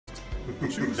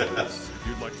Choose this if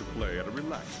you'd like to play at a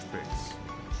relaxed pace.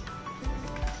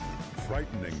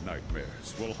 Frightening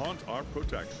nightmares will haunt our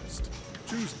protagonist.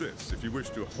 Choose this if you wish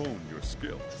to hone your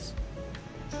skills.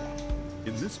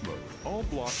 In this mode,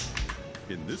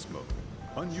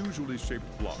 unusually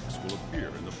shaped blocks will appear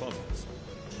in the puzzles.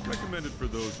 Recommended for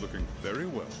those looking very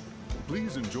well.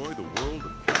 Please enjoy the world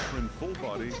of Catherine Full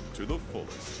Body to the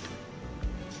fullest.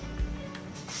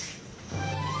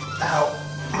 Ow.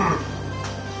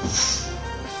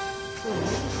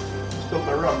 Spilled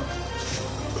my rum.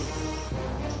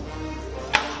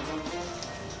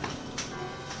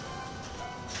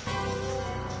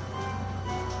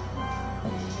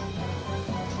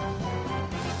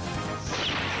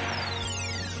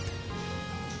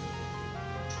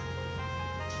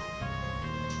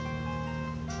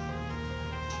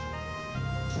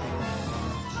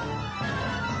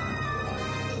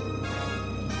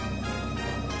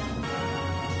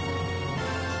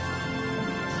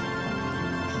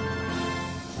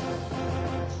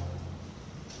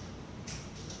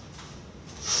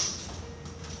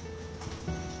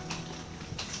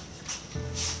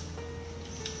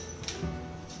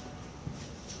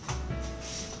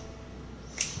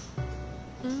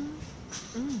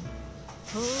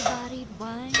 Full-bodied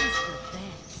wine is the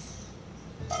best.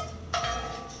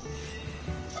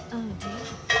 Oh dear.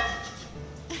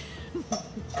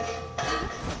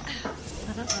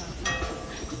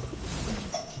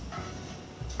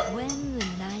 When the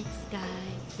night sky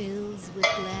fills with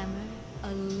glamour,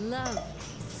 a lovely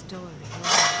story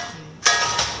awaits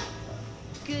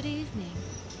you. Good evening.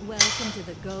 Welcome to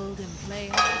the Golden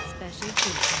Playhouse Special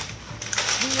Feature.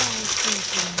 VIP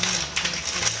meal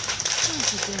courses.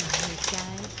 Once again, your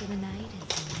guide for the night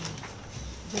is me,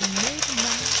 the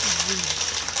Midnight Wheel.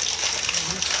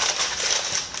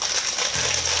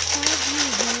 Have you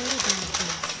heard about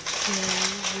this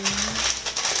scary room?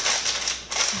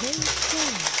 They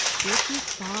say if you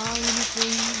fall in a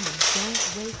dream and don't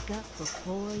wake up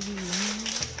before you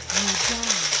leave, you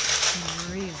die in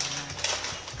real life.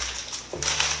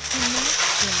 Tonight's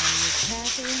story is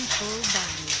Catherine Full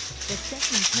Body, the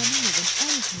second coming of an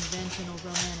unconventional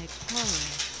romantic horror.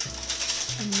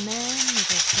 A man with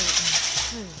a certain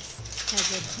curse has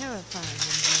a terrifying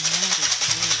and dramatic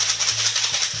rape.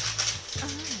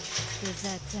 Oh, does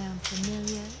that sound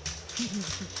familiar?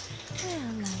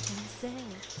 Well, like I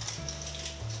said,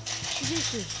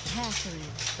 this is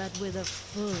Catherine, but with a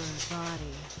fuller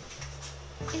body.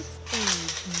 It's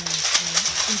aged nicely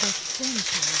with a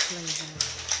sensual flavor,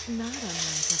 not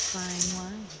unlike a fine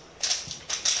wine.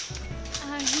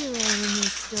 Our hero in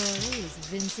this story is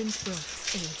Vincent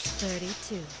Brooks, age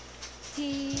 32.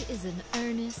 He is an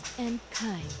earnest and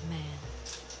kind man.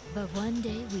 But one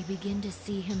day we begin to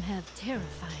see him have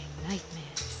terrifying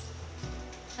nightmares.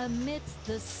 Amidst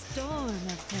the storm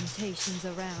of temptations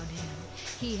around him,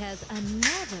 he has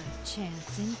another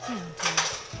chance encounter.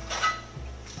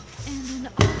 And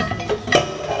an awfully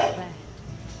cute lad.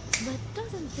 But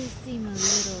doesn't this seem a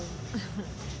little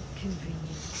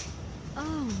convenient?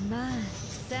 Oh my,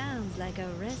 sounds like a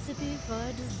recipe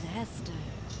for disaster.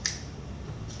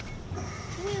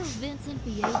 Will Vincent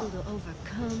be able to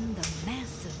overcome the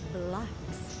massive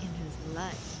blocks in his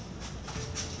life?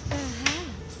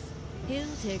 Perhaps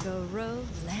he'll take a road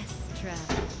less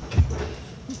traveled.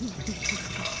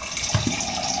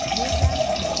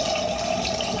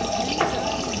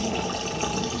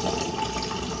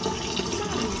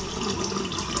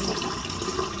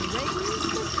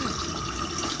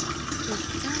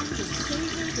 It's time to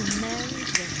savor the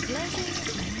marriage of pleasure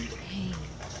and pain.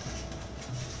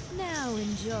 Now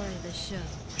enjoy the show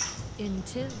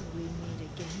until we meet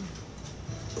again.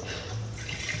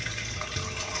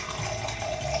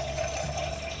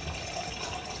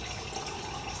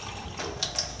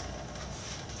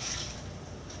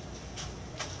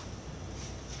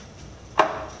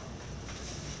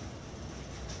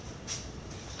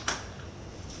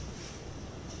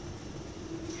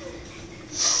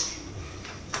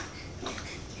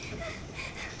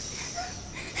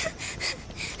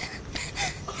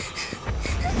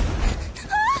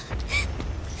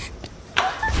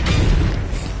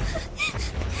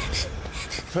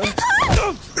 Oh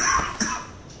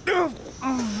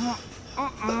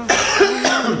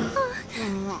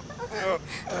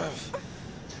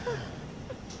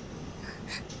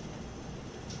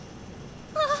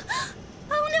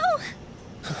no!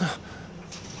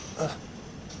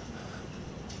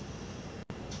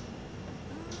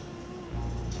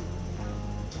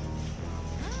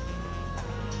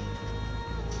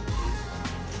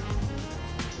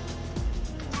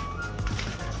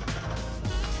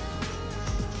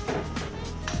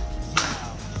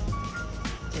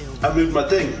 I moved my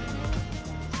thing.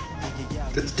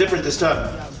 It's different this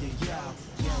time.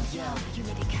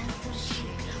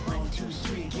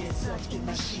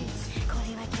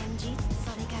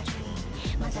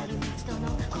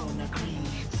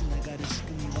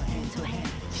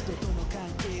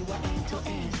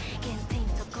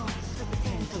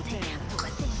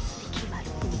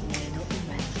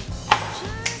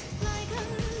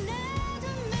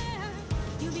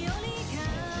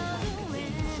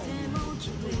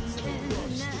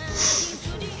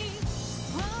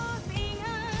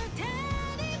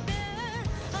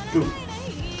 Ooh.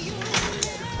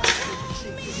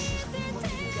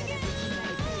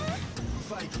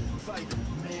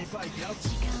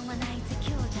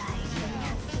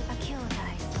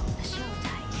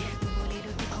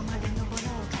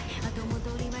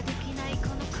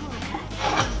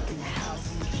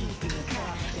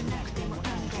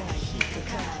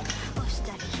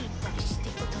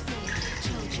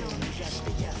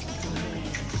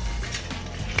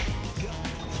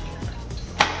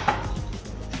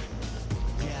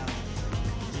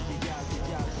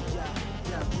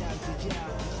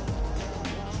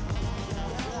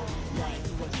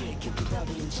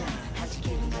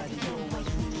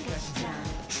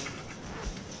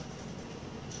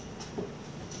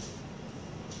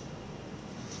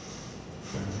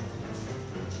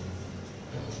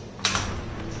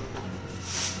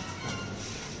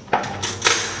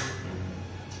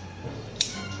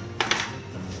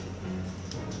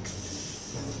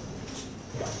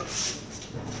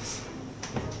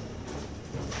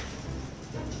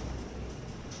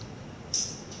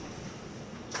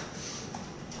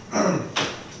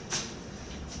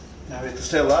 Now we have to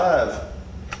stay alive.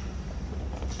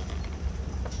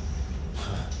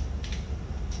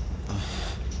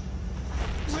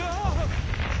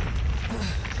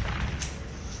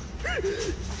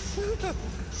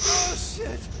 Oh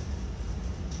shit!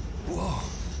 Whoa.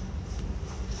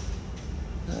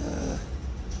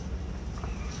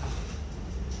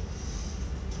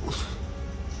 What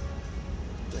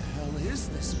the hell is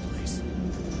this place?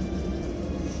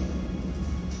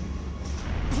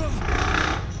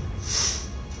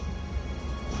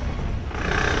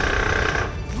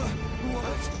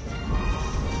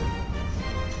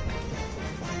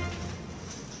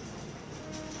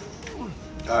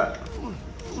 Alright.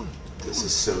 This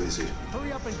is so easy.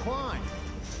 Hurry up and climb.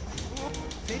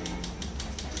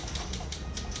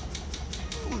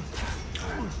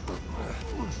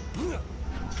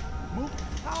 Move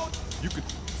out. You could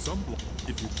some block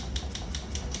if you.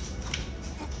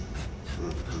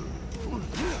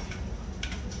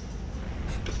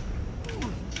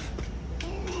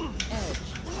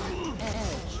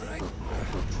 Alright,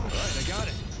 I got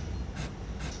it.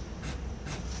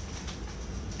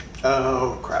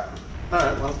 Oh, crap.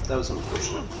 Alright, well, that was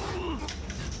unfortunate.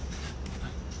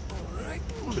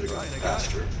 Should have gone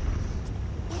faster.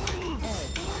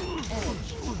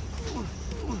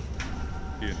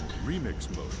 In remix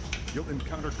mode, you'll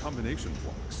encounter combination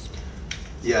blocks.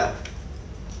 Yeah.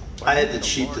 I had to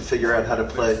cheat to figure out how to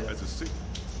play. As a sig-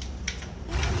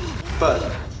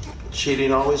 But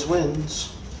cheating always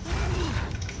wins.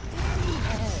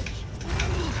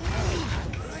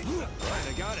 Alright,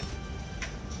 I got it.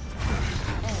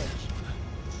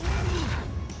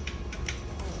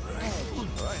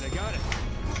 Alright, I got it.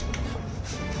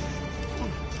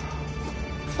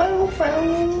 Bow,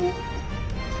 bow.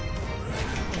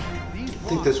 These I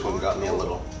think this one got me a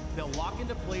little. They'll lock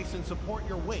into place and support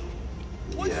your weight.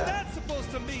 What's Yeah. that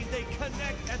supposed to mean? They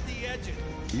connect at the edges.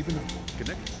 even if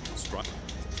connected, strike.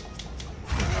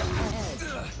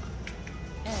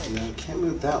 No, you can't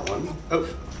move that one. Oh.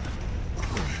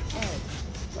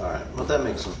 Alright, well that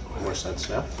makes some more sense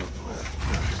now.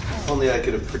 If only I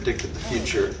could have predicted the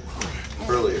future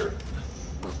earlier.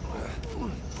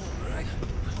 Alright,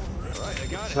 I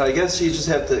got it. So I guess you just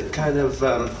have to kind of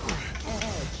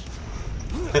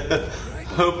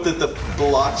hope that the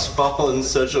blocks fall in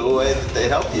such a way that they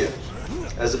help you,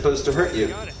 as opposed to hurt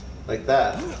you, like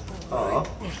that. Aw.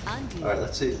 Alright,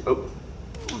 let's see. Oh.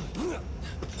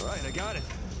 Alright, I got it.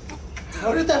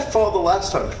 How did that fall the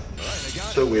last time? Alright, I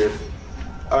got So it. weird.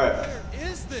 Alright. Where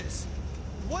is this?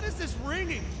 What is this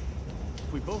ringing?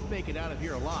 If we both make it out of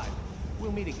here alive,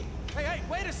 we'll meet again. Hey,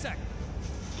 wait a sec!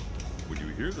 When you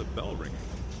hear the bell ringing,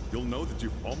 you'll know that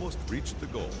you've almost reached the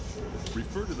goal.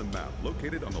 Refer to the map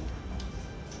located on the.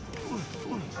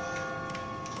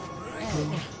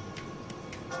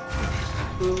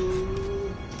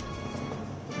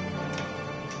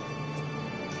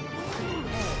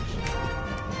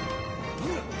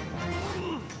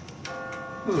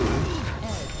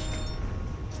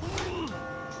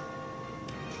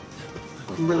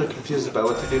 I'm really confused about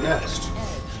what to do next.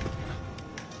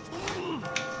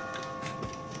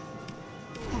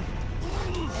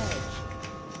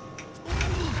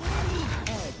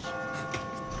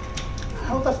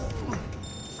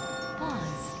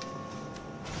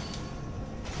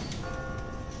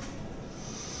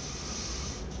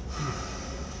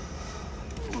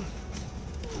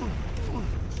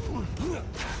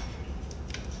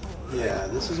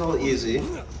 this is all easy.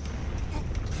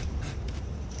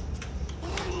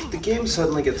 The game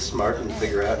suddenly gets smart and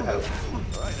figure out how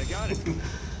Alright, I got it.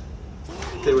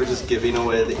 they were just giving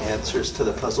away the answers to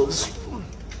the puzzles.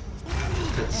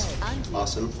 That's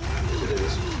awesome. It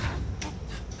is.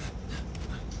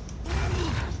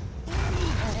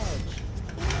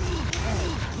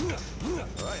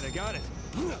 Alright, I got it.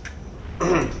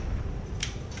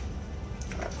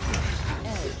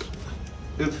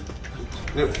 Oop.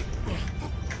 Nope.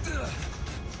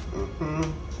 Mm-hmm.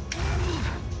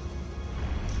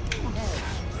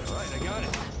 Alright, I got it.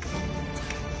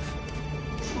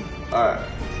 Alright.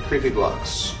 Creepy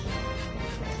blocks.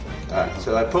 Alright,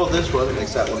 so I pulled this one, it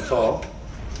makes that one fall.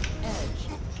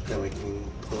 Then we can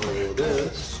pull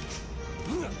this.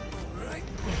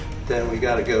 Then we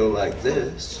gotta go like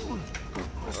this.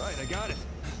 Alright, I got it.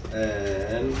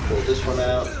 And pull this one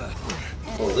out.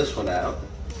 Pull this one out.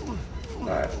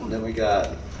 Alright, then we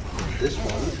got this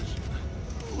one.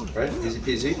 Right? Easy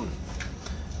peasy.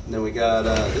 And then we got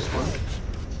this one.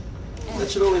 That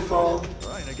should only fall.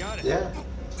 Alright, I got it. Yeah.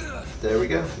 There we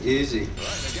go. Easy.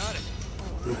 Alright, I got it.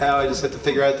 Now I just have to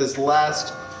figure out this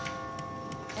last.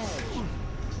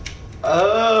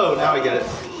 Oh, now I get it.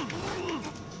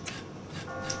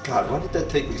 God, why did that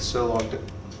take me so long to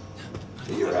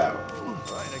figure out?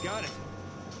 Alright, I got it.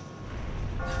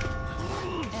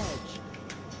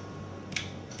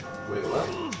 Wait, what?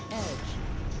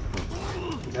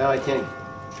 Now I can't.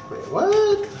 Wait,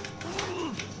 what?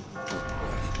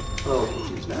 Oh, I'm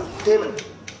confused now. Damn it.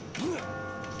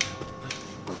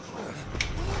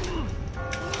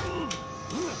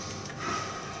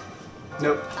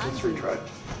 Nope, let's retry.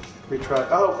 Retry.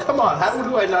 Oh, come on. How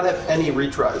do I not have any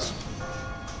retries?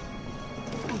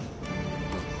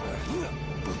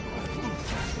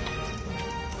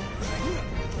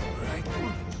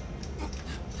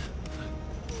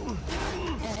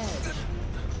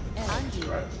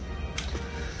 Right.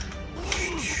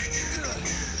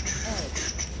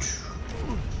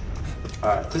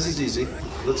 Alright, this is easy.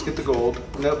 Let's get the gold.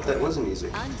 Nope, that wasn't easy.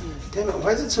 Damn it,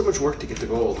 why is it so much work to get the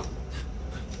gold?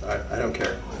 Alright, I don't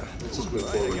care. Let's just move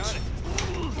forwards.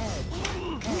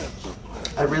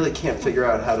 I really can't figure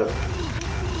out how to...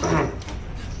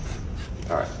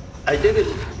 Alright, I did it.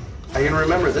 I can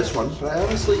remember this one, but I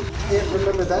honestly can't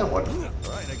remember that one.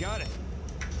 Alright, I got it.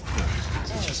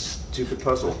 It's such a stupid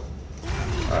puzzle.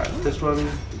 Alright, this one.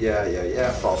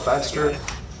 Yeah. Fall faster.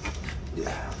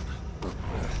 Yeah.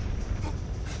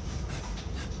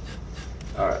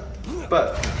 Alright.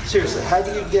 But, seriously, how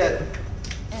do you get...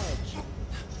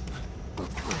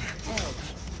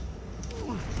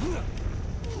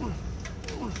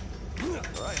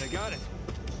 Alright, I got it.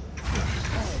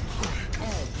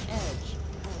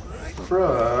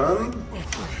 From...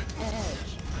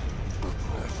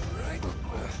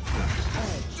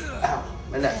 Ow,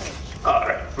 my neck.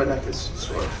 Alright, my neck is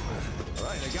sore. Alright,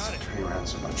 I got it. Turning around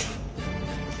so much.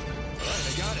 Alright,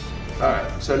 I got it.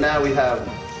 Alright, so now we have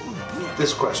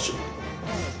this question.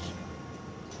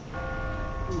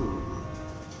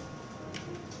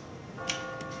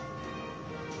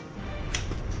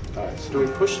 Alright, so do we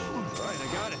push Alright,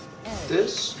 I got it.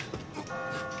 this?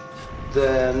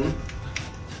 Then...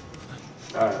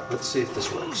 Alright, let's see if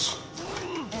this works.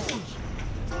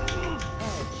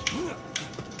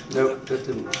 Nope, that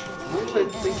didn't. What was I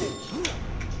thinking?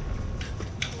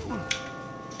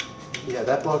 Yeah,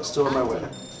 that block's still in my way.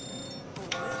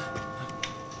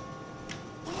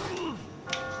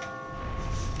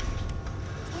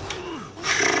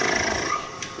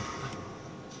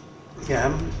 Yeah,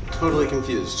 I'm totally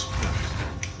confused.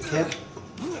 Can't.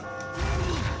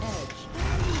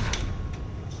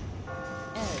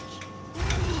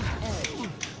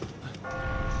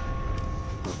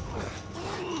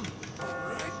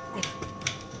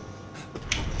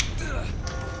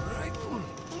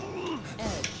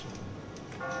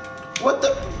 What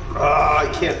the? Oh, I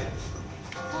can't.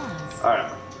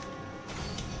 Alright.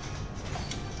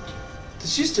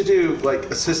 This used to do, like,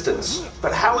 assistance.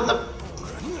 But how in the...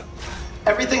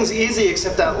 Everything's easy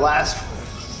except that last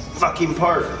fucking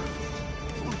part.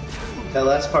 That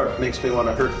last part makes me want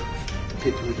to hurt the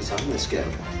people who designed this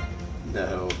game.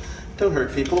 No. Don't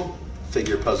hurt people.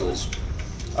 Figure puzzles.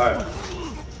 Alright.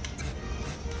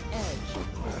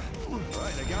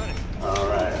 Alright, I got it.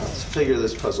 Alright, let's figure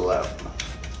this puzzle out.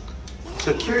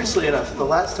 So curiously enough, the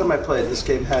last time I played, this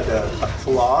game had a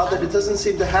flaw that it doesn't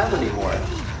seem to have anymore.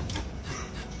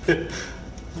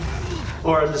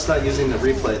 Or I'm just not using the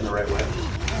replay in the right way.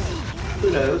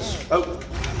 Who knows?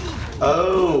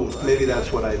 Oh, maybe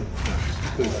that's what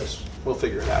who knows? We'll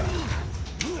figure it out.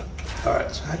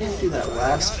 Alright, so how do you do that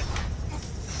last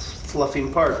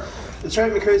fluffing part? It's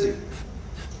driving me crazy.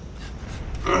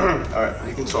 Alright,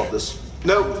 I can solve this.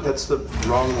 Nope, that's the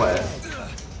wrong way.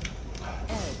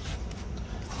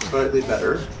 Slightly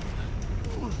better.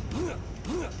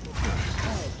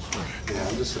 Yeah,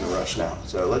 I'm just in a rush now.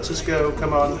 So let's just go.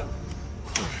 Come on.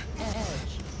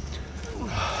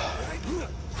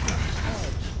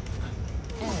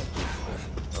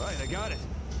 Alright, I got it.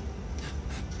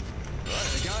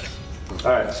 Alright, I got it.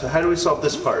 Alright, so how do we solve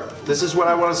this part? This is what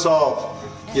I want to solve.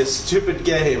 You stupid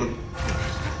game.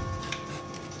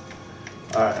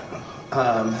 Alright.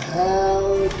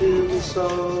 How do we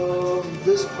solve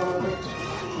this part?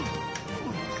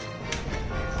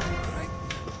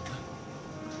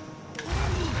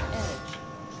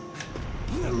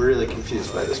 I'm really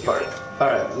confused by this part.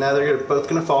 Alright, now they're both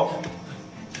gonna fall.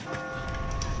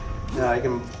 Now I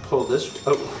can pull this.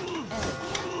 Oh.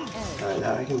 Alright,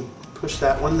 now I can push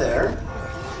that one there.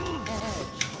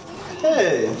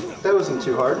 Hey, that wasn't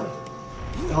too hard.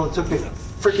 It only took me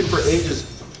freaking for ages.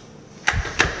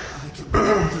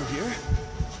 Through here?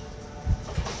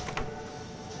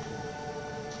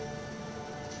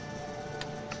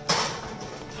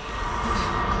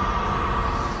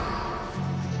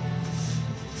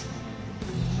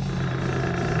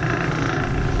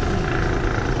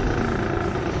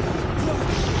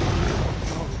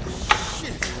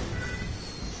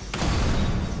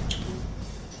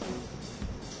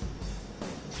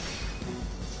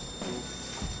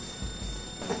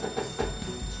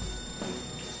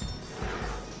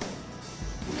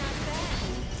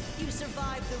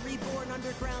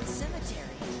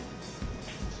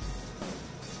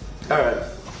 Alright,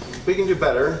 we can do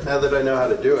better now that I know how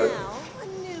to do it. Now, a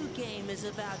new game is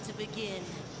about to begin.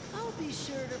 I'll be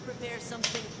sure to prepare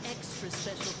something extra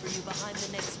special for you behind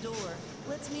the next door.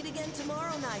 Let's meet again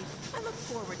tomorrow night. I look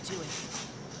forward to it.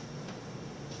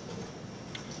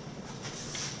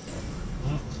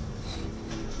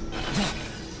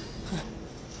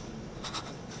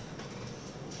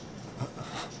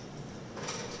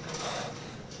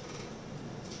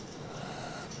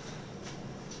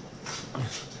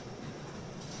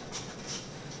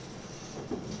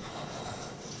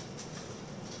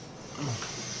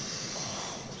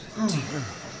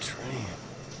 Train.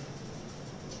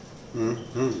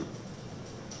 Mm-hmm.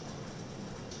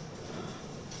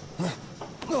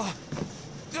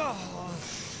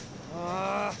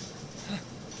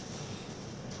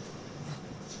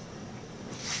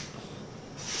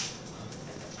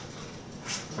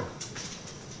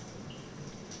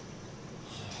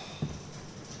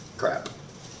 Crap.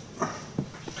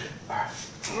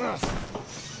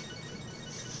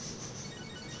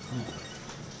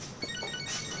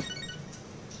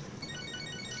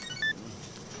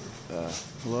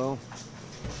 Hello?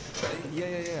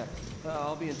 Yeah.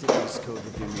 I'll be in today's code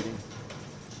review meeting.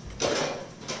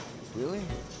 Really?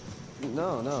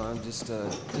 No, I'm just a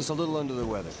little under the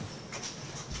weather.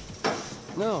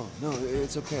 No,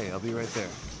 it's okay. I'll be right there.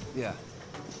 Yeah.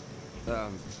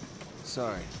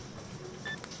 Sorry.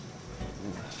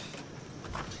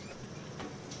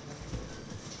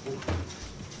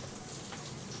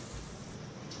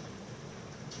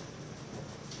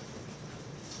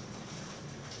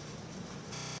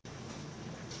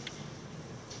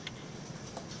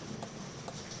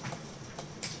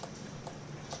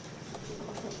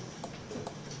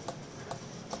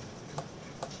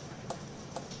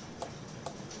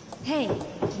 Hey,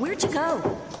 where'd you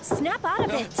go? Snap out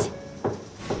of it!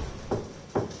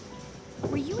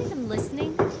 Were you even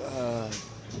listening?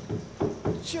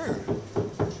 Sure.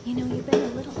 You know, you've been a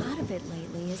little out of it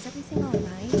lately. Is everything all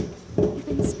right? You've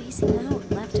been spacing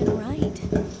out left and right.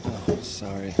 Oh,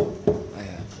 sorry.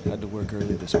 I had to work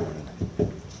early this morning.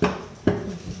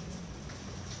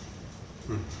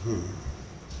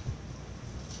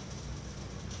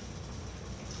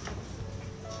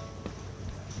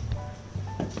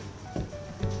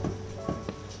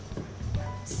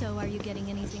 So are you getting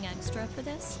anything extra for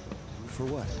this? For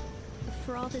what?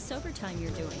 For all this overtime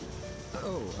you're doing?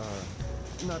 Oh,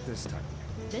 not this time.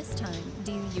 This time,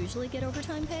 do you usually get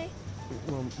overtime pay?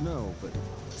 Well, no, but...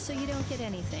 So you don't get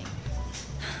anything.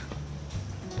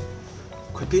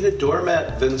 Quit being a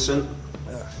doormat, Vincent.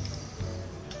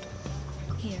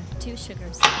 Here, 2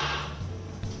 sugars.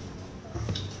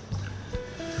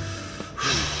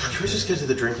 Can we just get to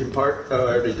the drinking part? Oh,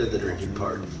 I already did the drinking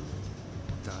part.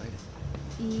 Died?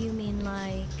 You mean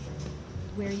like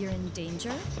where you're in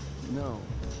danger? No,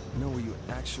 where you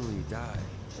actually die.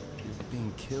 You're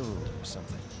being killed or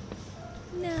something.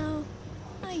 No,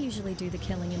 I usually do the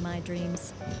killing in my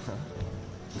dreams. Huh?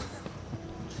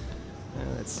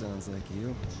 Yeah, that sounds like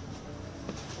you.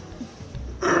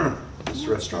 This What's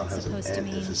restaurant that has an supposed to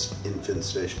mean?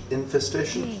 infestation.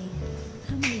 Infestation? Hey,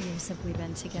 how many years have we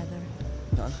been together?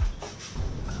 huh?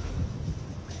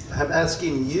 I'm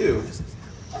asking you. It's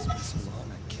been so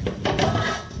long, I can't.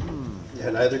 Yeah,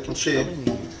 neither can she. How many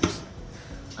years?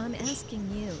 I'm asking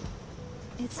you.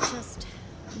 It's just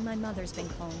my mother's been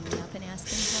calling me up and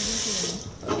asking how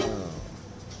you're doing. Oh.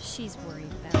 She's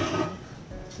worried about me.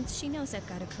 She knows I've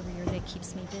got a career that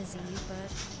keeps me busy,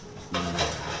 but...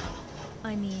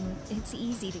 I mean, it's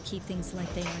easy to keep things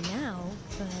like they are now,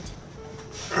 but...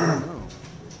 I don't know.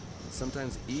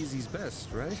 Sometimes easy's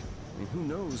best, right? I mean, who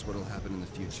knows what'll happen in the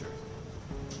future?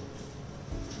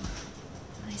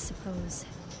 I suppose.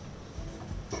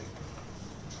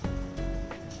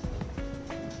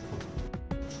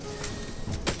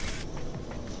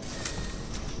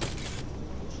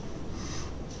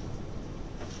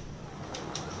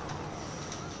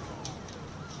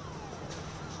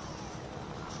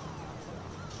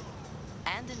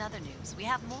 And in other news, we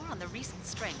have more on the recent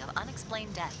string of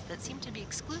unexplained deaths that seem to be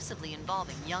exclusively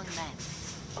involving young men.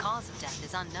 Cause of death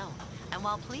is unknown, and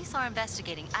while police are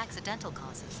investigating accidental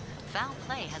causes, foul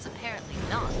play has apparently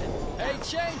not been ruled Hey, out.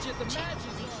 change it! The match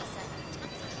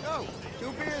is on! Yo,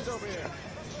 2 beers over here.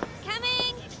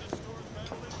 Coming!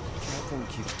 Catherine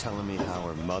keeps telling me how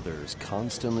her mother's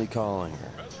constantly calling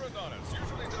her.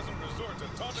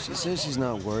 She says she's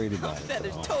not worried about it,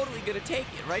 Feather's though. totally gonna take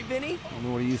it, right, Vinny?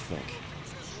 What do you think?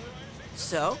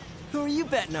 So, who are you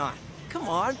betting on? Come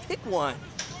on, pick one.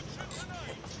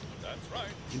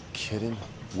 You kidding?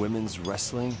 Women's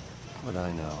wrestling? What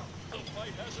I know.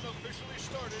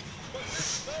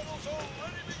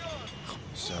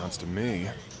 Sounds to me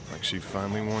like she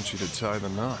finally wants you to tie the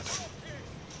knot.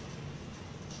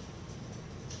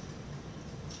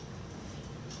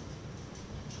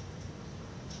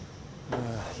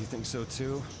 You think so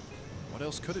too? What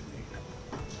else could it mean?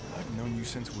 I've known you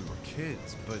since we were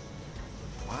kids, but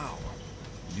wow,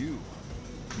 you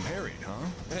married, huh?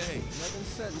 Hey, nothing's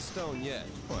set in stone yet.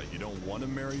 What, you don't want to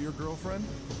marry your girlfriend?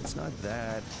 It's not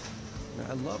that.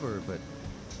 I love her, but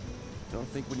I don't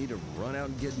think we need to run out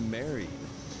and get married.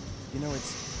 You know,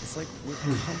 it's like we're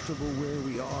comfortable where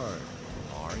we are.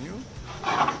 Are you?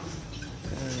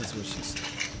 That's what she said.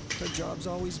 Her job's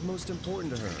always most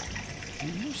important to her.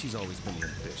 You know she's always been the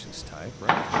ambitious type,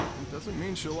 right? It doesn't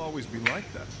mean she'll always be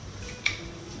like that.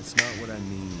 That's not what I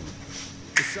mean.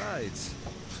 Besides,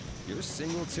 you're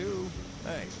single too.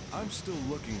 Hey, I'm still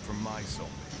looking for my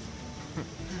soulmate.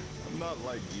 I'm not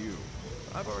like you.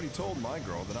 I've already told my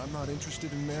girl that I'm not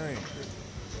interested in marrying her.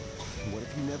 What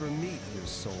if you never meet your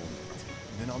soulmate?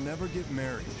 Then I'll never get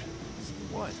married.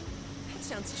 What? That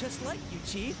sounds just like you,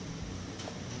 Chief.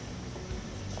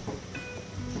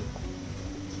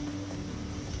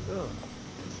 Oh,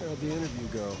 how'd the interview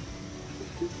go?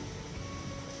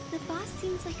 The boss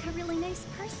seems like a really nice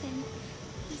person.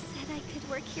 He said I could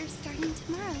work here starting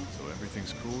tomorrow. So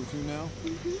everything's cool with you now?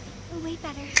 Mm-hmm. Way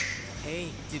better.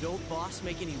 Hey, did old boss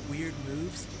make any weird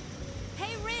moves?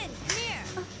 Hey, Rin, come here!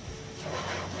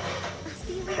 I'll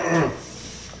see you later. Anyway,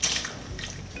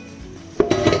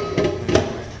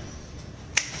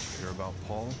 hear about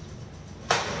Paul?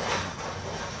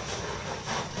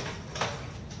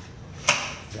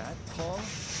 That Paul?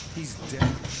 He's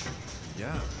dead.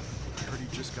 Yeah, I heard he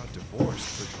just got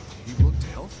divorced, but he looked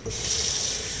healthy.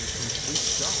 Complete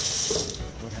shock.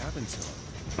 What happened to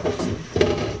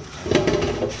him?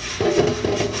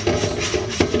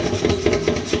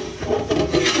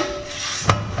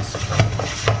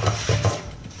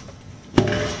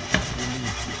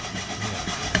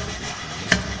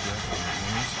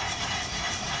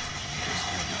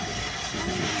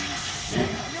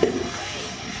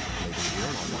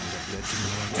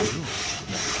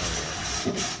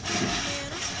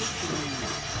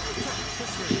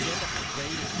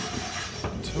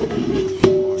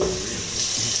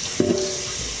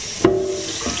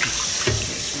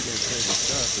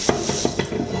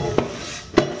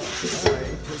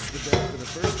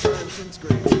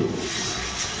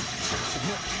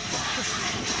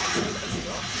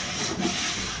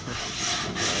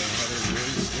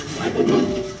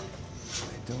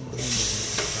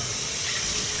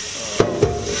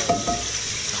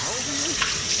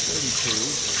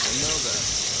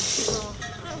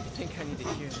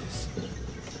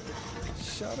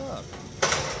 Shut up. I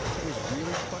was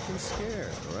really fucking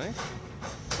scared, all right?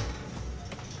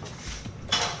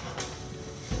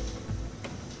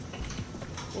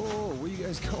 Oh, where you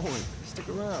guys going? Stick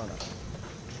around.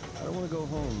 I don't want to go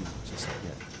home just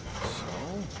yet. So,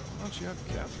 why don't you have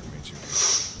Catherine meet you?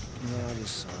 No, I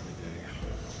just saw me there.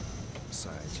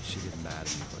 Besides, she'd get mad at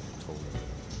me if I told her.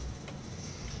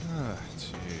 Ah,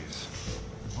 jeez.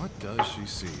 What does she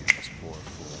see in this poor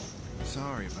fool?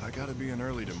 Sorry, but I gotta be in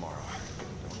early tomorrow.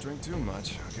 Don't drink too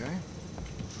much, okay?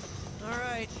 All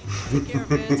right. Take care,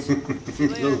 Vince. See you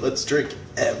later. Let's drink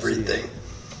everything.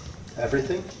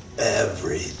 Everything?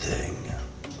 Everything.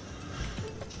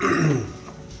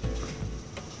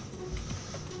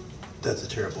 That's a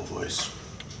terrible voice.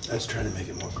 I was trying to make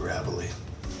it more gravelly.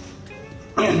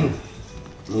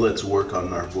 Let's work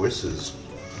on our voices.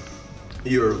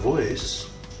 Your voice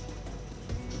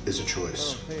is a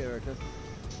choice. Oh, hey, Erica.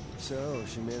 So,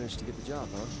 she managed to get the job,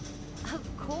 huh?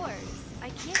 Of course. I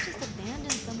can't just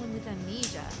abandon someone with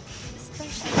amnesia.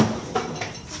 Especially when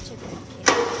he's such a good kid.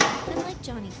 And like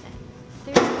Johnny said,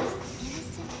 there's this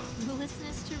innocent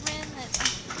cluelessness to Rin that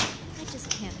I just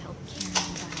can't help caring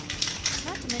about.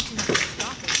 Not to mention the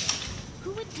stalker thing.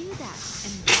 Who would do that?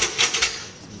 And why?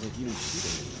 Seems like you knew she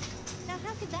did. Now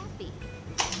how could that be?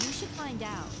 You should find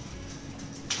out.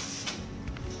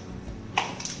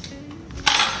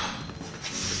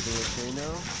 Everything okay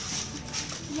now?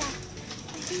 Yeah,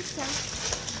 I think so. I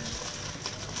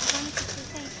wanted to say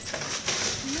thanks.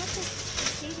 Not just for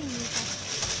saving me, but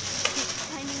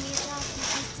for finding me a job and a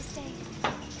place to stay.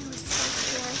 It was so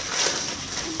scary. I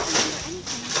couldn't remember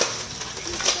anything.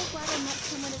 I'm so glad I met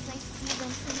someone as nice as you,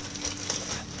 Vincent.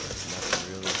 Nothing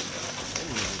really.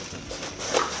 Any little things.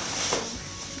 So,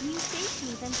 you saved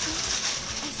me, Vincent.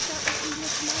 I start working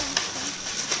here tomorrow, so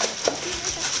I'll do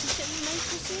my best to show you my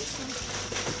appreciation.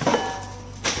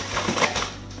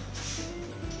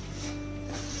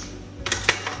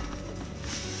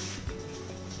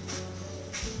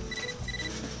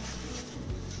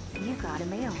 You got a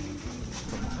mail.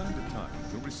 From time to time,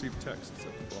 you'll receive texts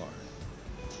at the bar.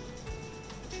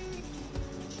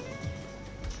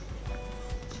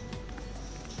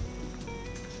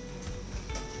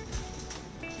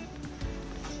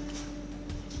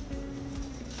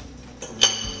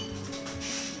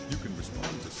 You can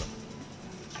respond to something.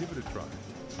 Give it a try.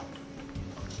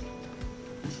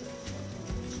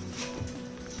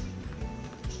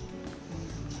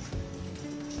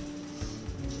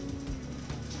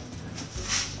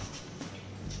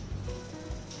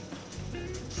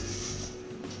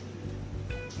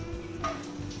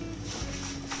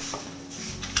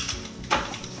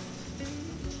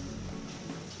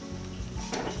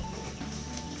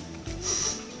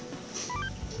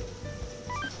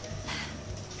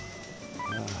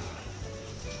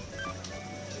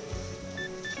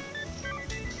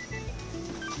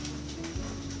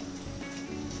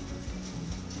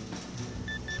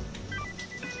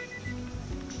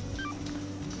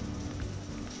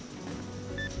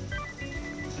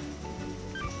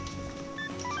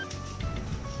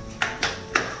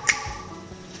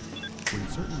 When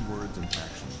certain words and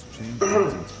actions change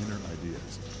Vincent's inner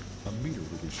ideas, a meter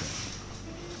will be shown.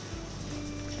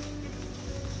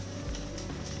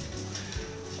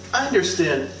 I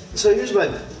understand. So here's my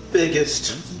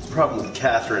biggest problem with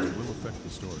Catherine. Will affect the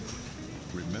story.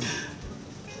 Remember,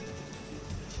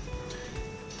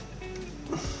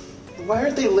 Why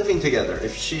aren't they living together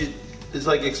if she is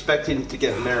like expecting to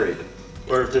get married?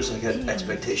 Or if there's like an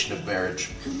expectation of marriage?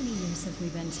 How many years have we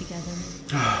been together?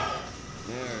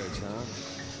 Marriage, huh?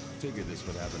 Figured this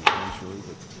would happen eventually,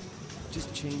 but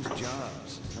just change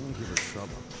jobs. I'm gonna give her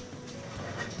trouble.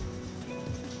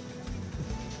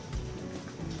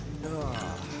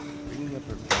 Bringing up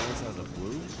her parents out of the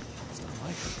blue? It's not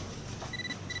like her.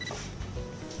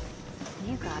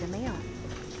 You got a mail.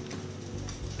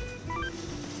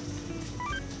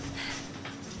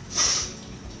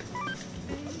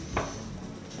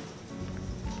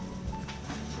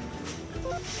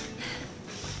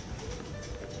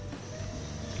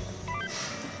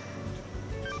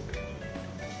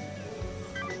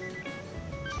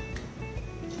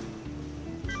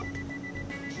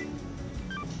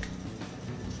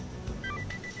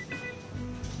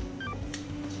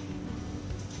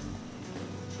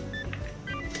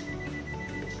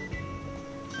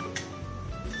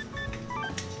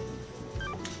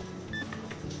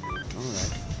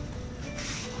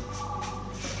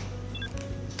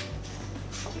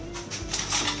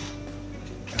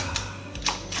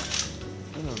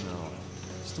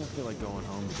 Still feel like going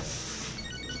home today.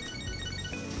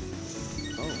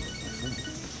 Oh,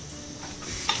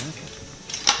 it's Catherine.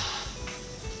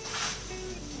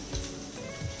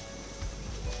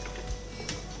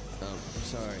 Oh,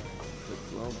 sorry. But,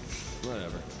 well,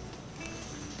 whatever.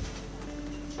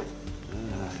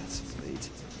 It's late.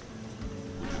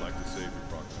 would you like to save your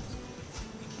progress?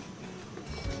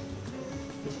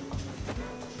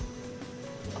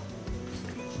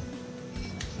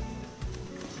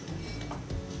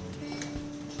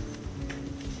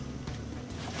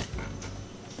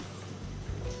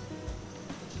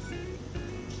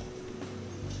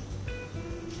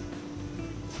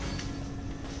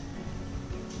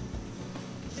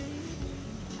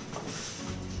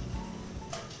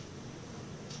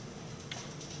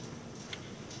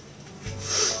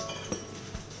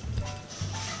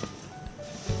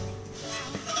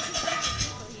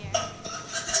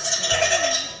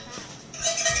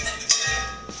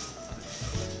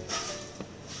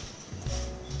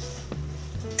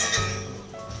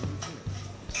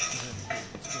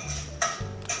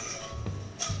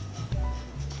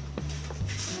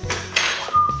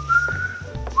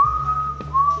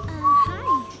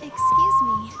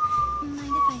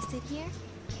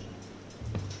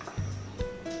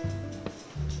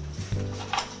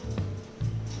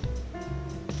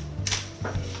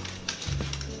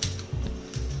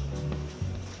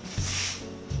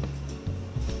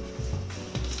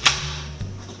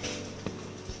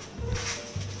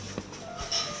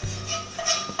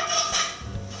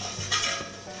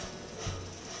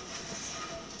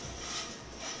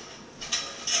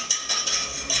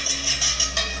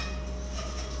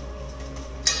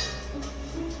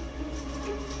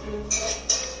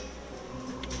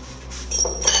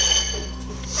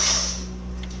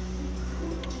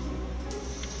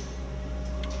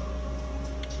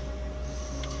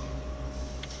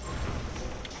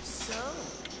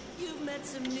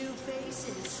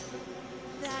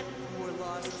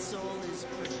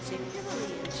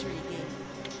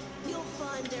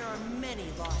 many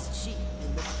lost sheep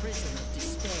in the prison of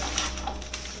despair.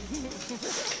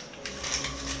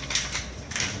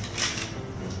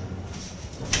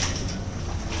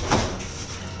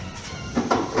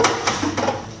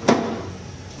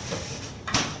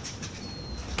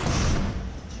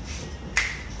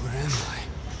 Where am I?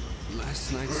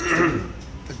 Last night's dream?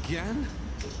 Again?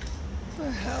 What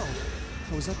the hell?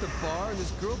 I was at the bar and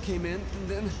this girl came in and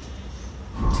then...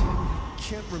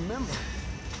 Can't remember.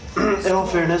 In all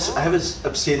fairness, I was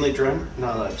obscenely drunk.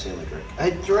 Not obscenely drunk. I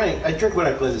drink when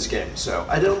I play this game, so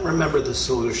I don't remember the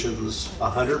solutions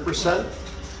 100%.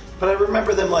 But I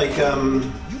remember them like, You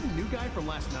the new guy from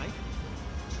last night?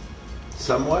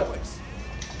 somewhat.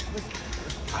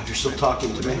 God, you're still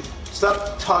talking to me.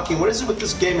 Stop talking. What is it with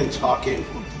this game and talking?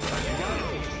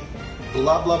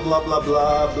 Blah blah blah blah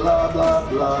blah blah blah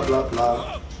blah blah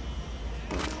blah.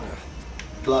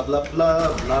 Blah blah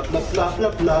blah blah blah blah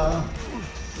blah blah.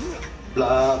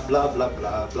 Blah blah blah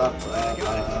blah blah blah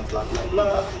blah blah blah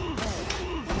blah.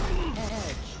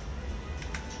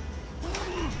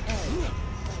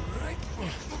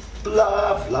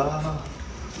 Blah blah.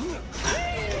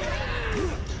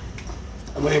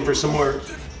 I'm waiting for some more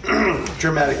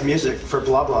dramatic music for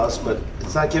blah blahs, but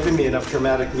it's not giving me enough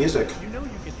dramatic music. You know you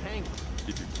can hang.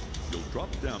 You'll drop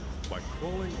down by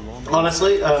crawling along.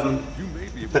 Honestly, you may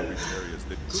be able to reach areas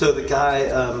that could so the guy,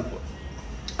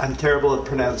 I'm terrible at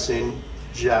pronouncing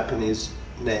Japanese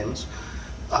names.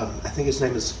 I think his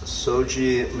name is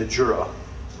Soji Majura,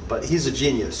 but he's a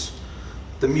genius.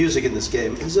 The music in this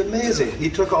game is amazing. He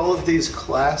took all of these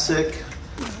classic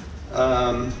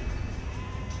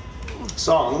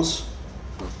songs.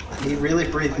 He really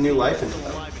breathed new life into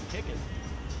them. Alive and kicking.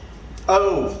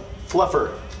 Oh,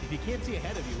 Fluffer. If you can't see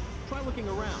ahead of you, try looking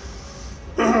around.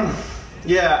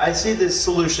 Yeah, I see this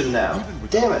solution now. even with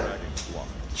Damn it. dragging block.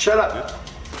 Shut up.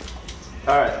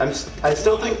 Alright, I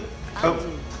still think... Oh.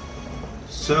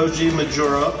 Soji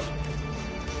Majuro.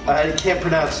 I can't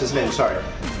pronounce his name, sorry.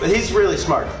 But he's really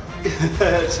smart.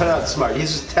 It's not smart,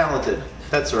 he's talented.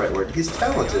 That's the right word. He's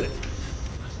talented.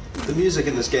 The music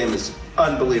in this game is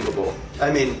unbelievable.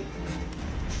 I mean,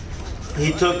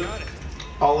 he took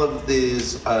all of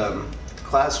these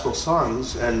classical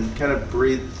songs and kind of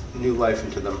breathed new life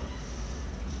into them.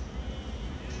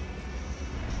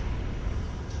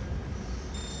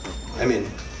 I mean,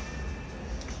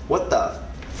 what the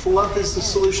fluff is the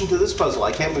solution to this puzzle?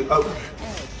 I can't move. Oh,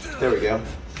 there we go.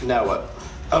 Now what?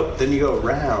 Oh, then you go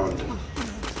around.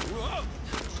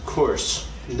 Of course.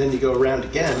 And then you go around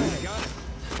again.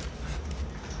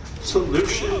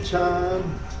 Solution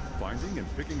time. Finding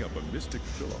and picking up a mystic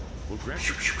pillow will grant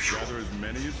you to gather as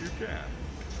many as you can.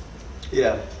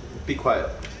 Yeah, be quiet.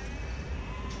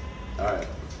 Alright.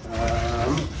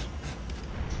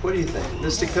 What do you think?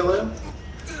 Mystic pillow?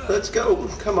 Let's go.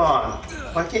 Come on.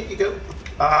 Why can't you go?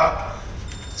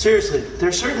 Seriously,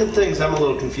 there's certain things I'm a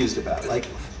little confused about. Like,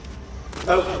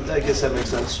 oh, I guess that makes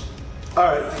sense.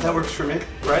 Alright, that works for me,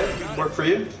 right? Work for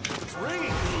you? It's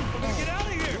ringing. Get out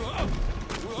of here.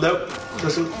 Nope,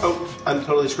 doesn't. Oh, I'm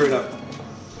totally screwed up.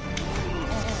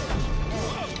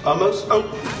 Almost. Oh,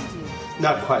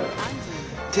 not quite.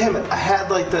 Damn it, I had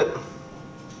like the...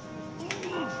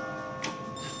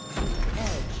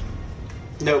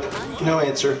 Nope, no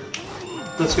answer.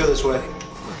 Let's go this way.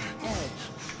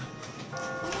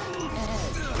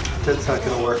 That's not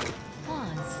gonna work.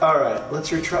 Alright, let's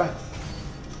retry.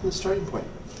 The starting point.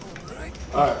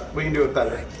 Alright, we can do it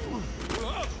better.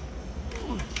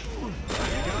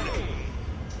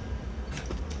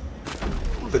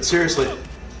 But seriously,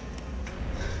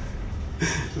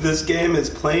 this game is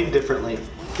playing differently.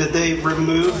 Did they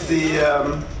remove the,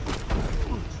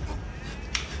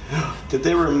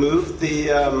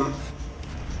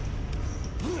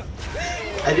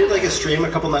 I did like a stream a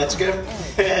couple nights ago,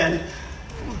 and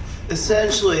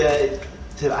essentially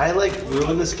did I like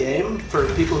ruin this game for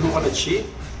people who want to cheat?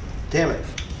 Damn it.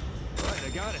 Right, I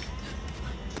got it.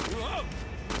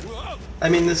 I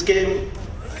mean, this game,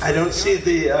 I don't see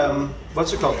the,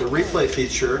 what's it called, the replay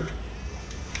feature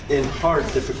in hard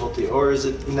difficulty, or has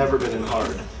it never been in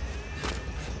hard?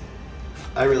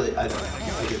 I don't know.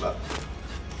 I give up.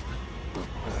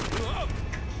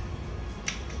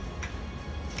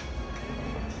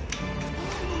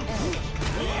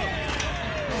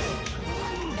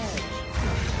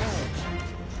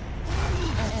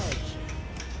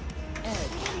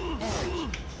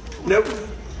 Nope.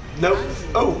 Nope.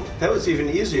 Oh, that was even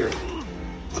easier.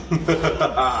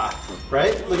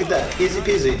 Right? Look at that. Easy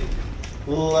peasy.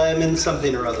 Lemon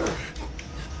something or other.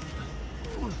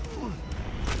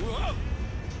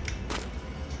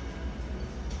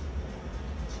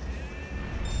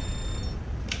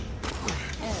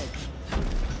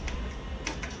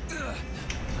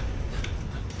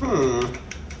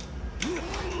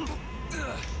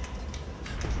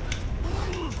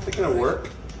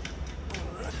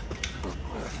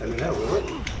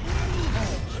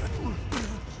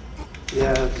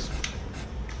 Yeah,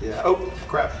 yeah. Oh,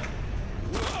 crap.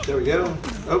 There we go.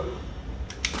 Oh.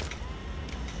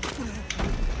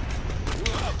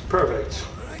 Perfect.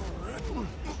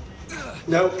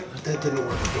 Nope, that didn't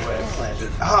work the way I planned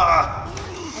it. Ah!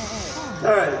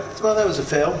 Alright, well that was a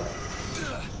fail.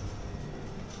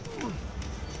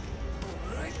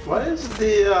 Why is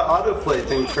the autoplay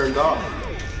thing turned off?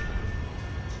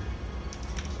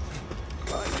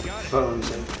 Phones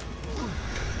and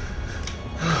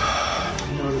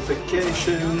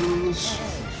notifications.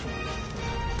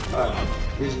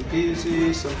 Easy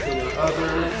peasy, something or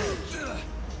other.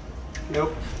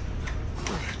 Nope.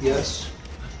 Yes.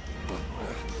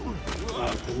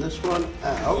 And this one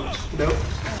out. Nope.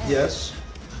 Yes.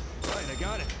 Right, I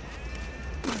got it.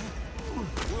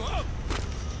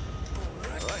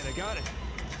 Right, I got it.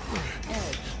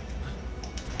 Edge.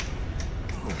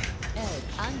 Edge.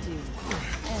 Undo.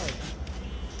 Edge.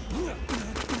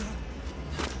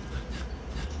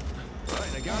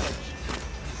 Right, I got it.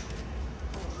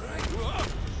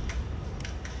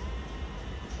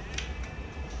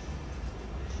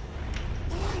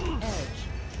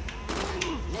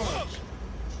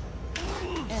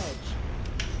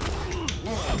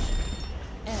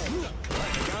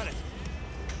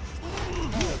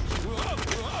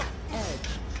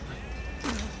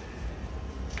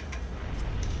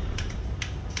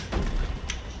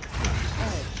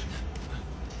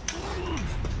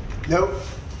 Nope.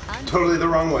 Totally the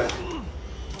wrong way.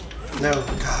 No.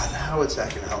 God, how is that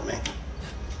going to help me?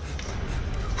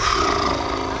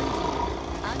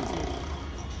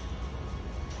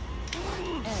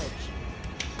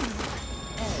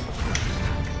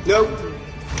 Nope.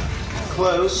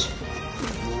 Close.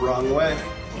 Wrong way.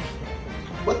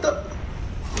 What the?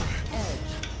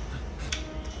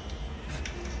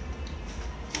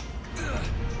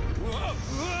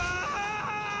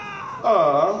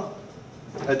 Aw.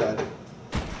 I died.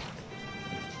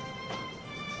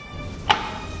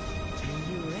 May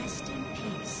you rest in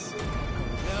peace.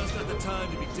 Now's not the time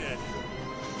to be dead.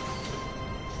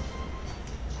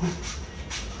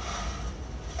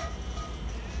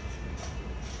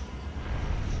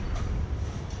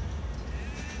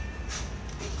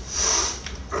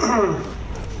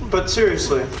 But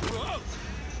seriously,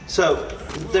 so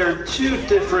there are two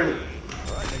different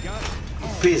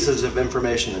pieces of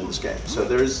information in this game. So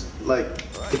there's like,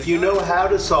 if you know how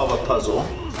to solve a puzzle,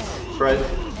 right?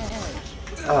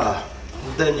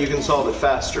 Then you can solve it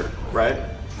faster, right?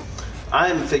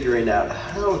 I'm figuring out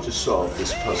how to solve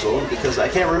this puzzle because I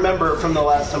can't remember from the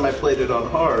last time I played it on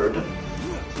hard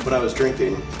when I was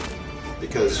drinking,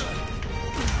 because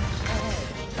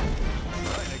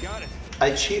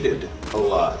I cheated a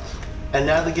lot, and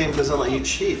now the game doesn't let you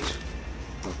cheat.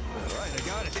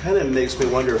 It kind of makes me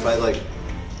wonder if I like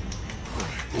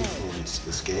influenced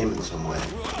this game in some way.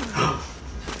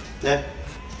 Eh,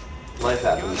 life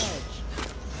happens.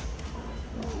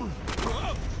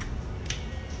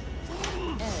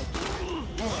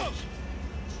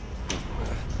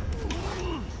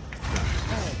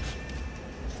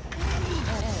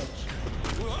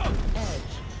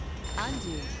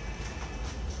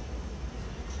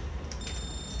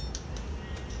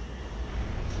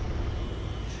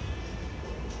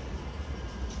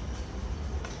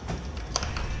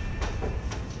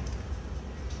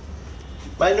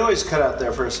 My noise cut out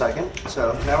there for a second,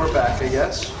 so now we're back, I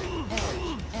guess.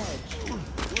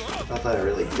 Not that I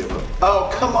really give up. Oh,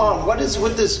 come on, what is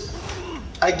with this?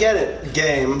 I get it,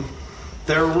 game.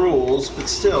 There are rules, but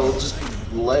still, just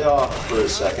lay off for a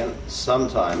second,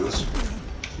 sometimes.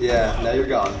 Yeah, now you're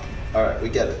gone. Alright, we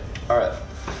get it. Alright.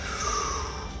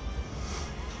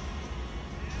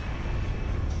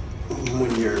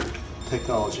 When your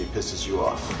technology pisses you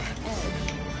off.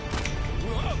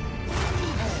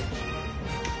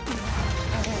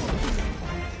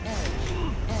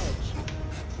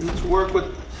 Let's work with...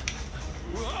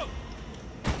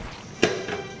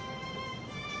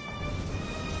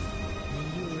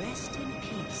 May you rest in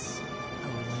peace,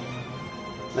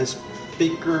 oh My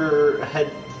speaker,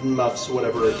 head muffs,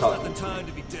 whatever are talking. Now's not the time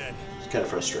to be dead. It's kind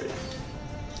of frustrating.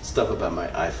 Stuff about my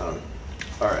iPhone.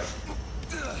 Alright.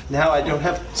 Now I don't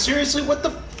have... Seriously, what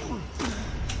the...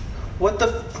 What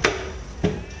the...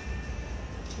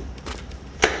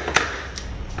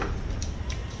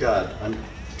 God, I'm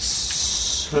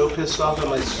so pissed off at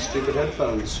my stupid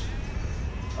headphones.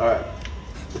 Alright.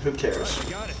 Who cares?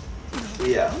 Got it.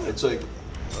 Yeah, it's like...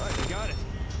 Right, got it.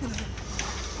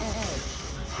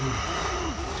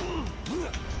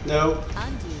 No.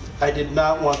 I did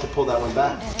not want to pull that one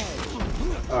back.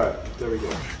 Alright, there we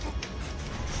go.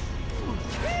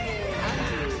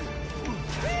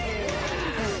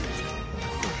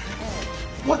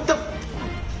 What the...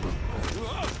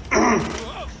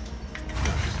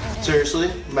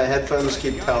 seriously, my headphones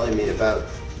keep telling me about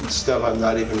stuff I'm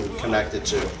not even connected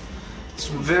to. It's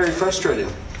very frustrating.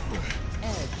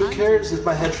 Who cares if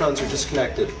my headphones are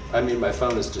disconnected? I mean, my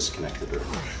phone is disconnected. Or...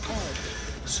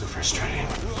 So frustrating.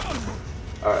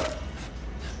 Alright.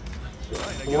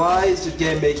 Why is the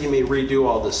game making me redo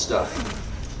all this stuff?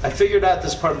 I figured out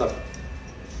this part of the...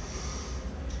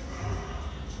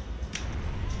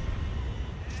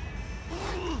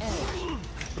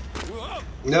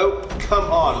 Nope,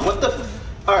 come on. What the...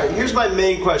 Alright, here's my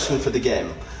main question for the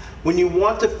game. When you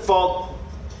want to fall...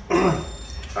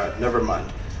 Alright, never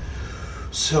mind.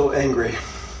 So angry.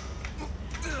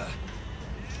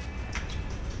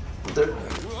 There,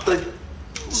 like,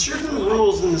 certain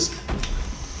rules in this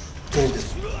game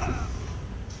just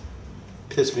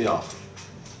piss me off.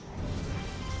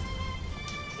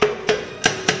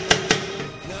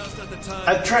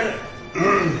 I'm trying to...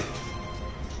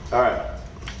 Alright.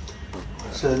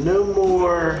 So no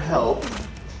more help.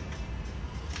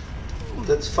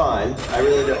 That's fine. I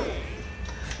really don't...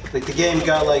 Like, the game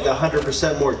got like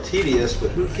 100% more tedious, but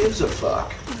who gives a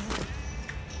fuck?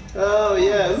 Oh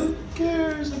yeah, who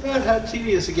cares about how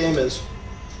tedious a game is?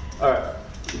 Alright.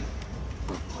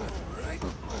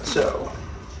 So,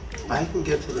 I can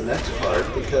get to the next part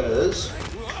because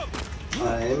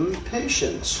I'm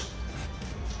patient.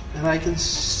 And I can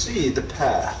see the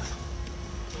path.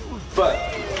 But,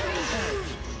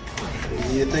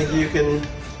 you think you can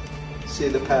see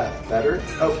the path better?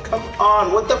 Oh, come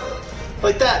on, what the...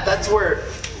 Like that, that's where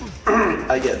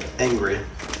I get angry.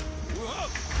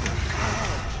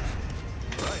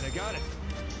 Right, I got it.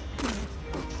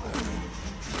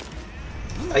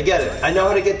 I get it. I know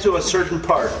how to get to a certain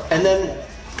part. And then,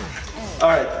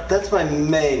 alright, that's my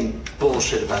main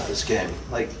bullshit about this game.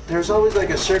 Like, there's always like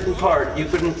a certain part you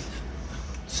couldn't...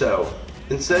 So,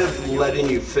 instead of letting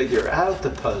you figure out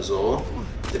the puzzle,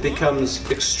 it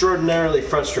becomes extraordinarily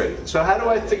frustrating. So how do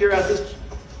I figure out this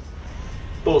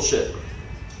bullshit?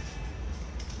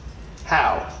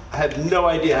 How? I have no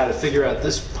idea how to figure out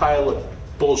this pile of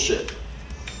bullshit.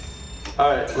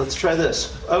 Alright, let's try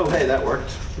this. Oh, hey, that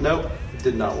worked. Nope,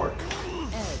 did not work.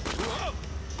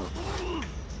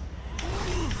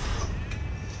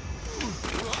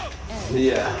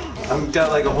 Yeah, I've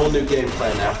got like a whole new game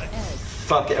plan now.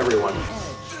 Fuck everyone.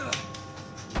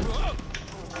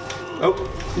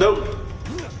 Oh, nope.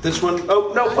 This one,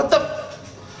 oh, no, what the?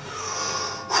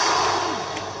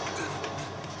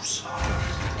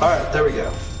 Alright, there we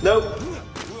go. Nope.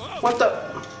 What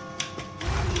the?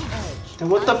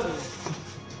 And what the?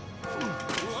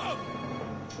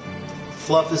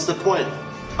 Fluff is the point.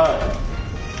 Alright.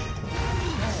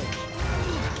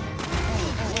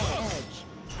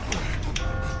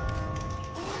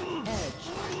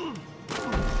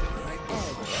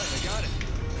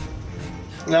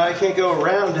 Now I can't go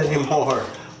around anymore.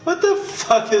 What the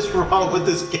fuck is wrong with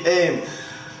this game?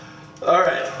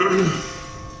 Alright.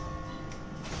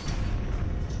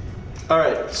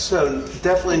 Alright, so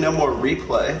definitely no more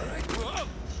replay.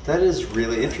 That is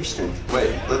really interesting.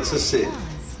 Wait, let's just see.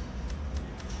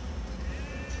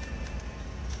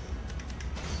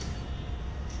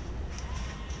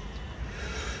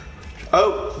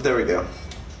 Oh, there we go.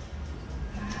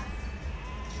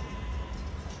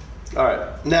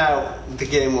 Alright, now the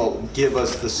game will give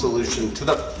us the solution to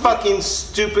the fucking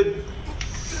stupid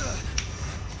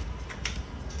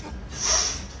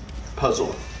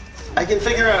puzzle. I can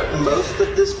figure out most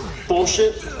of this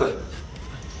bullshit, but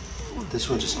this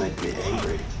one just makes me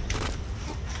angry.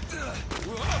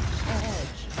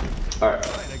 Alright.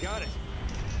 I got it.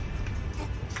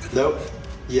 Nope.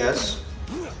 Yes.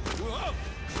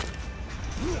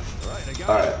 Right, I got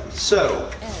Alright, so,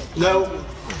 no.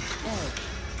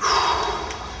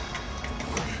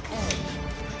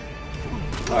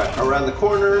 Alright, around the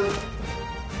corner.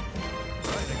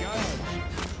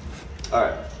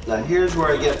 Alright, now here's where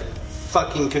I get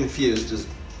fucking confused as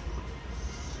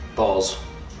balls.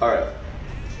 Alright,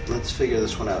 let's figure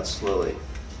this one out slowly.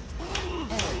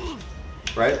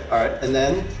 Right, alright, and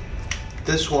then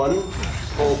this one,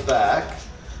 pull back.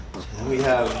 And we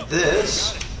have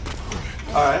this.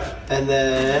 Alright, and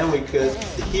then we could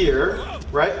here,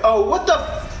 right? Oh, what the?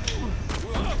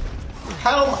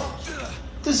 How?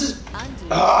 This is...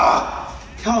 Ah!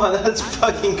 Come on, that's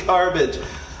fucking garbage.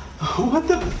 What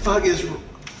the fuck is...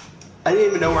 I didn't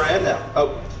even know where I am now.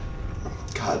 Oh.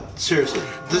 God, seriously.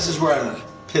 This is where I'm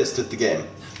pissed at the game.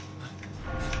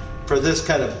 For this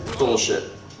kind of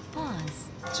bullshit.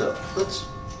 So, let's...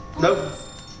 Nope.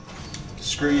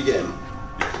 Screw you game.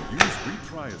 If you use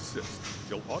retry assist,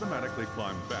 you'll automatically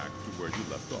climb back to where you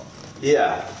left off.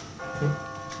 Yeah.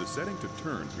 The setting to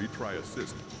turn retry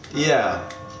assist. Yeah.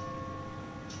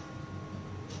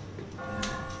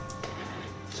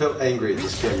 So angry at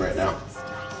this game right now.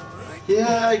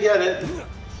 Yeah, I get it.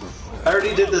 I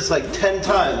already did this like 10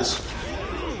 times.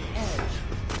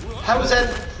 How is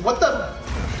that? What the?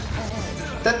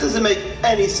 That doesn't make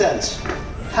any sense.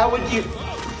 How would you?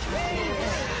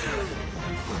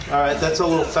 Alright, that's a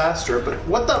little faster, but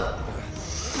what the?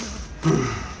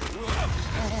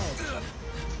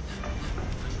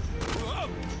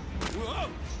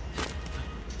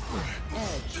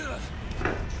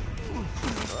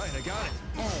 Alright, I got it.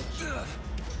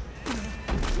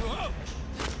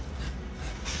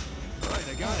 Alright,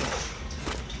 I got it.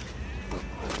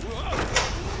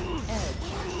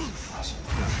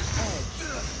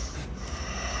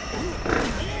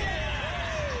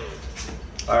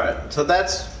 Alright, so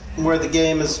that's where the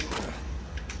game is.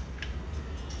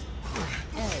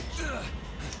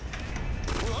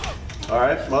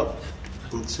 Alright, well,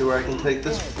 let's see where I can take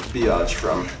this biatch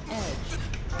from.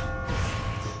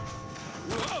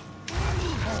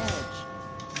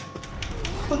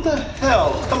 What the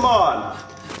hell? Come on!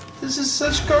 This is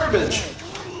such garbage!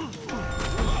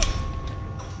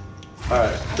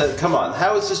 Alright, come on.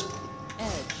 How is this?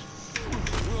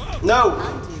 No!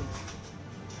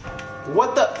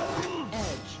 What the?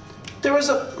 There was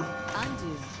a...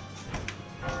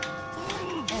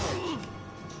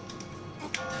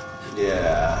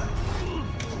 Yeah.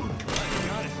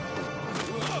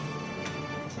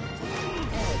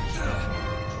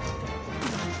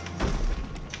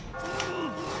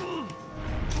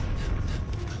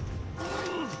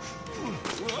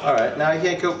 Alright, now I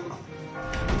can't go...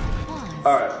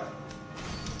 Alright.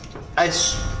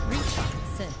 It's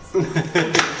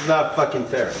not fucking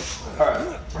fair.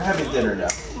 Alright, we're having dinner now.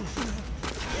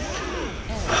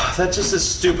 That's just a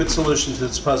stupid solution to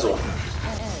this puzzle.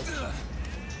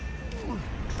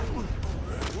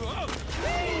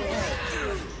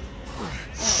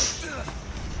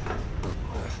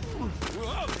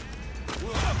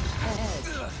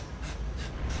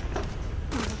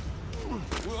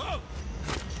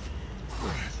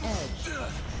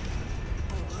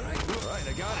 Alright,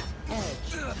 I got it.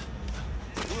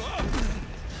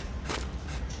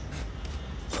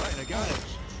 Alright, I got it.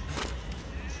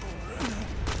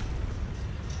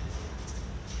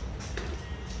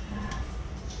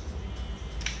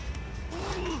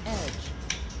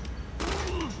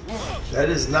 That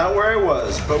is not where I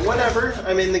was, but whatever.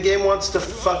 I mean, the game wants to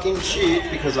fucking cheat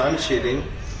because I'm cheating.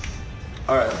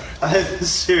 Alright, I'm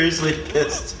seriously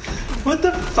pissed. What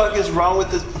the fuck is wrong with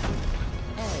this?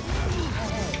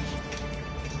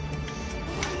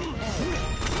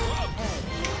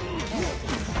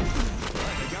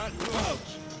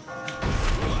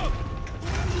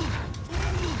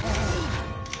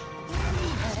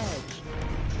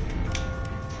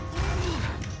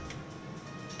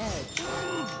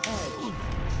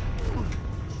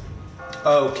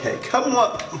 Okay, come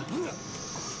on.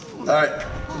 Alright,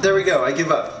 there we go. I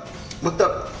give up. What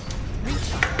the?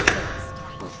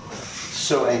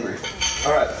 So angry.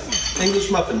 Alright, English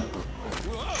muffin.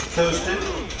 Toasted.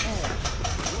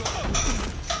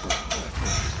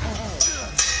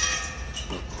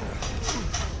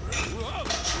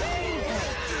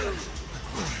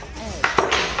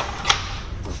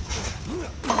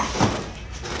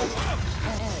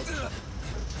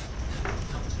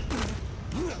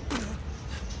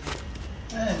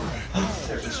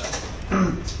 There it is.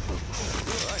 Alright,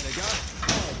 I got it.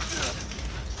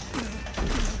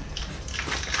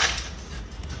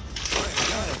 Alright, I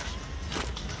got it.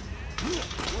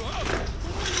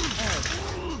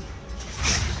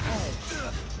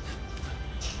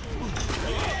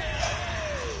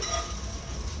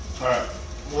 Alright,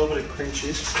 a little bit of cream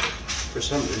cheese for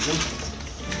some reason.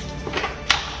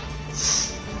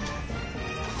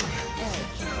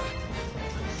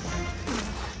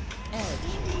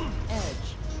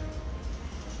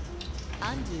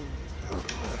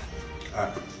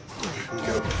 Alright, we can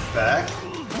go back.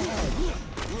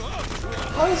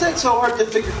 Why is that so hard to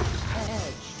figure?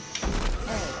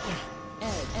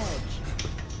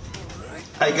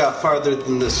 I got farther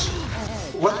than this.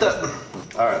 What the?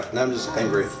 Alright, now I'm just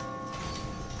angry.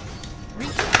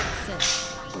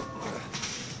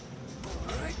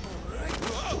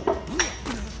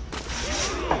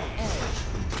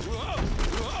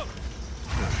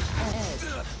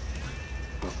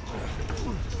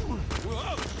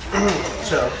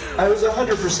 So, I was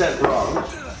 100% wrong.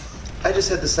 I just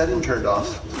had the setting turned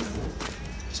off.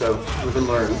 So, live and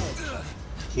learn.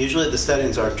 Usually the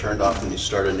settings aren't turned off when you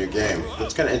start a new game.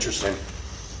 That's kind of interesting.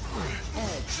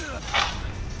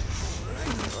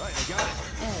 Alright, I got it.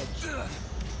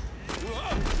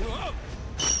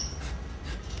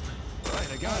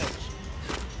 Alright, I got it.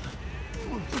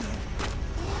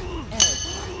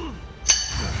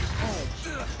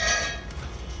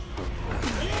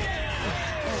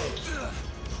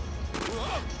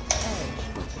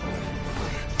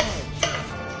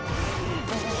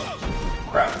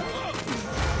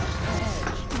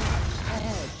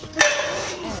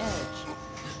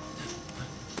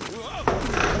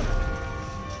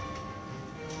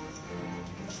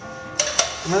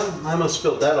 almost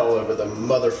spilled that all over the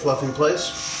mother fluffing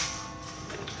place.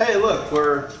 Hey, look,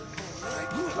 we're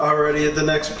already at the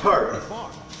next part.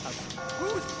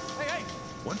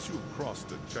 Once you've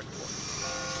crossed a checkpoint,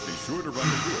 be sure to run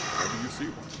into it whenever you see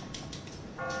one.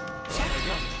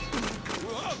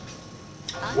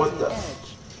 What the?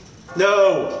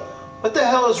 No! What the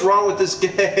hell is wrong with this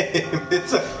game?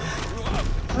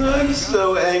 I'm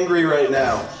so angry right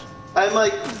now. I'm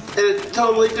like in a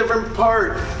totally different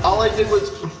part. All I did was...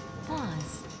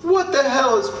 What the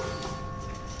hell is...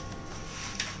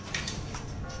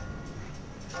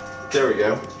 There we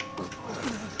go.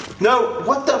 No,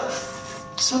 what the...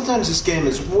 Sometimes this game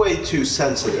is way too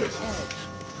sensitive.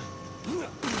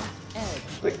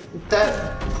 Like,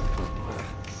 that...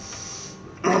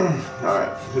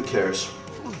 Alright, who cares?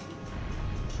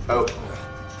 Oh.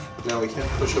 No, we can't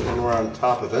push it when we're on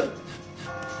top of it.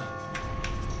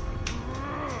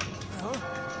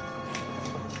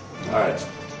 Alright.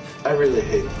 I really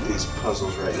hate these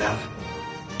puzzles right now.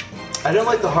 I don't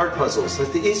like the hard puzzles.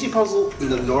 Like, the easy puzzle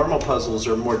and the normal puzzles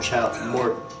are more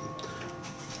more...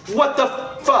 What the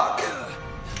fuck?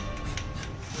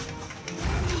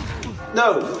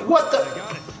 No, what the...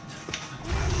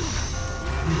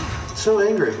 So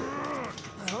angry.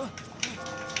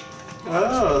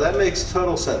 Oh, that makes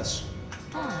total sense.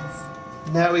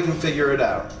 Now we can figure it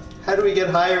out. How do we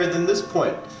get higher than this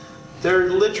point? There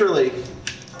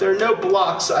are no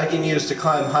blocks I can use to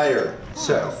climb higher.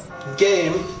 So,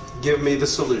 game, give me the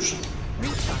solution.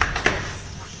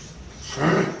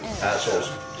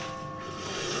 Assholes.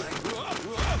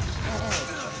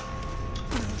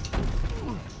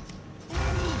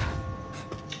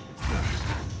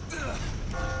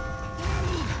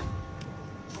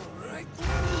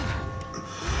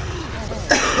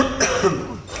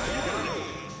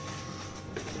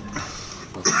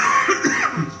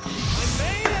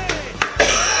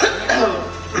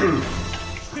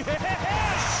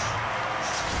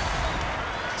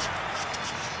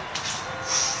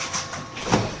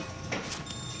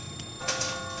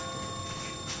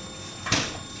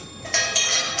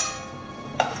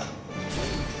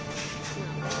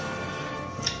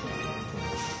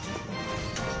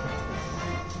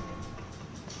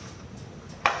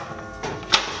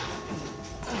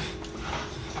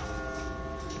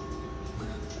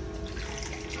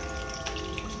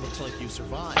 Like you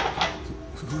survived.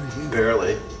 Who are you?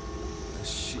 Barely. A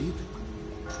sheep?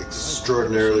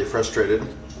 Extraordinarily frustrated.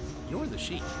 You're the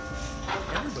sheep.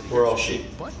 Everybody We're all gets sheep.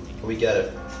 but me. We get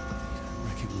it.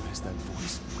 Recognize that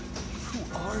voice. Who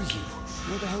are you?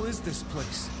 Where the hell is this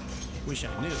place? Wish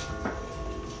I knew.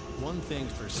 One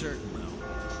thing's for certain, though.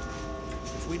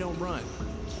 If we don't run,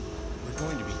 we're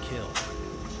going to be killed.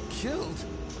 Killed?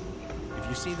 If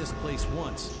you see this place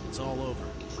once, it's all over.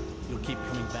 You'll keep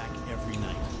coming back every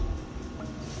night.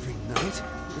 Every night?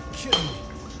 You're kidding me.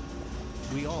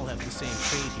 We all have the same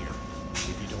fate here.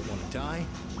 If you don't want to die,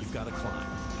 you've got to climb.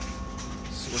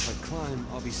 So if I climb,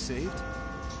 I'll be saved?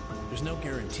 There's no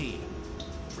guarantee.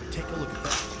 Take a look at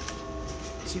that.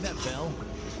 See that bell?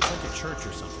 It's like a church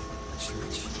or something.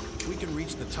 Church? If we can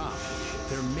reach the top,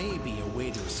 there may be a way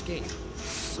to escape.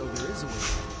 So there is a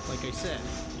way. Like I said,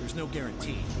 there's no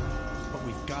guarantee. But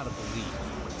we've got to believe.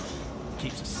 It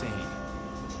keeps us sane.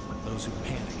 Those who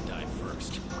panic die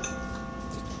first.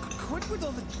 Quit with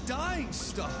all the dying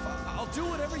stuff. I'll do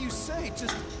whatever you say.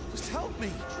 Just help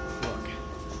me. Look,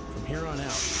 from here on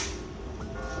out,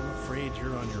 I'm afraid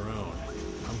you're on your own.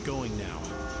 I'm going now.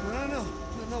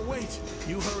 No, wait.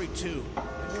 You hurry too.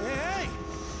 Hey!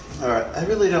 Alright, I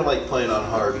really don't like playing on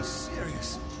hard. Be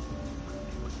serious.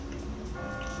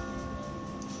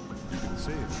 You can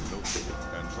save the notebook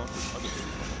and talk with other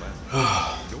people on the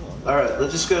land. Go on. Alright,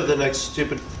 let's just go to the next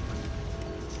stupid...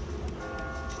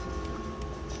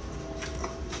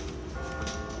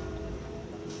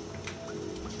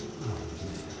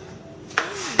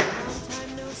 Long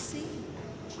time no see.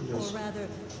 Or rather,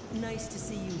 nice to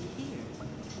see you here.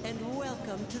 And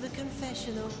welcome to the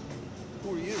confessional.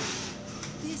 Who are you?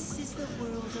 This is the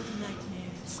world of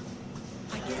nightmares.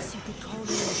 I guess you could call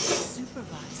me a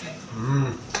supervisor.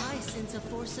 I sense a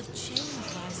force of change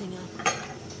rising up.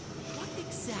 What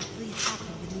exactly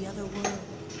happened in the other world?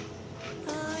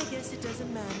 I guess it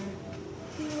doesn't matter.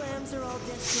 You lambs are all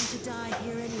destined to die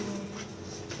here anyway.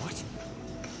 What?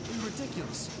 You're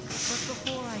ridiculous. But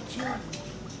before I kill you,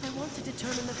 I want to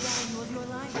determine the value of your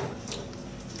life.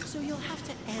 So you'll have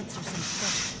to answer some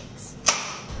questions.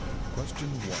 Question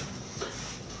 1.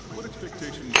 What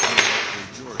expectations do you have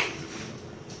for your significant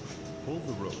other? Pull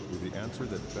the rope with the answer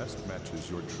that best matches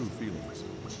your true feelings.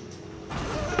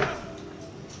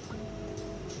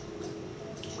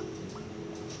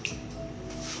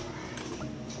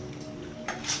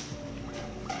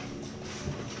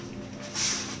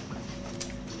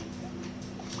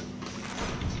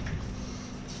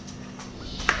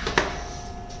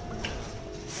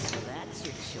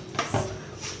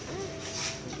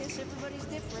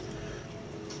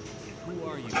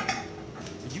 you?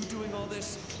 Are you doing all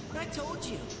this? I told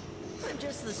you. I'm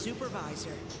just the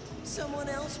supervisor. Someone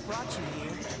else brought you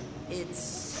here. It's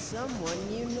someone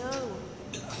you know.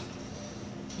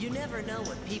 You never know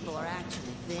what people are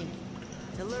actually thinking.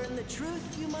 To learn the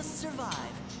truth, you must survive.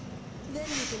 Then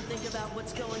you can think about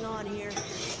what's going on here.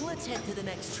 Let's head to the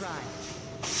next trial.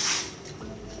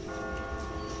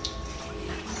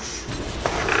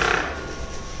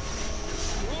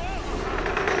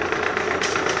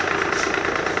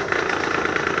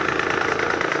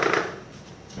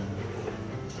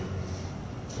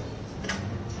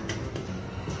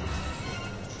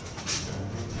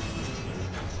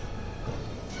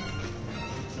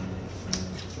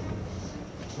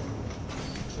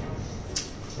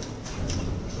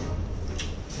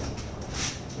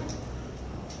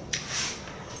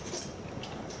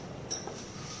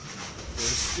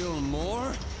 Still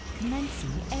more? Commencing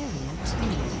Area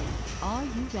 2. Are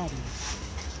you ready?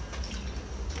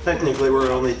 Technically,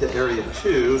 we're only to Area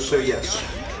 2, so yes.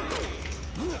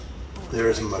 There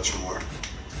is much more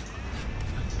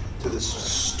to this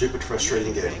stupid,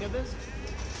 frustrating game.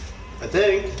 I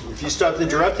think, if you stopped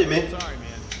interrupting me. Sorry,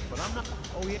 man, but I'm not.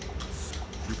 Oh, yeah.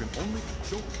 You can only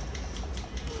go.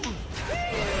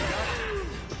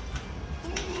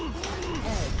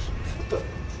 What the?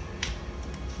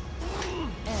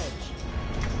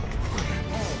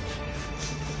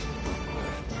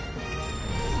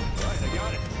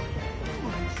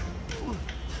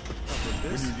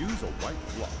 When you use a white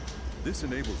block, this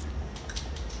enables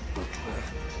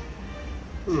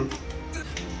you.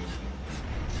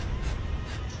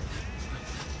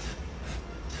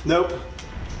 Nope.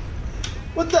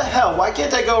 What the hell? Why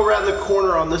can't I go around the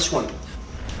corner on this one?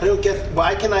 I don't get.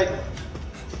 Why can I?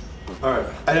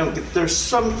 Alright, I don't get. There's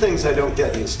some things I don't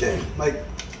get in this game. Like,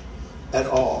 at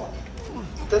all.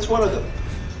 That's one of them.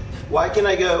 Why can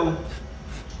I go?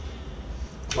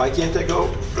 Why can't I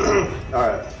go?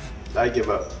 Alright, I give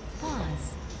up.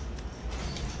 Pause.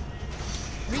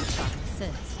 Recon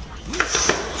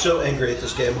assist. So angry at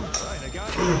this game. Right, I got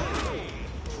it.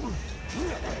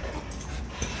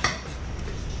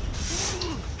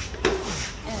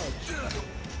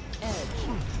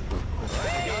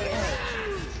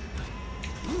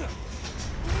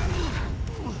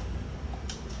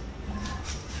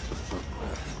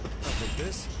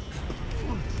 This?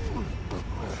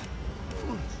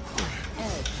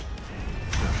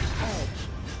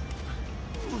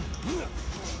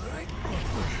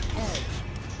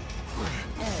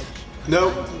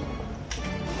 Nope.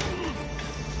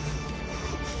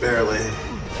 Barely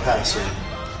passing.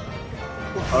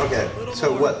 Okay,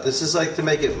 so what? This is like to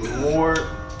make it more.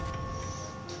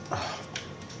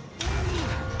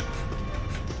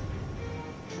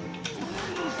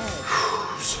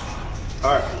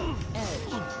 Alright.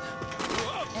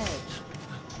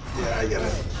 Yeah, I get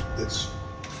it. It's.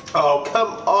 Oh, come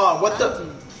on! What the?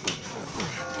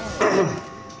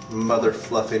 Mother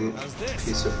fluffing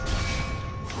piece of.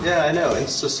 Yeah, I know.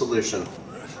 Insta solution.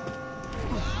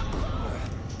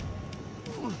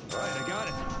 Right, I got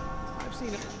it. I've seen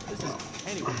it. This is.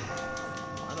 Anyway.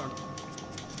 I don't.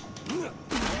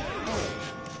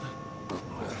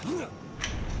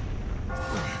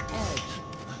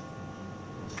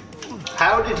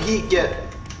 How did he get?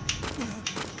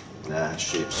 Nah,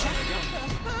 sheeps.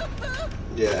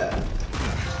 Yeah.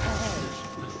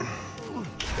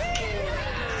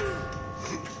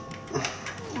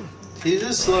 He's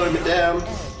just slowing me down.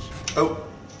 Oh.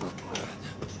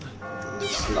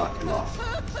 Just knock him off.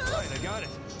 Right, I got it.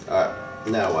 Alright,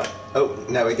 now what? Oh,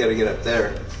 now we gotta get up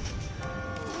there.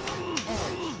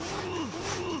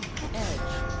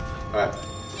 Alright.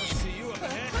 See you up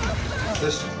ahead.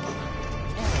 This.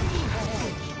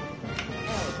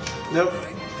 Nope.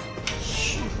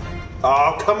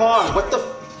 Oh, come on! What the?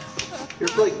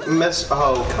 You're like mess.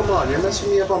 Oh, come on! You're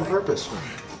messing me up on purpose.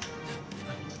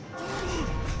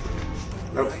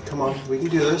 Nope. Come on. We can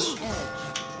do this.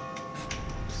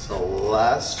 It's the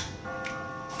last.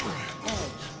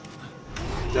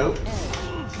 Nope.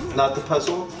 Not the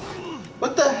puzzle.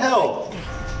 What the hell?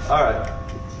 All right.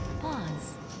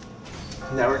 Pause.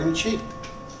 Now we're gonna cheat.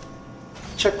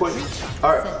 Checkpoint.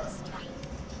 All right. Assist.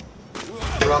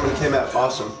 The ramen came out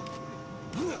awesome.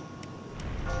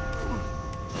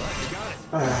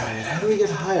 Alright, how do we get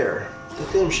higher? The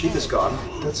damn sheep is gone.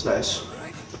 That's nice.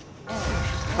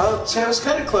 Oh, see, I was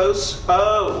kind of close.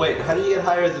 Oh, wait, how do you get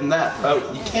higher than that?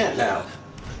 Oh, you can't now.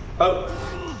 Oh,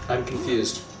 I'm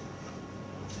confused.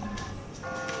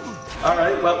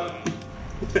 Alright, well.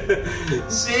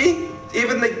 See?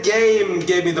 Even the game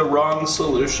gave me the wrong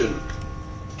solution.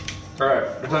 Alright,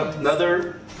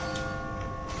 another.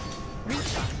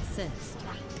 Recon assist.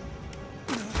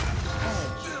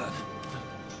 Edge.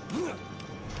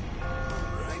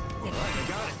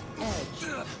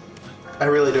 I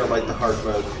really don't like the hard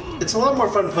mode. It's a lot more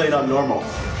fun playing on normal.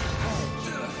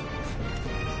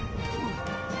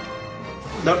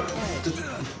 Nope.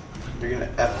 You're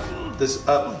gonna F this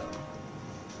up.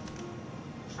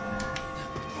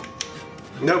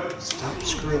 Nope. Stop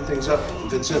screwing things up,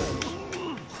 Vincent.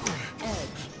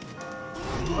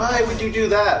 Why would you do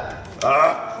that?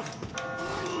 Alright.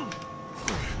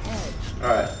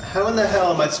 How in the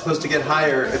hell am I supposed to get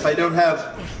higher if I don't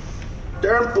have...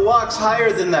 There are blocks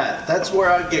higher than that. That's where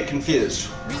I get confused.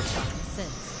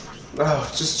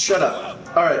 Oh, just shut up.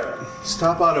 Alright.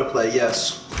 Stop autoplay,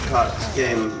 yes. God, this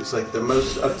game is like the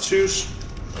most obtuse...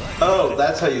 Oh,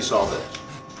 that's how you solve it.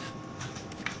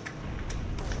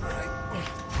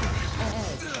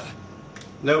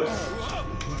 Nope.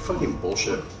 Fucking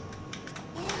bullshit.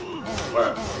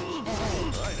 Alright.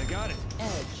 Alright, I got it.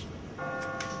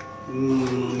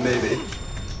 Maybe.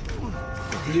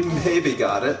 You maybe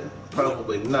got it.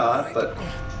 Probably not, but...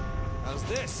 How's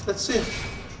this? Let's see.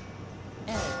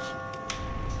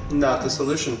 Not the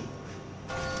solution.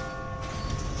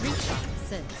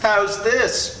 How's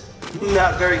this?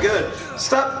 Not very good.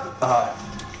 Stop.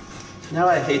 Now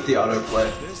I hate the autoplay.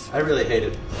 I really hate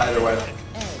it. Either way.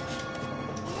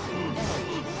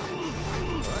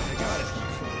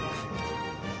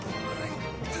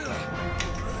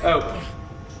 Oh.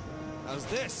 How's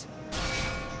this?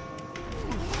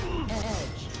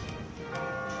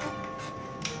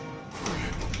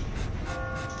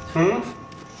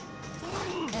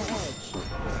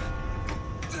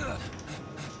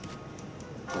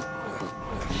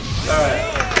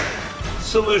 Alright.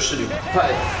 Solution.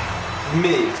 Hi.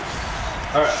 Me.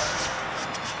 Alright.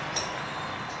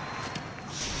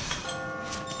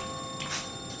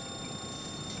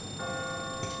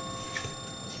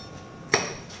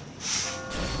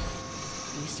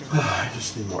 I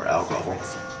just need more alcohol.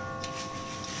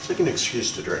 It's like an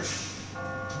excuse to drink.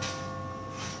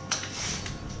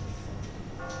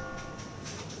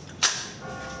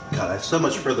 God, I have so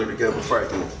much further to go before I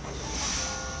can...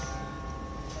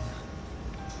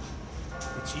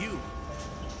 It's you.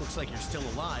 Looks like you're still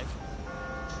alive.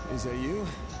 Is that you?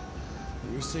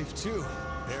 You're safe too.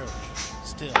 Barely.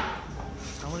 Still.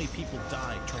 How many people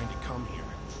died trying to come here?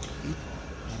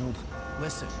 I don't...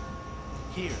 Listen.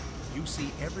 Here, you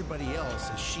see everybody else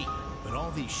as sheep. But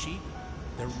all these sheep,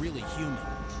 they're really human.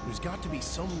 There's got to be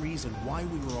some reason why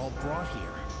we were all brought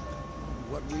here.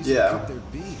 What reason could there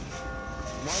be?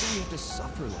 Why do we have to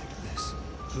suffer like this?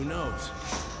 Who knows?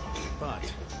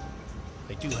 But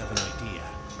I do have an idea.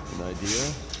 An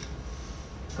idea?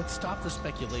 Let's stop the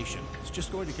speculation. It's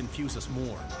just going to confuse us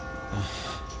more.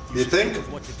 You think?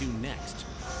 Of what to do next.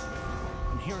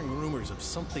 I'm hearing rumors of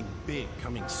something big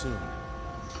coming soon.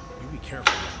 You be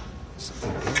careful now.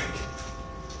 Something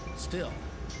big? Still,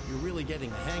 you're really getting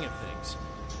the hang of things.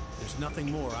 There's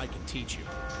nothing more I can teach you.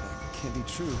 That can't be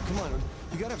true. Come on,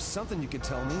 you gotta have something you can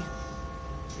tell me.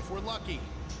 If we're lucky,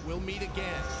 we'll meet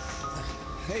again.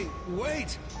 Hey,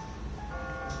 wait!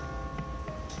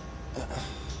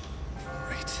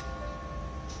 Great.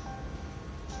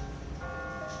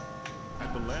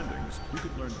 At the landings, you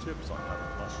could learn tips on how to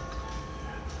climb.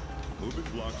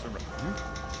 Moving blocks around.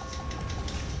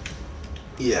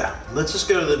 Yeah, let's just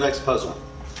go to the next puzzle.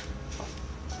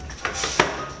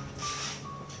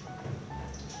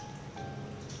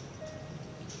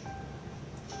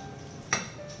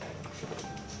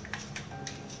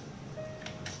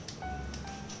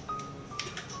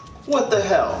 What the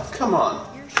hell? Come on.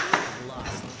 You're here,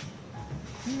 lost.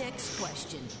 Next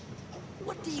question.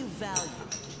 What do you value?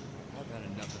 I've had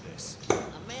enough of this. A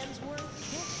man's worth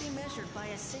can't be measured by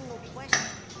a single question.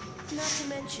 Not to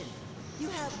mention, you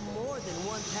have more than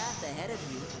one path ahead of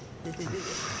you.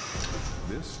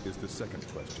 This is the second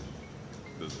question.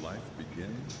 Does life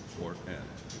begin or end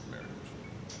with marriage?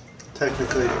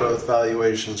 Technically, both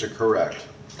valuations are correct.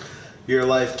 Your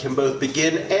life can both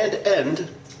begin and end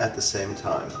at the same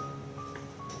time.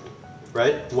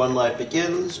 Right? One life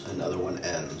begins, another one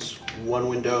ends. One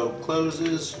window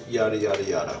closes, yada, yada,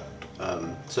 yada.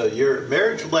 So your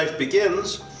marriage life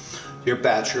begins, your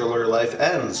bachelor life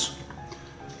ends.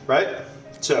 Right?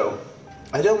 So,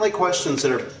 I don't like questions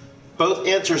that are... Both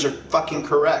answers are fucking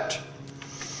correct.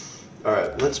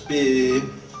 Alright, let's be...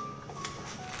 You've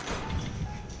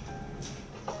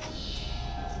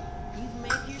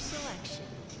made your selection.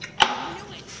 I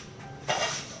knew it!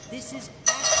 This is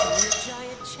actually a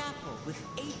giant chapel with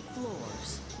 8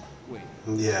 floors. Wait,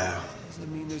 Yeah. does that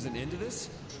mean there's an end to this?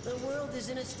 The world is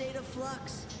in a state of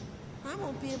flux. I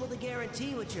won't be able to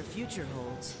guarantee what your future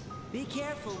holds. Be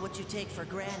careful what you take for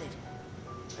granted.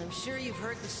 I'm sure you've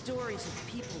heard the stories of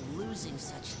people losing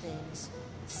such things.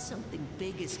 Something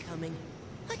big is coming.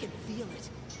 I can feel it.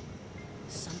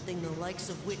 Something the likes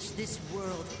of which this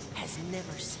world has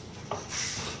never seen.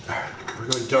 We're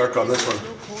going dark on this one. There's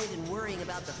no point in worrying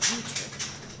about the future.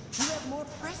 You have more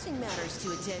pressing matters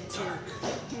to attend to.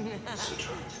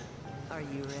 Are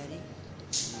you ready?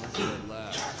 Good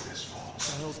laugh. What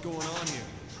the hell's going on here?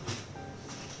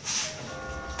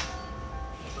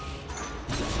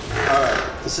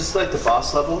 Alright, is this like the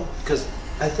boss level? Because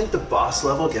I think the boss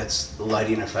level gets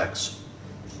lighting effects.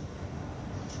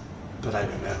 But I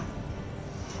don't know.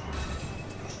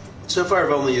 So far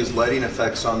I've only used lighting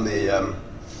effects on the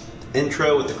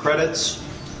intro with the credits,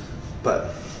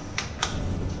 but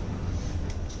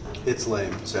it's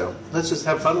lame, so let's just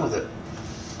have fun with it.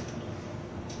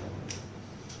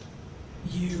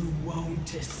 You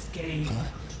won't escape. Huh?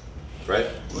 Right?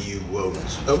 You won't.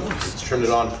 Oh, let's turn it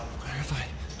on. Where have I?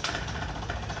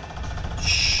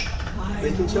 Shh.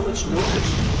 Making so much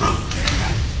noise.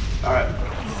 Alright.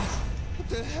 What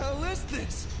the hell is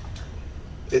this?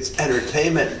 It's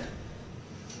entertainment.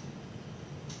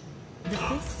 The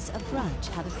fists of grudge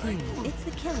have appeared. It's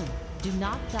the killer. Do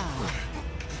not die.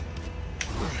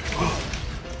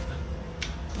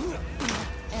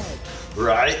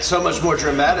 Right? So much more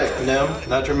dramatic. No,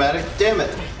 not dramatic. Damn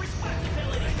it.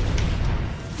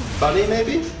 Funny,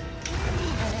 maybe?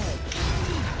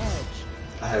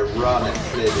 Ironic,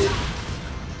 maybe.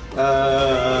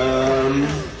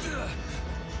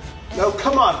 No,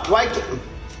 come on. Why?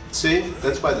 See?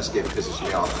 That's why this game pisses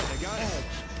me off.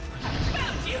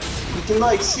 You can,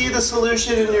 like, see the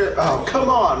solution in your... Oh, come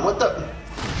on. What the...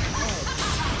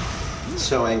 I'm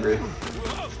so angry.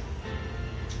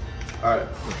 Alright.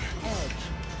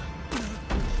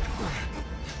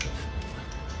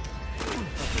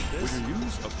 When you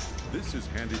use this is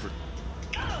handy for...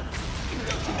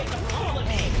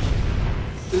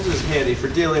 This is handy for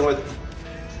dealing with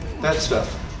that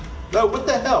stuff. No, what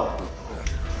the hell?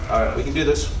 Alright, we can do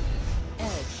this.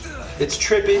 It's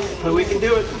trippy, but we can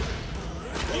do it.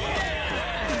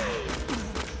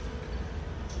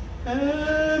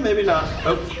 Maybe not.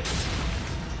 Oh.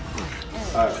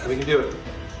 Alright, we can do it.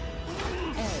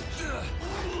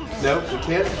 No, we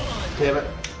can't. Damn it.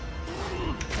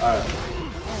 Alright.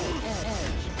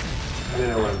 I don't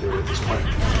know what I'm doing at this point.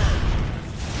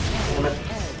 Damn it.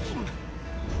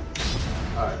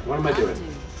 Alright, what am I doing?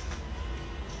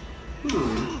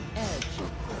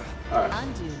 Alright.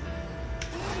 Undo.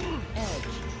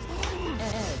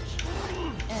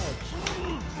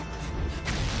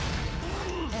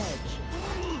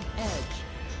 Edge.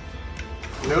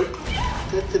 Nope.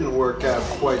 That didn't work out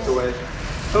quite the way.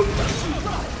 Oh.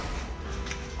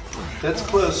 That's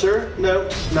closer.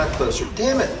 Nope, not closer.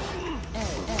 Damn it.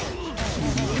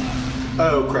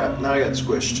 Oh crap, now I got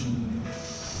squished.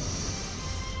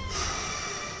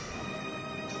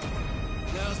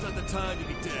 Now's not the time to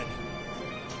be dead.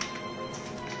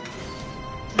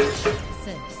 6.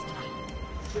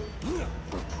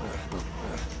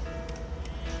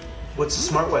 What's the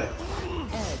smart way?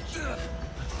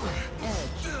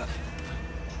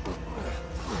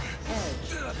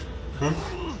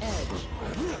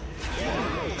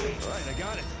 Alright, I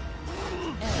got it.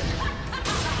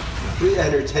 We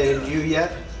entertained you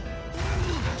yet?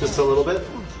 Just a little bit?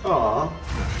 Aww.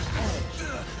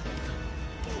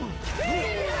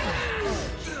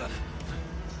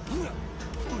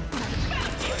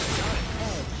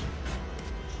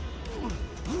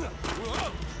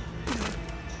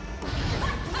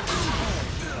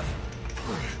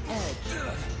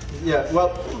 Yeah, well,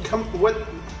 come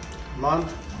on.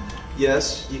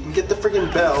 Yes, you can get the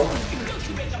friggin' bell.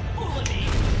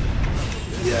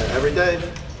 Yeah, every day.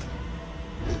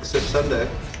 Except Sunday.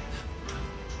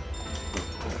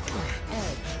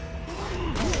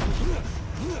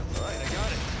 Alright, I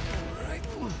got it. Alright.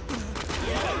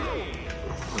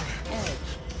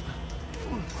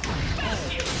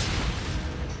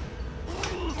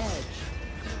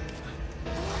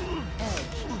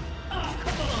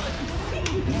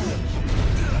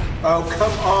 Oh,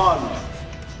 come on!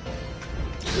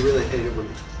 I really hate it when...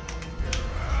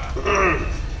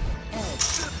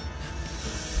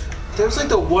 That was like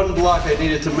the one block I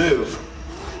needed to move.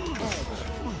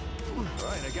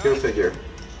 Go figure.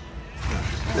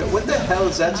 Now, what the hell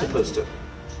is that supposed to...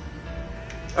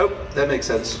 Oh, that makes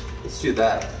sense. Let's do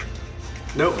that.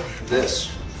 Nope, this.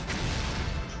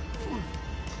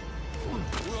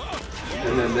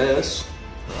 And then this.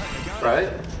 Right?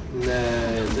 And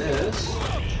then this.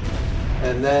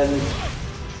 And then...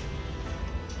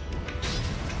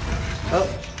 Oh,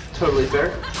 totally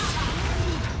fair.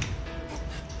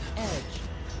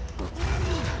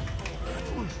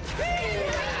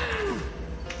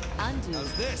 Undo.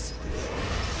 How's this?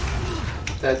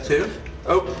 That too.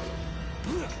 Oh.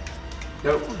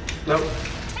 Nope. Nope.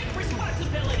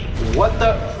 What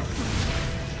the?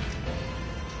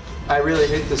 I really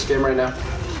hate this game right now.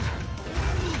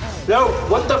 No,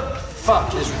 what the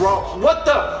fuck is wrong? What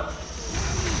the?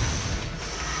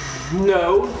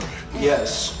 No.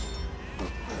 Yes.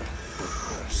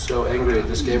 So angry at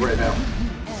this game right now.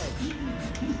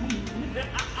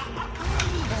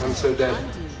 I'm so dead.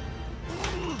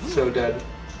 So dead.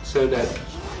 So dead.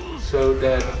 So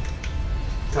dead.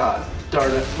 God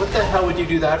darn it. What the hell would you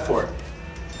do that for?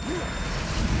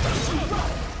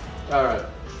 Alright.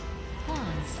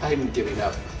 I'm giving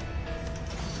up.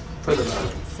 For the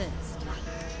moment.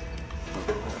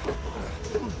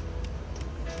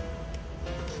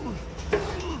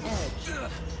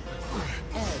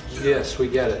 Yes, we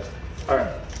get it.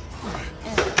 Alright.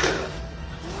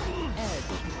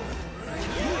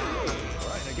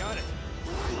 Alright, I got it.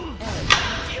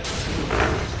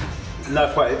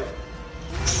 Not quite.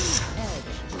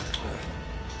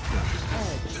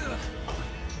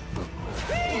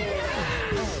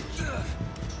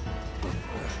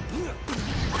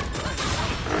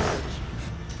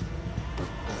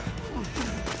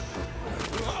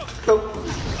 Oh,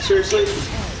 seriously?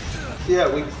 Yeah,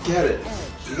 we get it.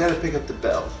 You gotta pick up the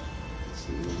bell.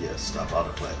 Yeah, stop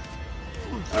autoplay.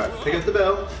 Alright, pick up the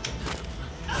bell.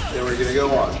 Then we're gonna go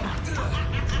on.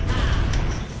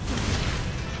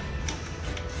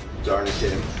 Darn it,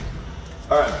 game.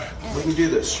 Alright, we can do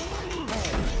this.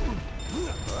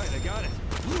 Alright, I got it.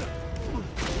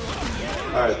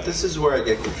 Alright, this is where I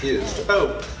get confused.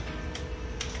 Oh!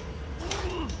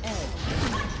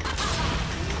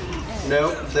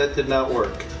 No, that did not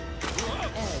work.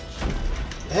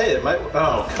 Hey, it might.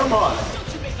 Oh, come on.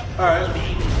 Alright.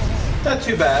 Not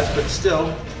too bad, but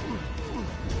still.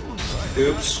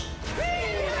 Oops.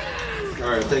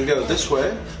 Alright, then go this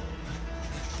way.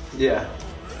 Yeah.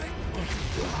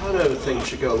 The auto thing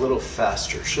should go a little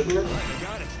faster, shouldn't it?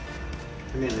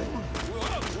 I mean,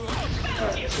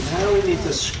 alright, so now we need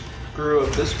to screw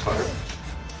up this part.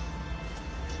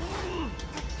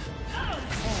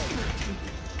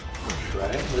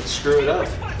 Right, let's screw it up.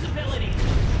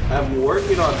 I'm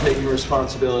working on taking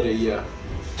responsibility, yeah.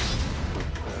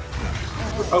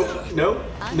 Oh, no,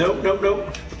 no, no, no.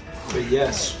 But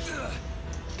yes.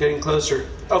 Getting closer.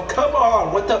 Oh, come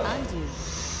on, what the?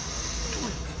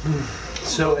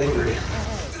 So angry.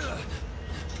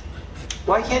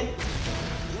 Why can't...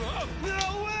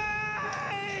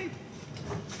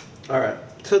 Alright,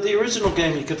 so the original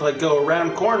game you could like go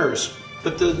around corners,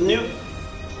 but the new...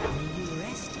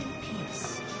 Rest in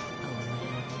peace,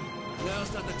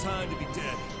 Now's not the time to be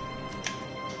dead.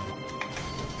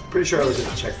 Pretty sure I was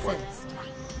at the checkpoint.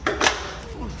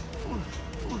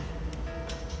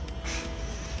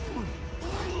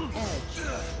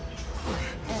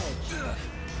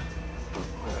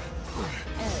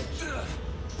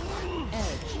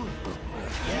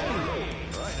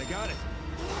 Alright, I got it.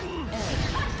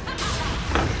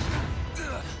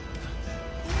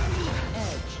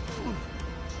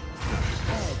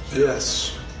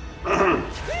 Yes.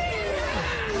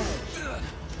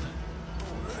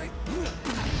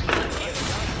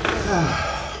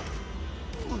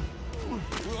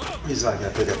 He's not gonna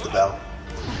pick up the bell.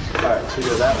 Alright, so we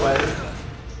go that way.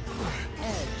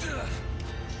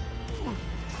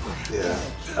 Yeah.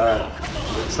 Alright.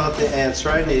 It's not the answer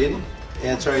I need. The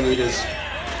answer I need is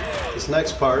this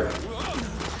next part.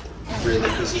 Really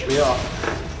pisses me off.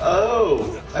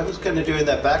 Oh! I was kind of doing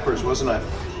that backwards, wasn't I?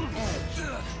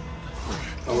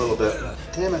 A little bit.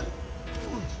 Damn it.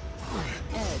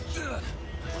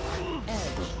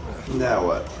 Now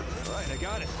what? Alright, I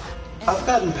got it. I've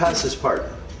gotten past this part.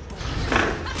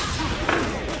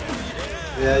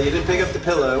 Yeah, you didn't pick up the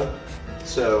pillow,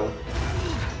 so...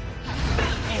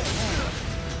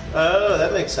 Oh,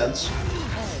 that makes sense.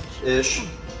 Ish.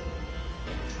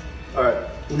 Alright,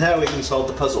 now we can solve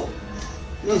the puzzle.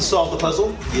 You can solve the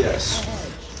puzzle? Yes.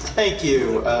 Thank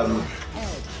you,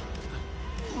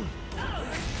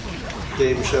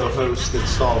 game show host that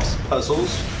solves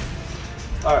puzzles.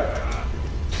 Alright.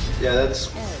 Yeah,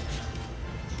 that's...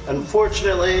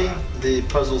 Unfortunately, the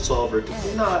puzzle solver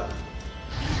did not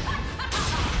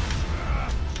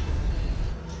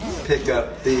pick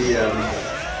up the,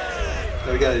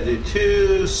 we gotta do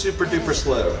two super duper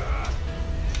slow.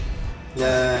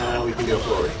 Now we can go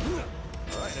forward.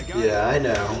 Yeah, I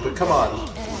know, but come on.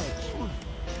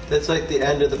 That's like the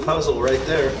end of the puzzle right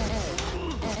there.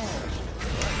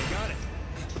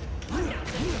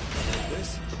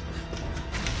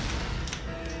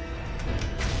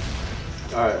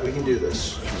 Alright, we can do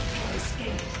this.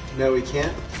 No, we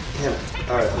can't? Damn it.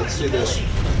 Alright, let's do this.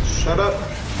 Shut up.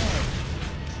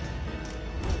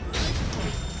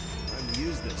 Time to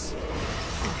use this.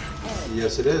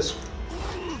 Yes, it is.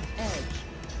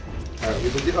 Alright, we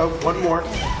can do, oh, one more.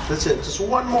 That's it, just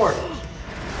one more.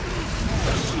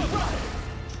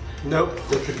 Nope,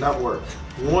 that did not work.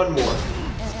 One more.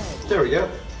 There we go.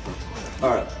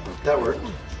 Alright, that worked.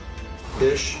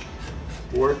 Ish.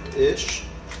 Worked-ish.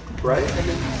 Right? And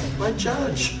then my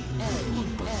judge.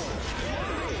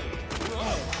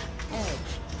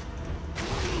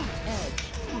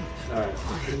 Alright,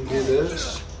 we can do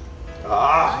this.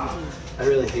 Ah! I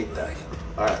really hate that.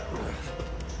 Alright.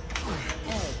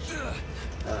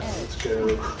 Let's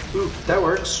go. Ooh, that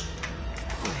works.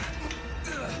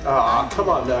 Ah, come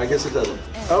on. No, I guess it doesn't.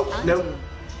 Oh, no.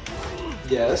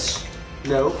 Yes.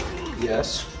 No.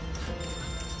 Yes.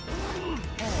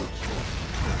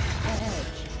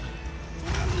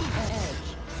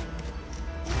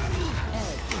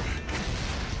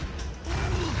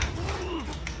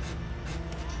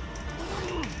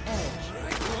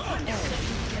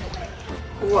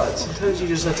 What? Sometimes you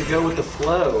just have to go with the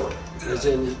flow. As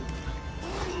in...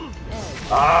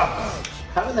 Ah!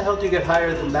 How in the hell do you get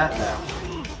higher than that now?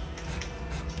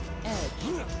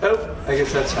 Oh, I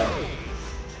guess that's how.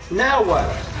 Now what?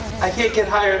 I can't get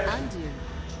higher.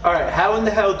 Alright, how in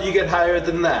the hell do you get higher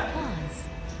than that?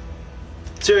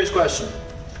 Serious question.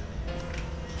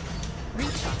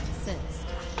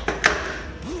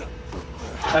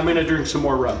 I'm gonna drink some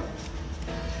more rum.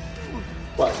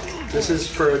 What? This is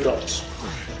for adults.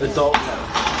 Adult rum.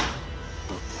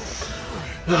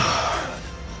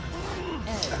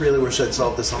 I really wish I'd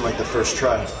solved this on like the first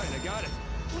try.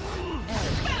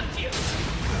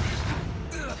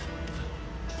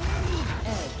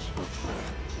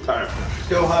 Alright,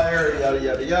 go higher, yada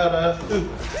yada yada. Ooh,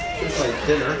 there's my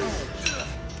dinner.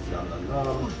 Nom nom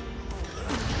nom.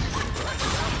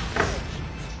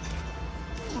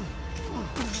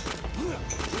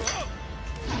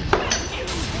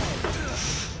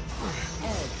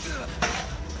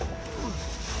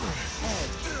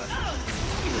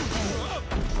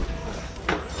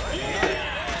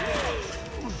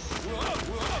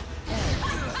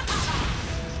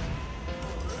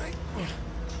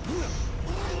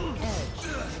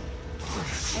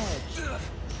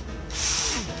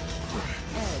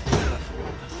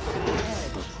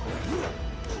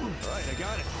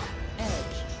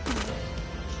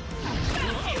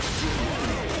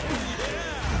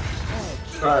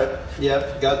 Alright,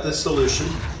 yep, got this solution.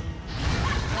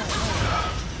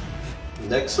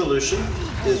 Next solution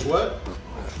is what?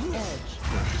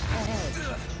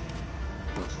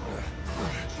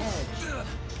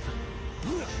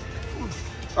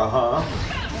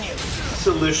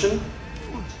 Solution.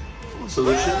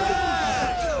 Solution.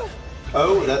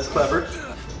 Oh, that's clever.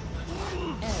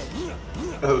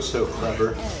 Oh, so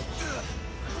clever.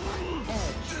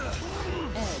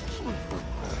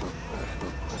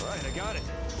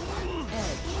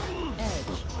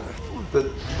 But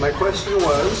my question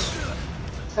was,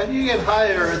 how do you get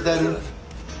higher than...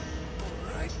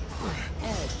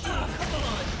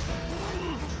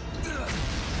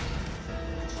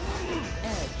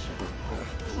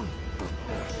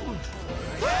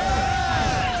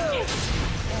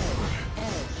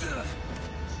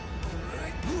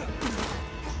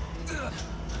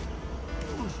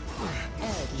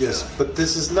 Yes, but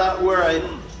this is not where I...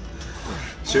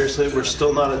 Seriously, we're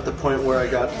still not at the point where I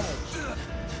got...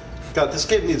 God, this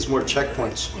game needs more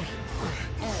checkpoints.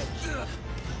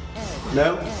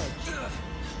 No?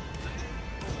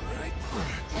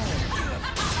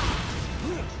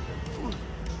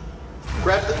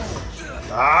 Grab the...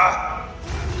 Ah!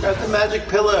 Grab the magic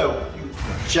pillow, you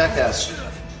jackass.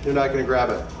 You're not gonna grab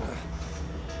it.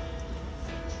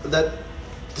 That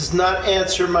does not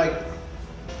answer my...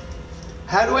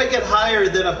 How do I get higher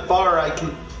than a bar I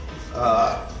can...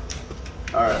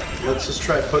 Alright, let's just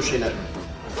try pushing it.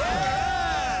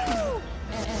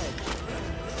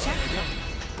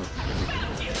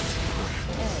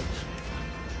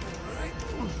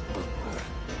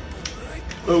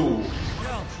 Oh.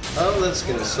 Oh, that's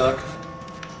gonna suck.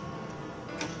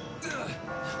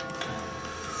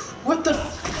 What the...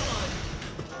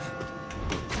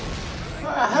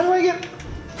 How do I get...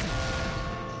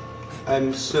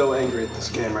 I'm so angry at this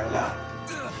game right now.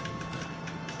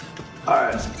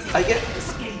 Alright, I get...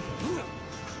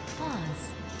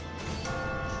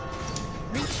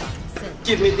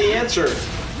 Give me the answer,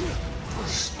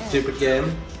 stupid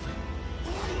game.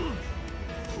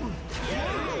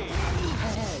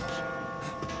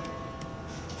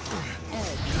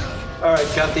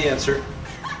 Alright, got the answer.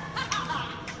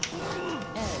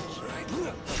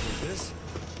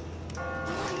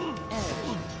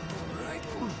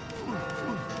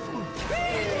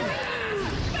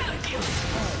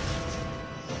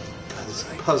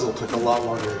 puzzle took a lot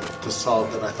longer to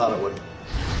solve than I thought it would.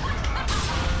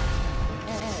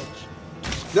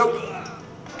 Nope.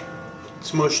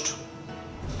 Smushed.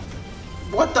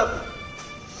 What the?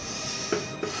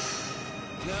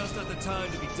 Now's not the time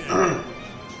to be dead.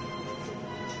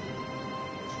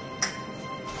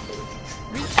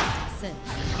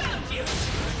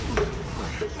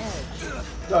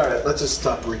 Alright, let's just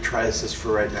stop retry this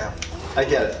for right now. I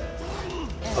get it.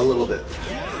 A little bit.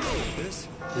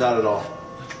 Not at all.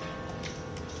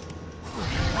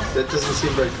 That doesn't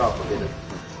seem very complicated.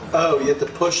 Oh, you have to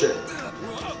push it.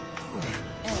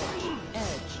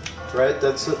 Right?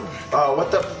 That's it. Oh,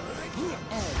 what the?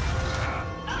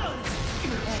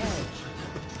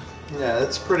 Yeah,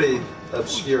 that's pretty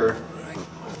obscure.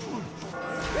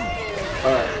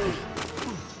 Alright.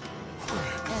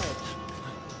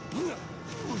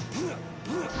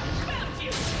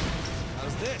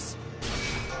 How's this?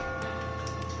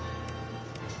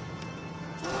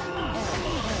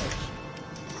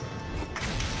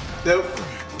 Nope.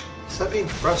 Stop being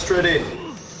frustrated.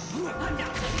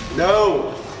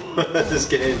 No! This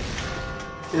game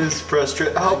is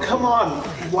frustrating. Oh, come on!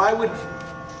 Why would...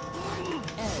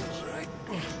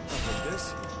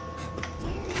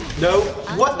 No.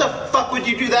 What the fuck would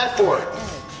you do that for?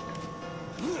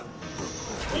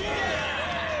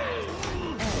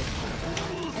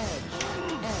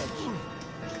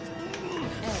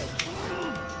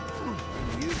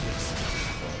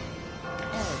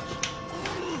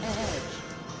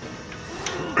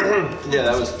 Yeah,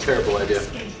 that was a terrible idea.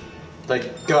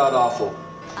 Like, god awful.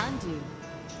 Undo.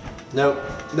 Nope.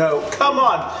 No, come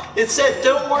on! It said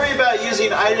don't worry about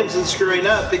using items and screwing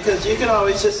up because you can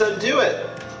always just undo it.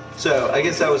 So, I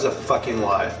guess that was a fucking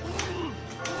lie.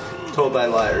 Told by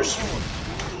liars.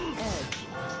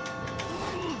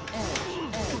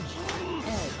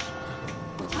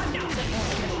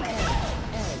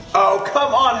 Oh,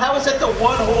 come on! How is that the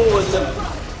one hole in the...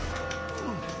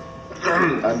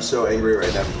 I'm so angry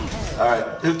right now. Alright,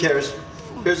 who cares?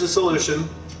 Here's the solution.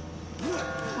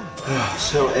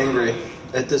 So angry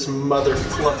at this mother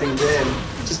fluffing game.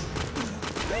 Just...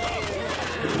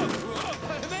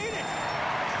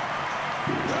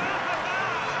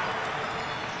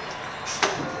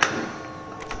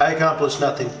 I accomplished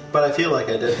nothing, but I feel like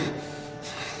I did.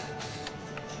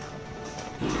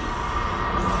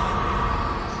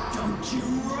 Don't you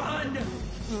run!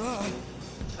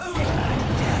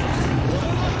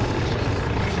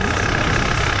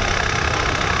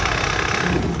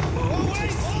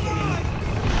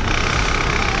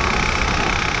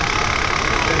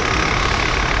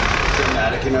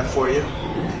 Dramatic enough for you?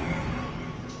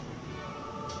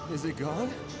 Is it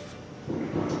gone?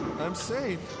 I'm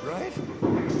safe, right?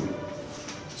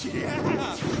 Yeah!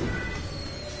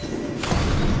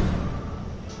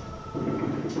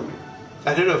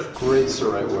 I don't know if grid's the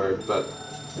right word, but...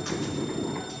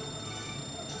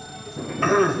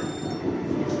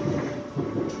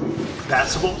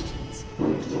 Passable?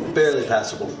 Barely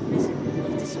passable.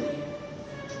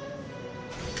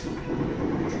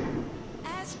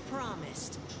 As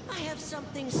promised, I have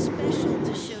something special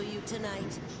to show you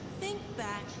tonight. Think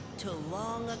back to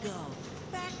long ago.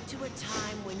 Back to a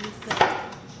time when you felt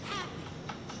happy.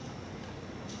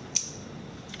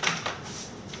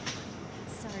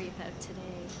 Sorry about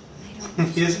today. I don't.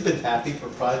 He hasn't been happy for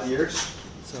 5 years?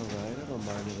 It's alright, I don't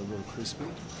mind it a little crispy.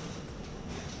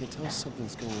 You tell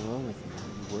something's going wrong with you.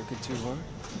 Are you working too hard?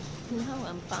 No,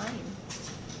 I'm fine.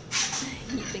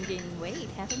 You've been gaining weight,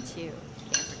 haven't you?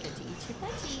 Can't forget to eat your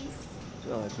veggies.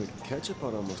 Well, I put ketchup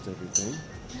on almost everything.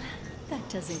 That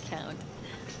doesn't count.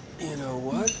 You know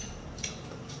what?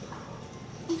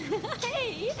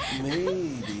 Hey!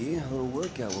 Maybe a little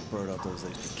workout will burn out those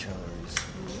extra calories.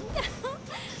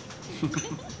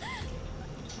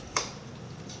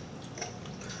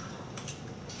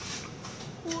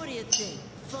 What do you think?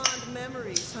 Fond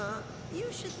memories, huh?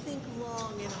 You should think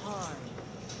long and hard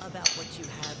about what you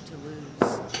have to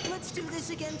lose. Let's do this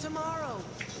again tomorrow.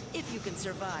 If you can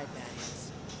survive, that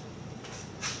is.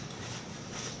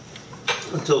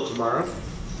 Until tomorrow.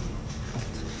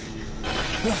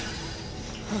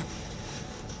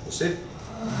 We'll see.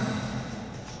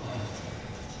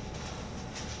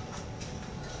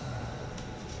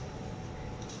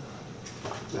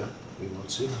 No, we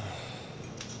won't see.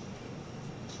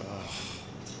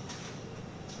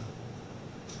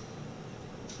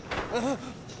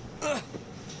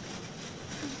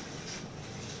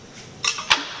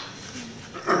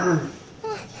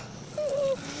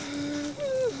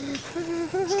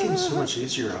 It's getting so much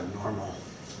easier on normal.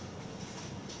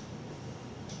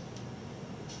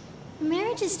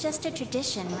 Marriage is is just a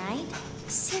tradition, right?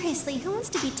 Seriously, who wants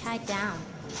to be tied down?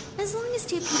 As long as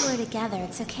two people are together,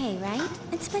 it's okay, right?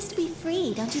 It's supposed to be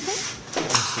free, don't you think?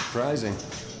 That's surprising.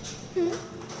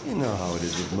 You know how it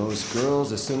is with most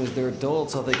girls. As soon as they're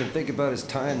adults, all they can think about is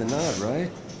tying the knot, right?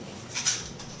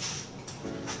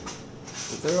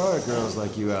 But there are girls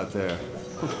like you out there.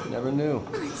 Never knew.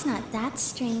 Oh, it's not that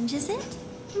strange, is it?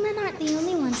 Men aren't the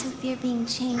only ones who fear being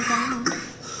chained down.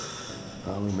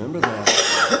 I'll remember that.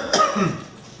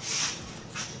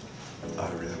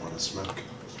 I really want to smoke.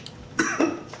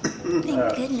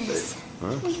 Thank goodness.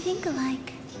 Huh? We think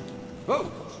alike.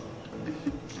 Whoa!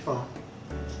 Oh.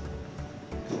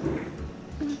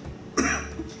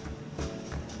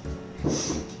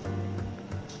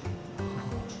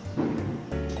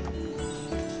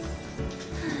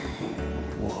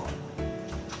 Whoa.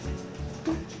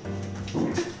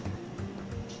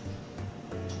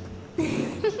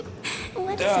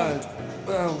 What is it?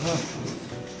 Well,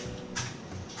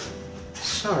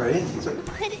 Sorry. Is it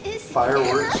What is it?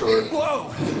 fireworks or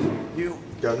whoa! You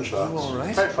gunshots? You all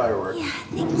right? Try fireworks. Yeah,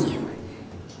 thank you.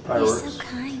 Fireworks. You're so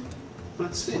kind.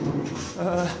 Let's see.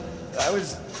 I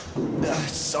was...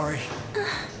 sorry.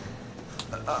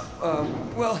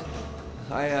 Well,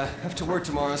 I have to work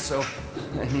tomorrow, so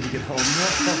I need to get home.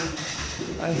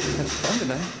 I had fun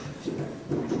tonight.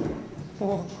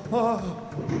 Oh.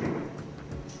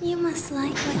 You must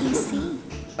like what you see.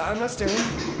 I'm not staring.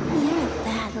 You're a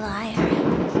bad liar.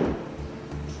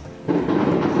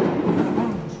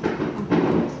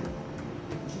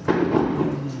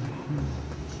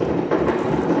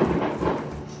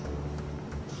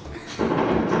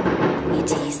 You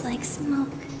taste like smoke,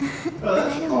 but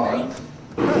I don't mind.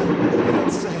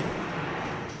 Let's say.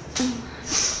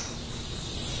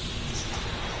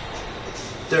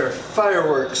 There are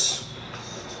fireworks.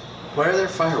 Why are there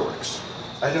fireworks?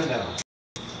 I don't know.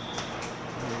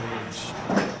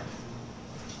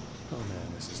 Oh man,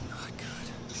 this is not good.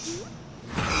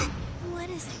 What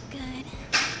is it good?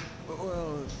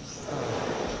 Well,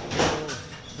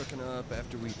 hooking up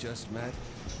after we just met.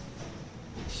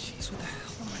 Jeez, what the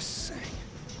hell am I saying?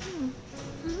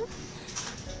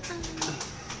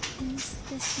 Is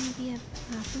this gonna be a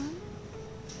problem?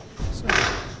 So,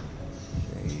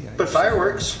 okay, But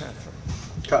fireworks.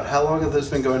 God, how long have this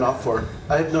been going off for?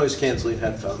 I have noise canceling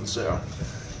headphones, so.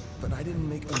 But I didn't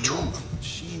make a move.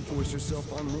 She forced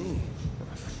herself on me.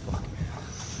 Oh, fuck, man.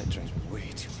 That drank way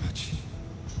too much.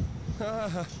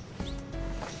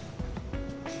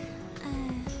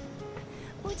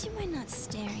 Would you mind not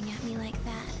staring at me like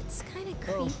that? It's kind of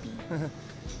creepy.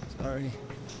 Sorry.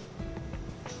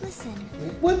 Listen.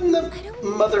 What in the I don't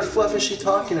mother fluff is she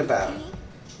talking about? okay?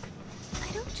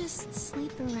 I don't just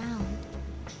sleep around.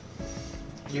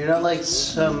 You're not like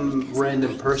some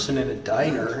random person in a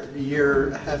diner.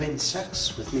 You're having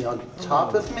sex with me on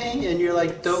top of me, and you're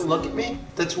like, don't look at me?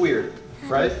 That's weird,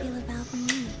 right? How do you feel about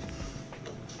me?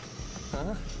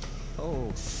 Huh?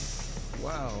 Oh.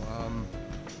 Wow,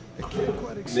 I can't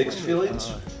quite explain Mixed it.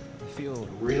 feelings? I feel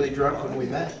Really drunk when we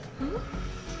met.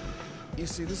 You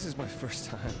see, this is my first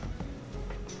time.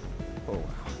 Oh, wow.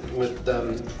 With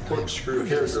corkscrew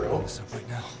hair girl. This up right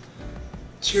now.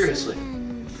 Seriously.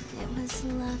 And it was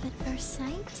love at first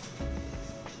sight?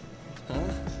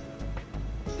 Huh?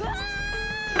 What?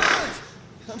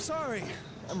 I'm sorry.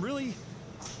 I'm really...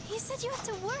 You said you have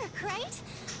to work, right?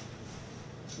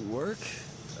 Work?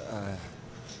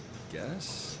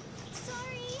 Guess?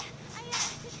 Sorry. I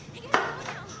gotta go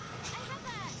now. I have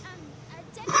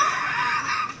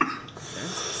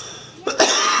a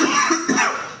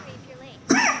if you're late.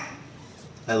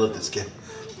 I love this game.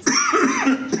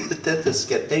 The dentists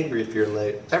get angry if you're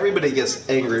late. Everybody gets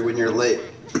angry when you're late.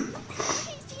 Okay,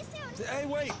 see you soon. Hey,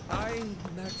 wait! I'm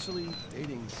actually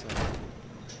dating someone.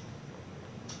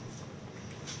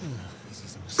 This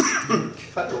is a mistake.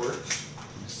 Fireworks.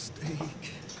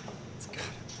 Mistake. It's gotta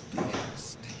be a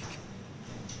mistake.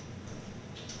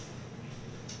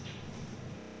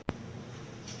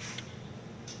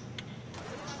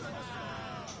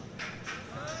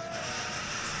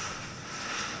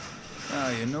 Ah,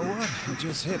 you know what? It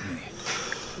just hit me.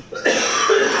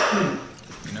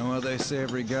 You know how they say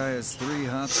every guy has 3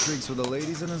 hot streaks with the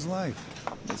ladies in his life?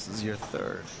 This is your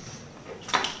 3rd.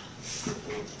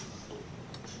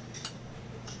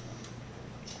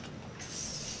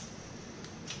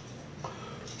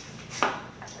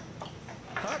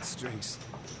 Hot streaks?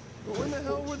 But when the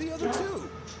hell were the other 2?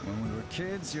 When we were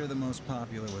kids, you're the most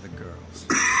popular with the girls.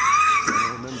 I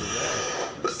don't remember that.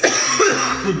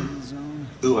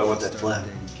 Ooh, I want that flat.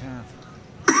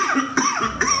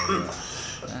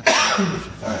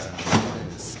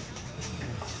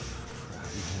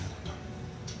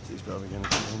 She's probably gonna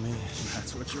kill me.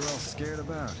 That's what you're all scared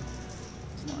about.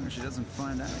 As long as she doesn't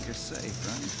find out, you're safe,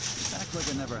 right? Just act like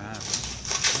it never happened.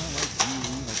 Well, like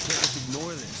you, I can't just ignore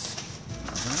this.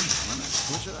 Well, why not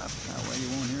switch it up? That way you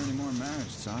won't hear any more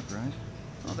marriage talk, right?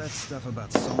 All that stuff about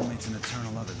soulmates and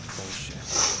eternal love is bullshit.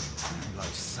 Married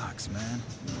life sucks, man.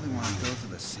 You really want to go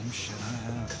through the same shit I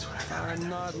have. That's what I got right I'm there.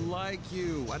 not like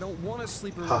you. I don't want to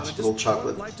sleep around. Hospital I just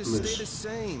chocolate want life to mousse. stay the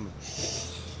same.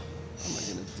 What am I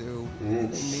gonna do? I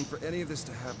didn't mean for any of this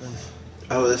to happen.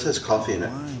 Oh, this has coffee in it.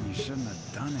 Wine, you shouldn't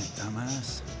have done it,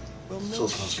 dumbass. Well, Still no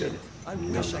smells shit. good. I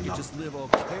Nom, wish I nom, could nom. just live all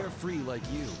carefree like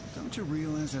you. Don't you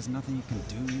realize there's nothing you can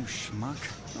do, you schmuck?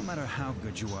 No matter how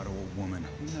good you are to a woman,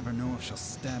 you never know if she'll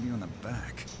stab you in the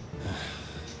back.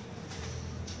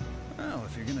 Well,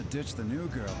 if you're gonna ditch the new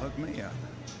girl, hook me up.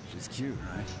 She's cute,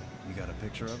 right? You got a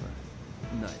picture of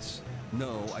her? Nice.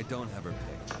 No, I don't have her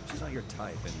picked. She's not your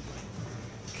type anyway.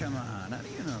 Come on, how do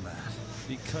you know that?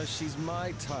 Because she's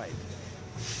my type.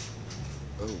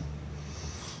 Oh.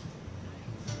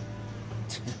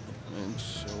 I'm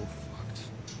so fucked.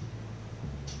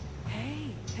 Hey,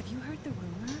 have you heard the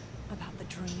rumor about the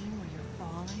dream where you're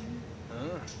falling?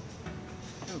 Huh?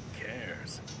 Who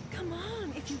cares? Come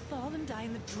on, if you fall and die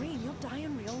in the dream, you'll die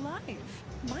in real life.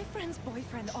 My friend's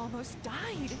boyfriend almost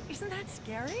died. Isn't that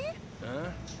scary? Huh?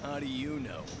 How do you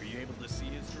know? Were you able to see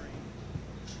his dream?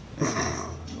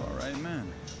 You all right, man?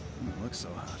 You don't look so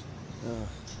hot.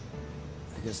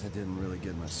 I guess I didn't really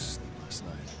get much sleep last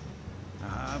night.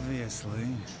 Obviously.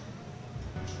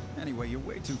 Anyway, you're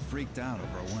way too freaked out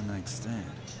over a one-night stand.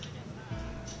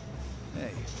 Hey,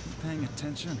 you paying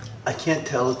attention? I can't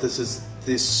tell if this is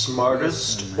the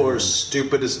smartest or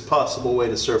stupidest possible way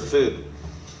to serve food.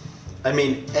 I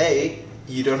mean, A,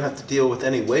 you don't have to deal with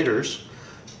any waiters,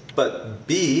 but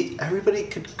B, everybody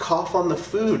could cough on the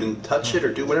food and touch it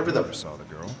or do whatever the... Never saw the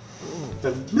girl.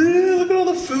 Look at all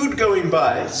the food going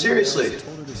by. Seriously.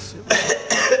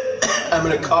 I'm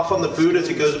gonna cough on the food as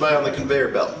it goes by on the conveyor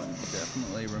belt.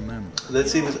 Definitely remember. That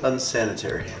seems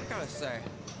unsanitary. I gotta say,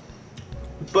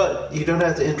 But you don't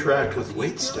have to interact with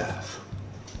waitstaff.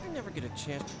 I never get a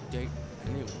chance to date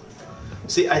anyone.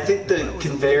 See, I think the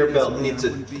conveyor belt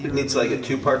needs like a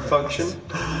two-part function.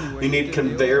 You need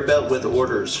conveyor belt with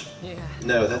orders. Yeah.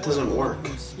 No, that doesn't work.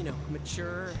 Who's, you know,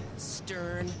 mature,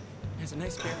 stern, has a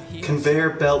nice pair of heels. Conveyor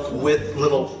belt with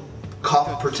little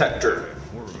cough protector.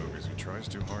 Horror movies, he tries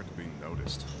too hard to be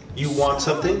noticed. You want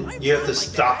something, you have to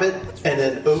stop it, and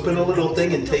then open a little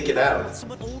thing and take it out.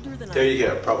 Someone older than There you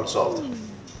go, problem solved.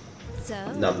 So,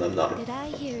 Nom nom nom. did I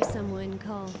hear someone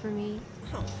call for me?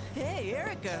 Oh, hey,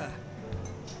 Erica.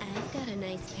 I've got a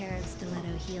nice pair of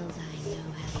stiletto heels I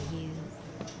know how to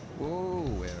use.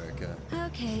 Whoa, Erica.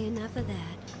 Okay, enough of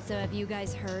that. So have you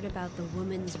guys heard about the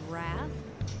woman's wrath?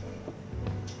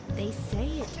 They say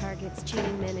it targets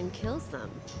chained men and kills them.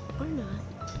 Or not.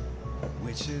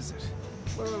 Which is it?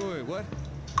 Wait, what?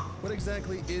 What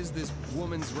exactly is this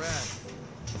woman's wrath?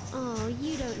 Oh,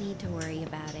 you don't need to worry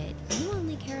about it. You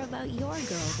only care about your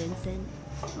girl, Vincent.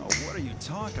 Oh, what are you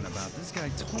talking about? This guy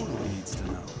totally needs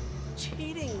to know.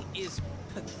 Cheating is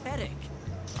pathetic.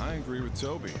 I agree with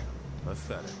Toby.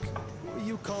 Pathetic. What are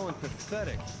you calling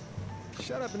pathetic?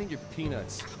 Shut up and eat your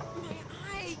peanuts. My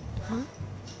eye. Huh?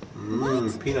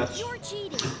 Mmm, peanuts. You're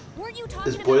cheating. Weren't you talking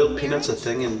Is about boiled marriage? peanuts a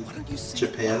thing in Why don't you say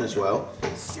Japan it as well?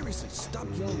 Seriously, stop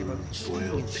yelling about cheating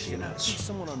boiled and shit. peanuts. I think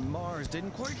someone on Mars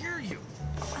didn't quite hear you.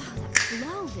 Oh, that's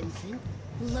low, Vincent.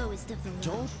 Lowest of the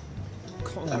low. Don't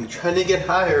call I'm me. trying to get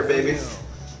higher, baby.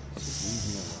 Just leave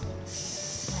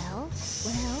me alone.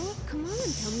 Well, come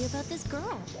on, tell me about this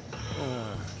girl.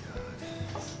 Oh,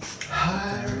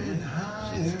 Higher and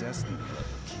She's higher. destined to look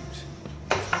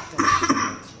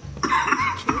Kidding?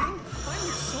 I'm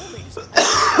your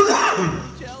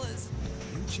soulmate. Jealous.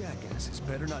 You jackasses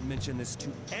better not mention this to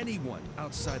anyone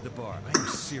outside the bar. I am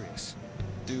serious.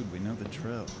 Dude, we know the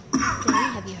drill. Say,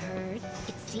 have you heard?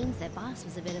 It seems that Boss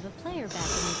was a bit of a player back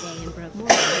in the day and broke more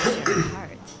than his share of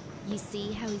hearts. You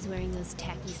see how he's wearing those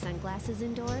tacky sunglasses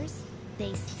indoors?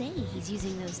 They say he's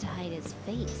using those to hide his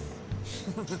face.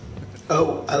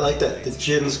 Oh, I like that. The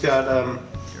gin's got,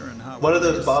 You're in hot one of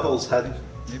water those bottles yourself, had right?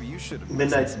 Maybe you should have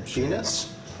Midnight some shit.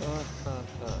 Venus.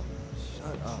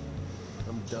 Shut up.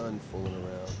 I'm done fooling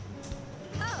around.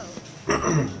 Oh, by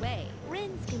the way,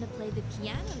 Rin's gonna play the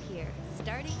piano here,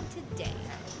 starting today.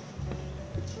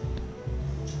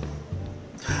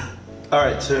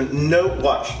 Alright, so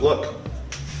watch, look.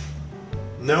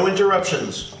 No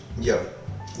interruptions. Yo.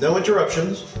 No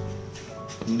interruptions.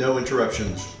 No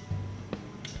interruptions.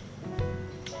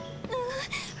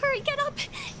 Hurry, get up!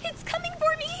 It's coming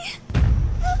for me!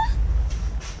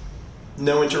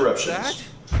 No interruptions.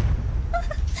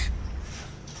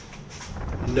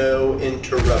 No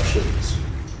interruptions.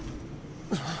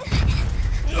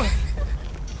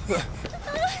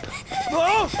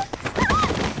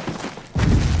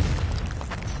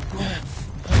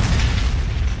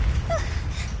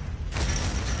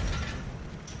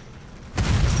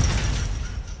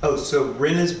 Oh, so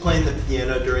Rin is playing the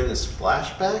piano during this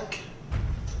flashback?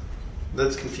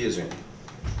 That's confusing.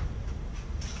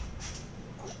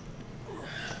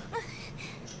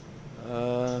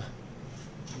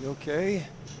 You okay?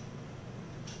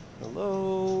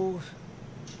 Hello?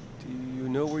 Do you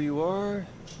know where you are?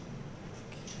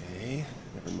 Okay,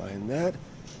 never mind that.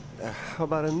 How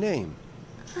about a name?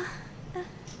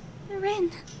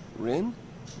 Rin. Rin?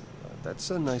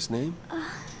 That's a nice name.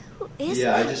 Who is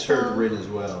Yeah, I that, just heard though? Rin as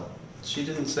well. She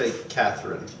didn't say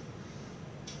Catherine.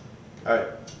 Alright.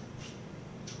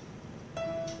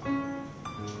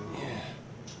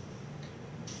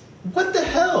 What the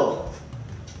hell?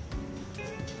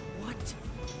 What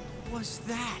was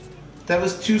that? That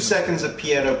was 2 seconds of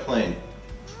piano playing.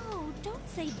 Oh, don't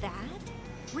say that.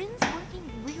 Rin's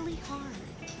working really hard.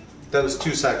 That was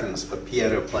 2 seconds of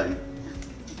piano playing.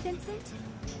 Vincent?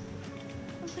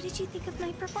 What did you think of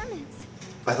my performance?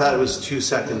 I thought it was 2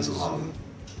 seconds long.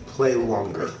 Play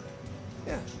longer.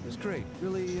 Yeah, it was great.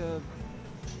 Really,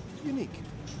 unique.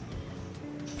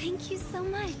 Thank you so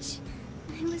much.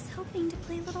 I was hoping to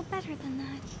play a little better than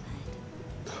that,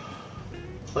 but...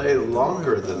 Play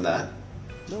longer than that.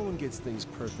 No one gets things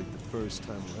perfect the first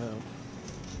time around.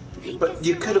 But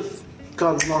you could have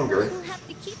gone longer. We'll have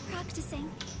to keep practicing.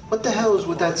 What the hell is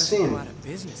with that scene? Out of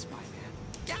business by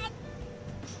then.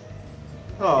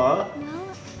 Aw. Well,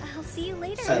 I'll see you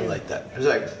later. I like that. It was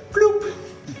like, bloop.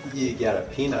 You got a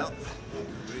peanut.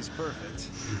 Everybody's perfect.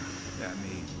 Yeah, I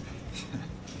mean,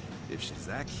 if she's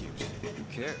that cute, who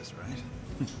cares, right?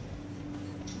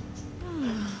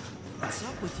 What's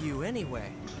up with you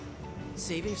anyway?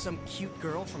 Saving some cute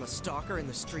girl from a stalker in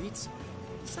the streets?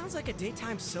 Sounds like a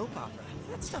daytime soap opera.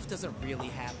 That stuff doesn't really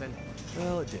happen.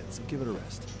 Well, it did, so give it a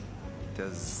rest.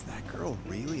 Does that girl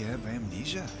really have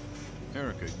amnesia?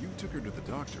 Erica, you took her to the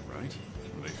doctor, right?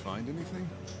 Did they find anything?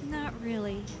 Not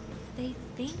really. They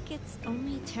think it's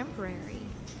only temporary.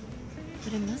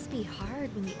 But it must be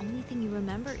hard when the only thing you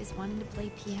remember is wanting to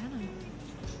play piano.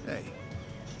 Hey,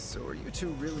 so are you two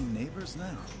really neighbors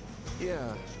now?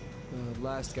 Yeah, the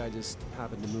last guy just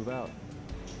happened to move out.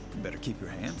 You better keep your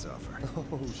hands off her.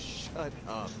 Oh, shut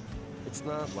up. It's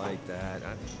not like that.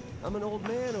 I'm an old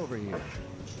man over here.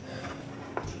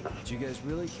 But you guys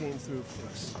really came through for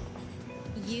us.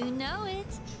 You know it.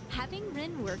 Having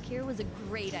Rin work here was a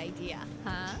great idea,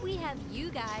 huh? We have you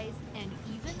guys and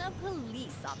even a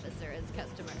police officer as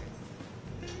customers.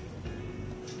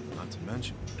 Not to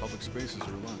mention, public spaces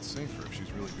are a lot safer if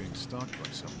she's really being stalked by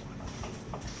someone.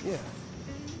 Yeah.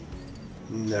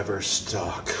 Never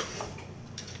stalk.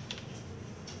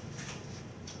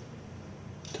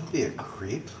 Don't be a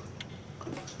creep.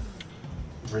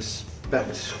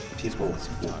 Respect people.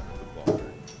 Time at the bar.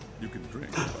 You can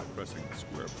drink by pressing the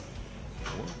square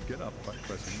button, or get up by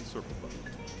pressing the circle button.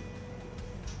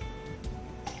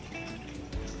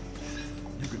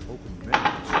 You can open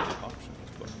menus with the options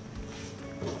button.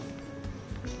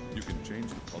 You can change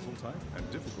the puzzle type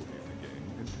and difficulty of the game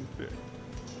in config.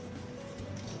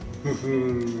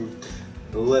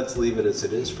 Let's leave it as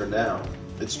it is for now.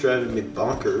 It's driving me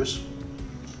bonkers.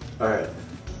 Alright.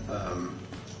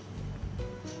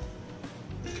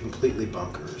 Completely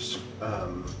bonkers.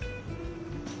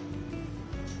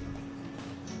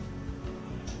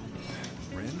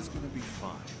 Ren's gonna be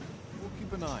fine. We'll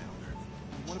keep an eye on her.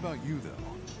 What about you,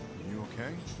 though? You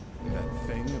okay? That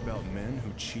thing about men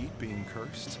who cheat being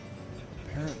cursed?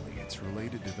 Apparently, it's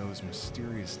related to those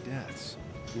mysterious deaths.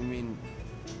 You mean,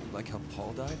 like how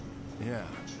Paul died? Yeah.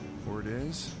 Word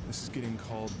is, this is getting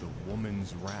called the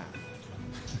woman's wrath.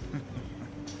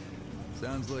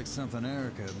 Sounds like something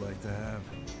Erica would like to have.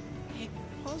 Hey,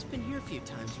 Paul's been here a few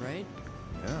times, right?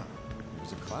 Yeah. He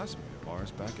was a classmate of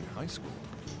ours back in high school.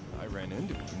 I ran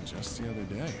into him just the other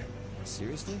day.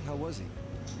 Seriously? How was he?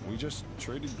 We just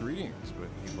traded greetings, but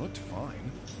he looked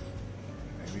fine.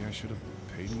 Maybe I should have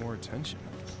paid more attention.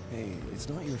 Hey, it's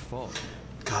not your fault.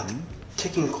 God,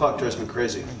 ticking clock drives me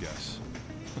crazy. I guess.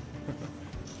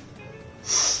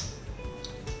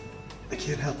 I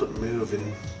can't help but move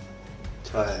in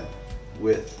time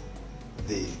with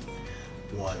the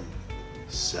 1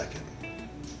 second.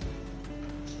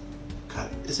 God,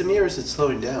 is it me or is it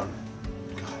slowing down?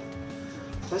 God,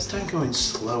 why is time going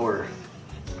slower?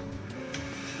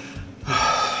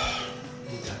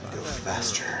 Need time to go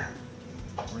faster.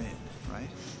 Rin, right?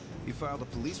 You filed a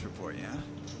police report, yeah?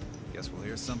 Guess we'll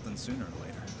hear something sooner or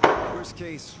later. Worst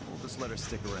case, we'll just let her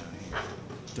stick around here.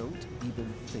 Don't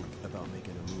even think about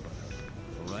making a move on her,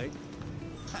 all right?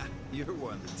 Ha! You're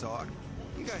one to talk.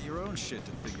 You got your own shit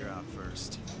to figure out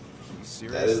first. You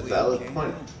seriously That is a valid okay,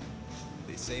 point. man?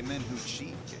 They say men who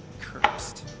cheat get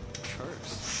cursed.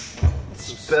 Cursed.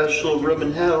 Special room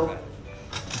in hell.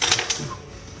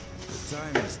 The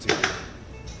time is too late.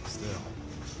 Still,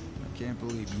 I can't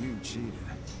believe you cheated.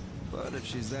 But if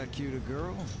she's that cute a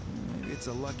girl, maybe it's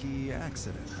a lucky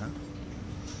accident, huh?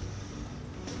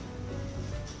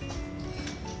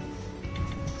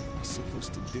 What am I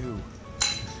supposed to do?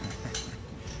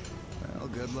 Well,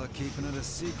 good luck keeping it a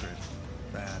secret.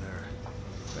 That or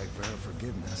beg for her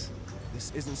forgiveness.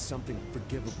 This isn't something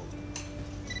forgivable.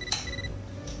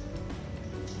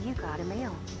 You got a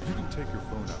mail. You can take your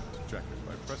phone out to check it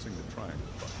by pressing the triangle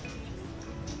button.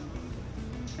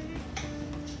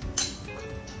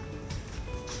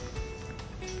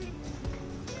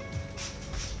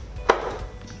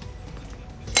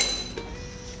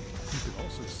 You can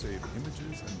also save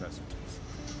images and messages.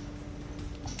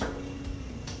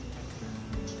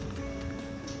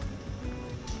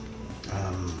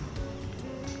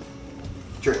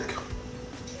 Drink.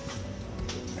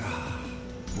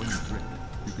 When you drink,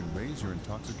 you can raise your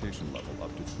intoxication level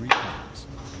up to 3 times.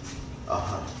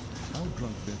 Uh-huh. How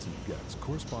drunk Vincent gets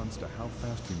corresponds to how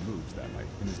fast he moves that night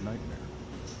in his nightmare.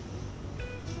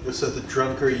 So the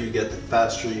drunker you get, the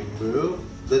faster you move?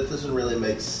 That doesn't really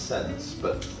make sense,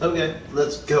 but okay,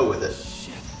 let's go with it.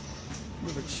 Shit.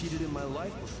 I've never cheated in my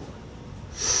life before.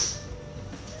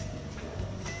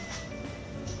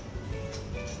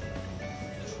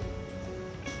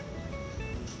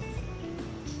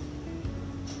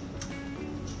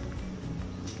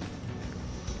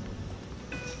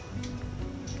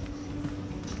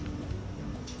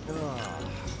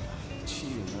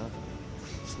 Cheating, huh?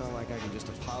 It's not like I can just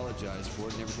apologize for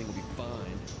it and everything will be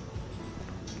fine.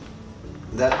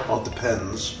 That all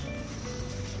depends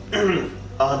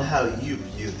on how you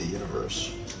view the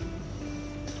universe.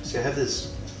 See, I have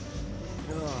this.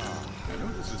 I know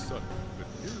this is sudden, but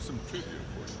here's some trivia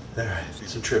for you. Alright, See,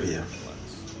 some trivia.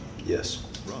 class. Yes.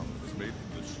 Rum was made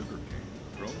from the sugar cane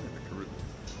grown in the Caribbean.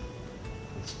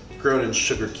 Grown in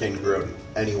sugarcane, grown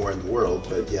anywhere in the world,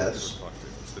 but yes.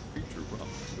 Cocktails that feature rum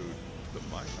include the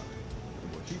Mai Tai, the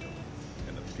Mojito,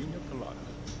 and the Pina Colada.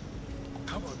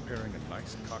 How about pairing a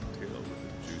nice cocktail with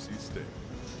a juicy steak?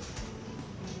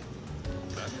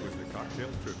 That was the cocktail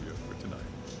trivia for tonight.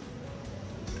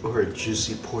 Or a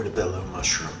juicy portobello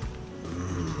mushroom.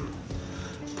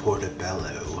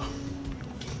 Portobello.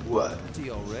 What?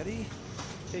 Tea already?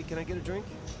 Hey, can I get a drink?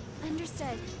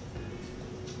 Understood.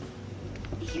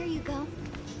 Here you go.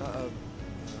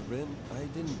 Rin, I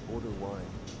didn't order wine.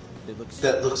 It looks...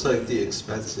 That looks like the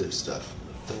expensive stuff.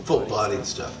 The full-bodied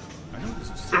stuff. I know this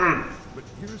is simple, but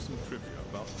here's some trivia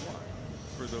about wine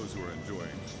for those who are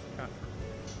enjoying Catherine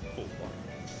full body.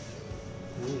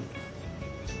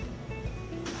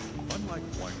 Unlike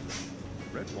white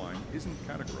wine, red wine isn't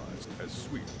categorized as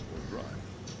sweet or dry.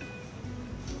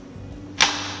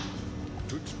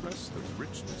 To express the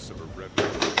richness of a red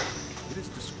wine, it is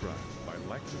described by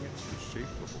likening it to the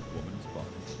shape of a woman's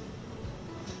body.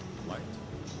 Light,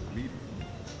 medium,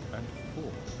 and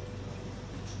full.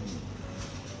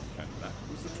 And that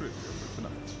was the trivia for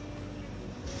tonight.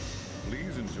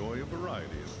 Please enjoy a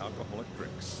variety of alcoholic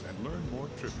drinks and learn more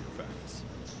trivia facts.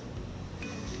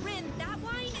 Rin, that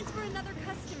wine is for another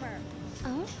customer.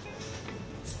 Oh?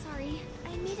 Sorry,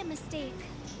 I made a mistake.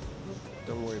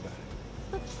 Don't worry about it.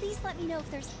 But please let me know if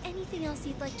there's anything else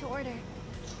you'd like to order.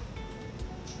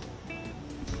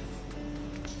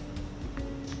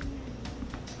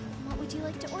 What would you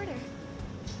like to order?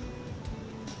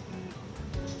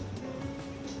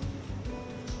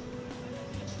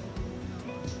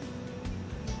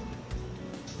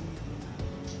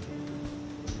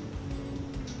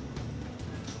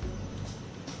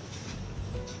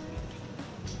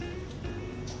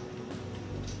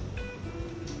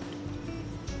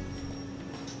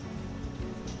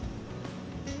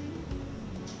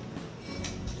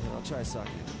 I'll try sake.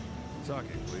 Sake,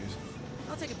 please.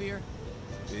 I'll take a beer.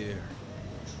 Beer.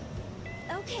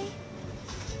 Okay.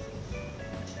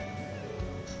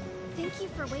 Thank you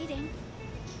for waiting.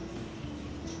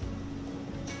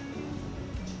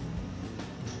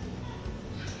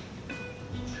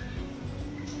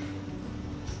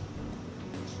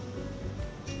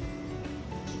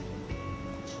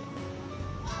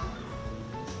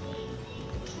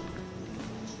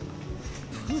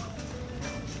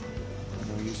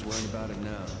 No use worrying about it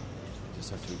now.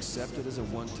 Just have to accept it as a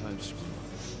one-time screw.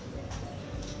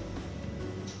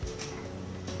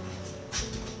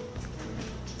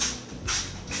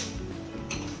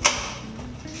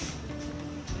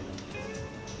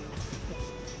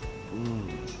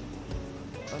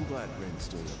 I'm glad Rin's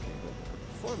doing okay, but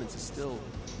performance is still...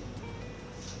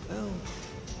 well...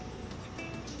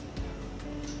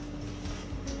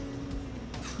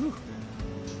 Whew.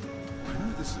 I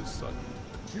know this is sudden.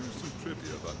 Here's some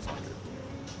trivia about sake,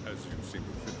 as you seem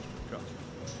to finish your cup.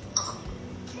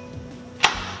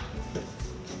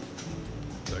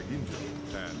 Daiginjo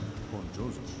and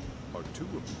Honjozo are two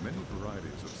of many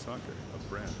varieties of sake, a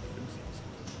brand of incense.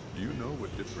 Do you know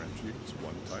what differentiates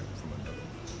one type from another?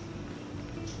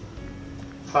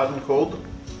 Hot and cold?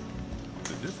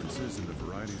 The differences in the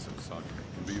varieties of sake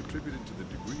can be attributed to the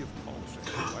degree of polishing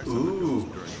the rice undergoes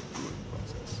during the brewing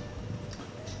process.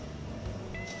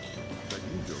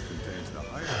 Daiginjo contains the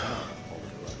highest amount of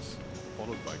polished rice,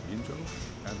 followed by Ginjo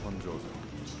and Honjozo.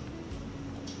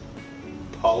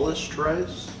 Polished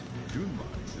rice? Junmai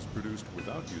is produced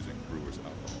without using brewer's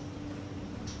alcohol.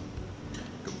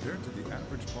 Compared to the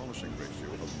average polishing ratio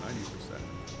of 90%,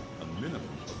 a minimum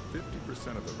of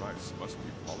 50% of the rice must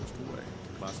be polished away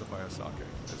to classify a sake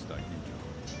as Daiginjo.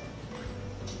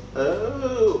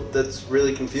 Oh, that's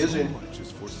really confusing. So much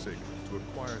is forsaken to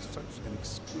acquire such an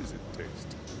exquisite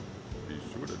taste. Be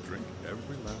sure to drink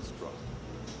every last drop.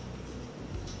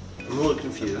 I'm a little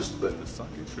confused, but... the sake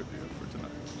trivia for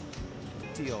tonight.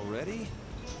 Tea already?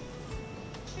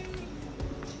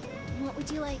 What would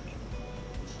you like?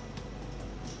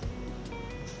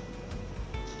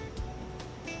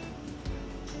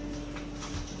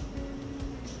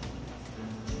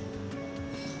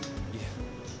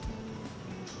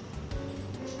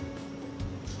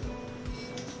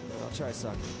 I'll try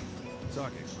sake.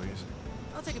 Sake, please.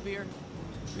 I'll take a beer.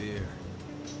 Beer.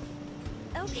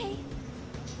 Okay.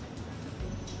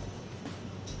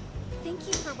 Thank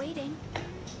you for waiting.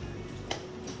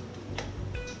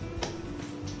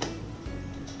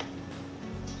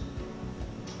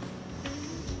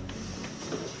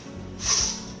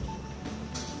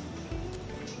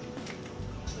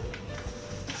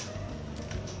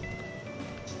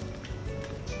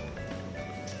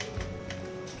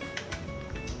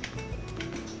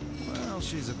 Well,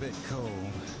 she's a bit cold,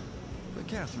 but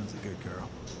Catherine's a good girl.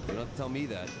 You don't have to tell me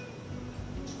that.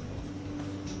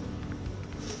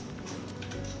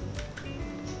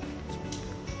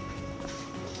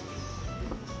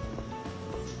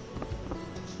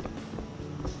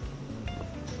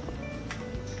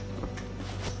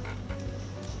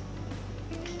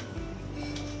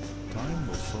 Time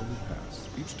will slowly pass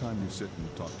each time you sit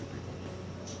and talk to people.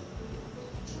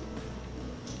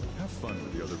 Have fun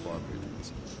with the other bar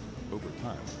patrons. Over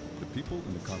time, the people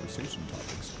and the conversation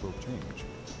topics will change.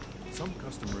 Some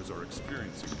customers are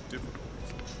experiencing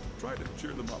difficulties. Try to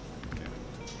cheer them up if you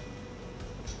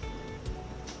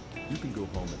can. You can go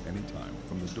home at any time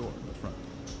from the door in the front.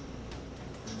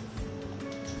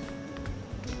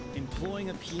 Employing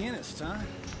a pianist, huh?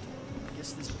 I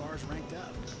guess this bar's ranked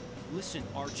up. Listen,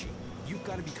 Archie, you've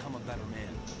got to become a better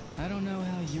man. I don't know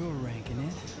how you're ranking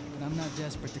it, but I'm not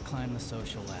desperate to climb the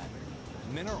social ladder.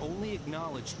 Men are only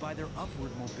acknowledged by their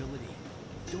upward mobility.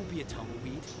 Don't be a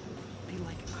tumbleweed. Be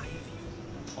like ivy,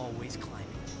 always climbing.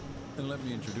 Then let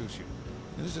me introduce you.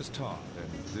 This is Todd, and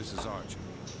this is Archie.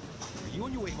 Are you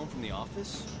on your way home from the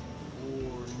office?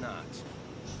 Or not?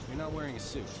 You're not wearing a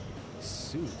suit.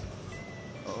 Suit?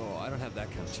 Oh, I don't have that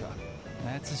kind of job.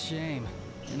 That's a shame.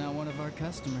 You're not one of our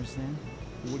customers, then.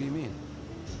 What do you mean?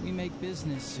 We make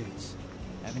business suits.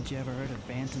 Haven't you ever heard of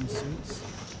Bantam suits?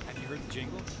 Have you heard the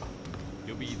jingle?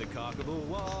 You'll be the cock of a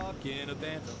walk in a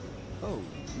bantam. Oh,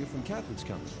 you're from Catherine's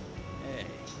company. Hey,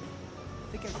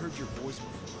 I think I've heard your voice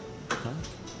before. Huh?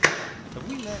 Have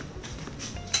we met?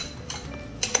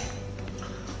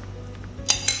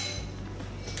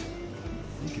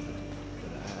 Think of it,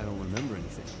 but I don't remember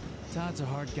anything. Todd's a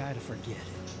hard guy to forget.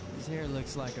 His hair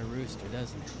looks like a rooster,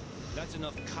 doesn't it? That's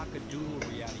enough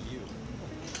cockadoodlery out of you.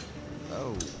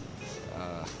 Oh,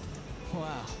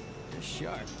 Wow, you're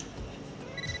sharp.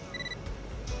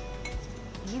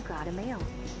 You got a mail.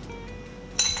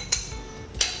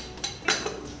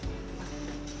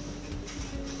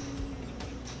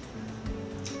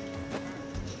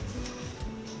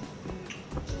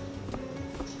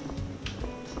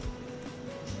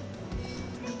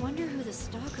 I wonder who the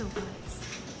stalker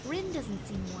was. Rin doesn't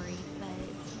seem worried,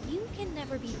 but you can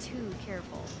never be too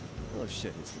careful. oh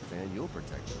shit hits the fan. You'll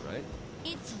protect her, right?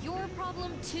 It's your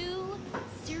problem too?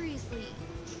 Seriously.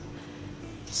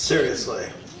 Seriously.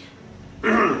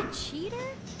 A cheater?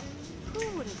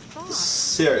 Who would have thought?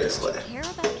 Seriously. Care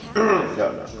about Catherine? No.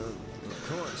 Of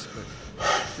course, but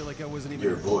I feel like I wasn't even...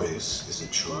 Your voice is a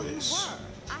choice.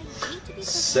 I hate to be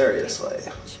so Seriously.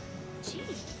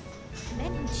 Jeez.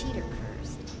 Men who cheat are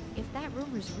cursed. If that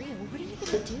rumor's real, what are you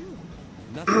gonna do?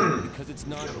 Nothing, because it's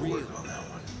not real.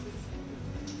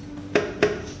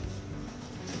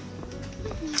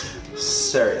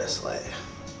 Seriously.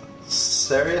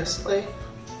 Seriously?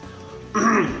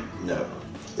 No.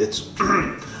 It's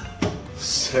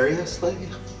seriously?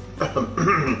 A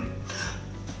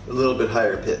little bit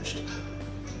higher pitched.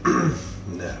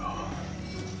 No.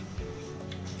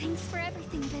 Thanks for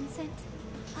everything, Vincent.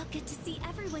 I'll get to see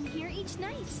everyone here each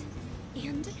night.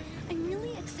 And I'm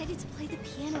really excited to play the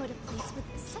piano at a place with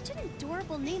such an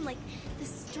adorable name like the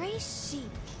Stray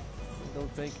Sheep.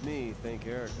 Don't thank me, thank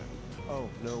Erica. Oh,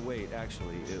 no, wait,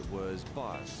 actually, it was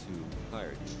Boss who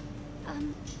hired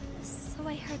you. So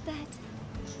I heard that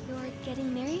you're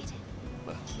getting married?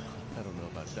 Well, I don't know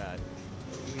about that.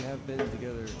 We have been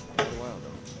together for a while,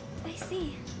 though. I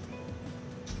see.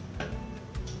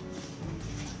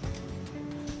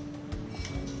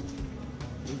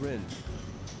 Hey, Ren,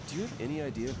 do you have any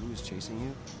idea who was chasing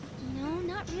you? No,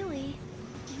 not really.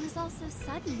 It was all so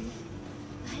sudden.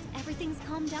 But everything's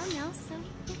calmed down now, so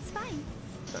it's fine.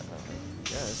 I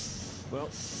guess. Well,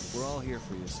 we're all here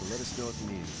for you, so let us know if you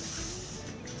need anything.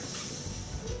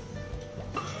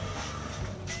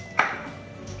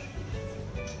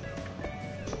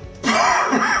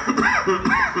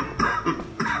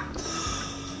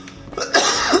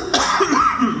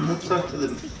 Let's talk to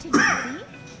them. Speak to Daisy?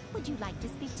 Would you like to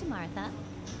speak to Martha?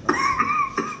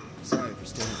 Sorry for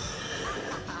standing.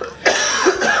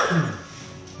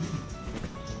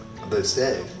 They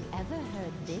say. Ever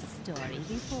heard this story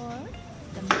before?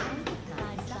 The man who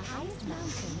climbs the highest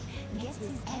mountain gets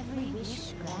his every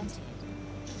wish granted.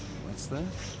 What's that?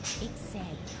 It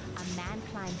said a man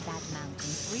climbed that mountain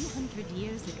 300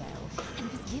 years ago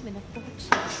and was given a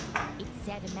fortune. It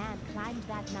said a man climbed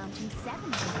that mountain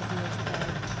 700 years ago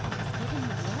and was given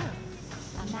the world.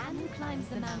 A man who climbs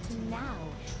the mountain now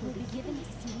will be given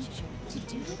his future to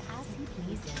do it as he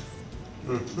pleases.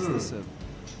 Is this a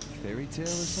fairy tale or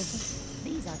something?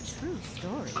 These are true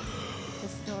stories. The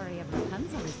story of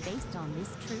Rapunzel is based on this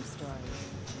true story.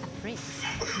 A prince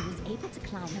who was able to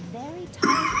climb a very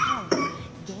tall tower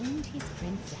gained his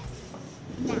princess.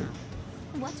 Now,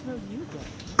 what will you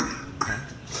gain?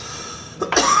 The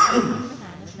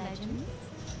man of legends?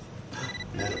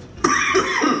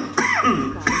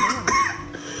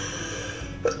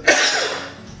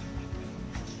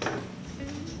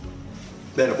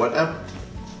 Man, what now?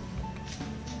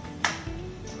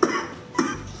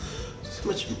 So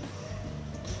much.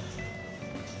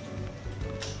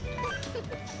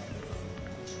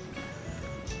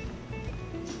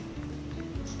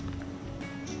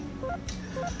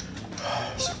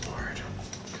 So bored.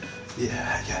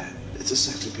 Yeah, I get it. It's a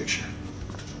sexy picture.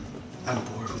 I'm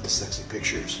bored with the sexy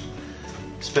pictures.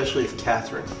 Especially if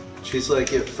Catherine. She's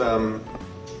like if,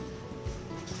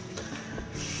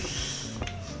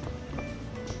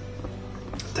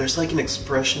 there's like an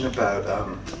expression about,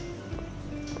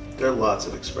 there are lots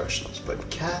of expressions, but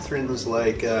Catherine's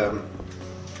like, I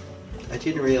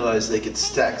didn't realize they could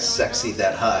stack sexy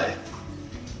that high.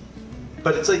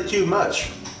 But it's like too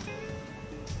much.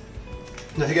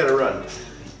 Now I gotta run.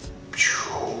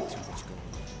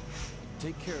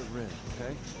 Take care of Ren,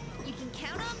 okay? You can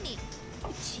count on me.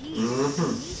 Jeez,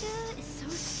 Amnesia is so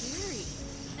scary.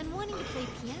 And wanting to play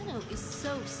piano is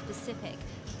so specific.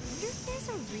 I wonder if there's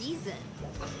a reason.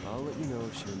 I'll let you know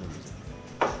if she remembers it.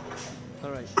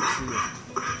 Alright, see you.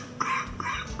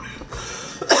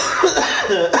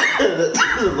 That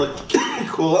doesn't look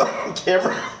cool on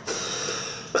camera.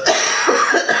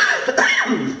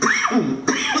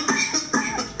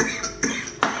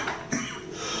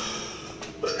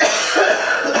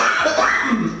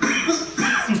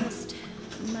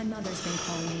 My mother's been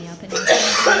calling me up and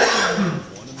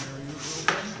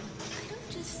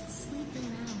Just sleep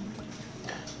around.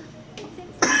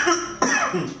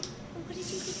 Vincent, what did you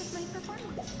think of my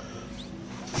performance?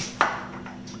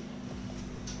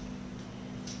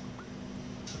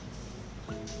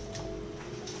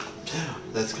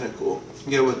 That's kind of cool.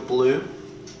 You go with blue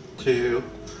to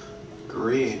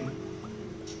green,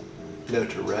 no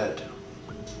to red.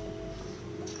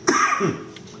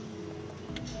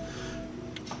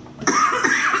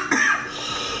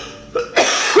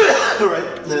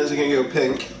 Alright, then is it gonna go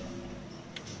pink?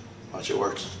 Watch it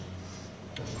works.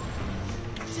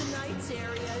 Tonight's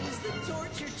area is the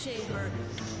torture chamber,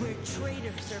 where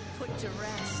traitors are put to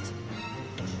rest.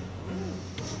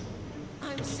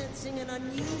 I'm sensing an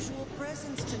unusual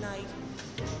presence tonight.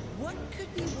 What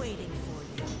could be waiting for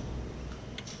you?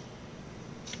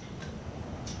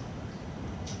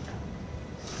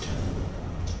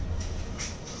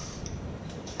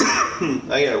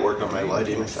 I gotta work on my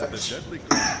lighting effects.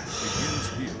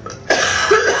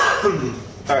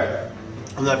 Alright,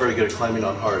 I'm not very good at climbing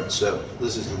on hard, so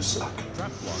this is gonna suck.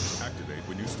 Trap blocks activate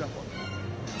when you step on them.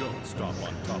 Don't stop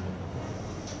on top of them.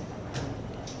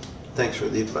 Thanks for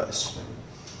the advice.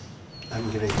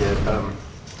 I'm gonna get,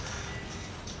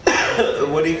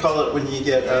 what do you call it when you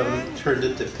get, turned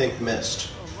into pink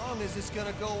mist? How long is this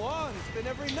gonna go on? It's been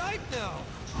every night now.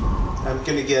 I'm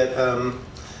gonna get,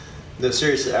 no,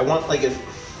 seriously, I want like a...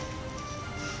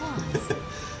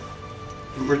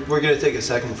 we're gonna take a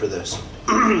second for this.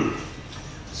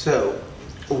 So,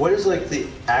 what is like the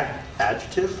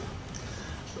adjective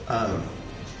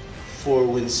for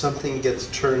when something gets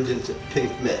turned into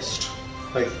pink mist?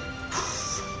 Like,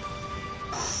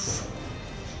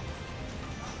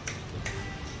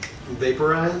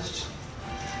 vaporized?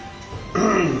 I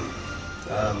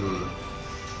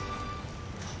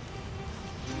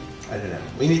don't know.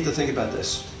 We need to think about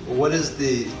this. What is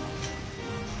the...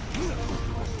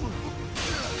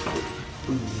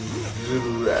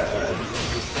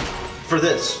 for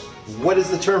this, what is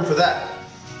the term for that?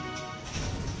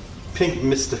 Pink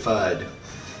mystified.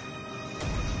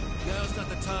 Now's not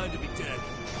the time to be dead.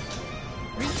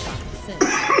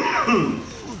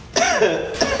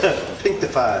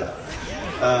 Pinktified.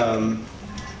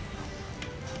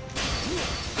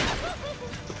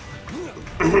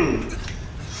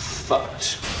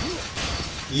 Fucked.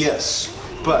 Yes,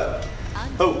 but...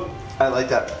 oh, I like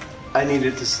that. I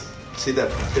needed to see that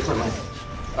differently.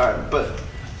 Alright, but...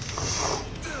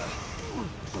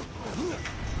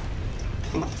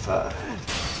 pinktified.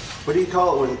 What do you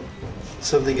call it when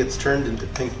something gets turned into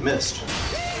pink mist?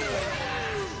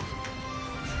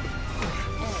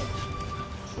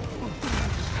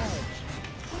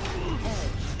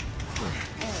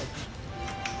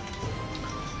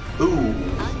 Ooh.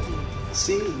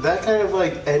 See, that kind of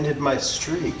like ended my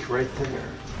streak right there.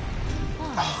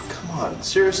 Oh, come on.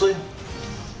 Seriously?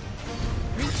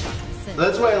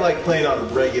 That's why I like playing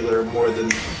on regular more than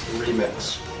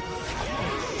remix.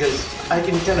 Because I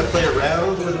can kind of play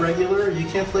around with regular. You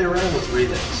can't play around with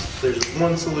remix. There's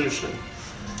one solution.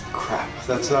 Crap,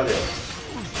 that's not it.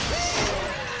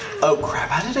 Oh crap,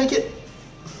 how did I get...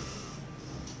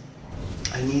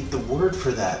 I need the word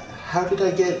for that. How did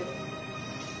I get...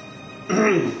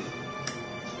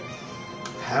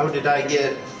 how did I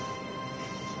get...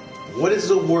 what is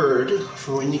the word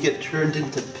for when you get turned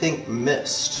into pink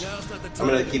mist? I'm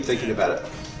gonna keep thinking about it.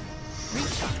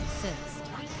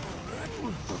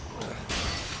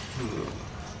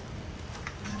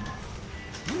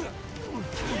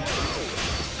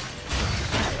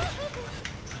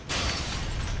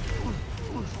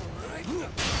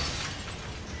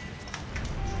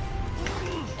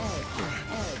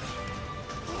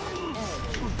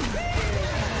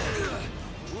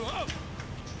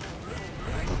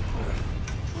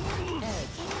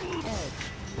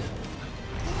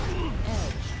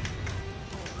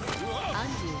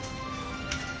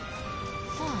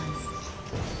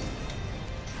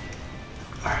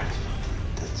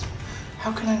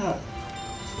 How can I not?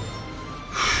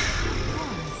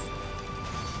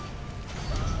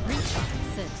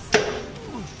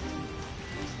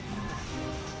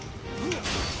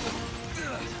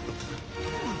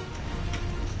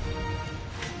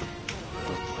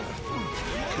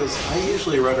 Because I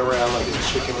usually run around like a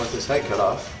chicken with his head cut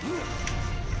off.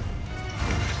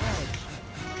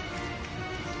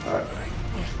 Alright.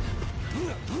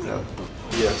 No.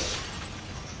 Yes.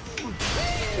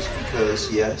 Just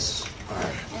because, yes.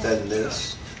 Alright, then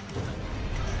this.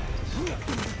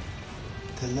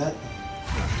 Then that.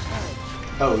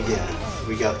 Oh yeah,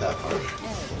 we got that part.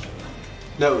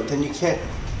 No, then you can't.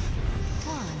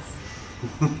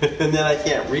 And then I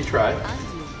can't retry.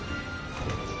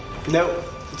 Nope.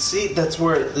 See, that's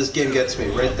where this game gets me,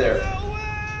 right there.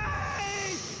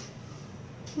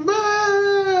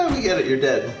 Ah, we get it, you're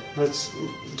dead. Let's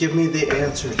give me the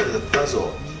answer to the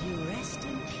puzzle.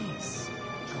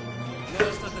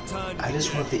 I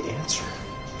just want the answer.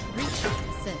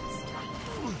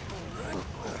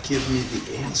 Give me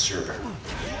the answer.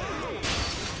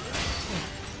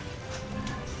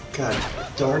 God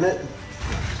darn it.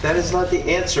 That is not the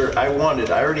answer I wanted.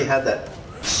 I already had that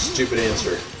stupid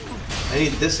answer. I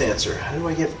need this answer. How do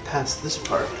I get past this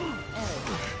part?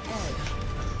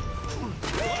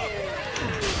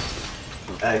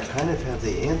 I kind of have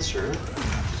the answer.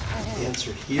 The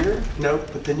answer here?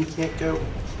 Nope, but then you can't go.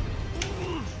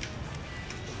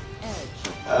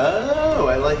 Oh,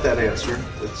 I like that answer.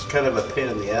 It's kind of a pain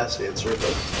in the ass answer,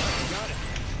 but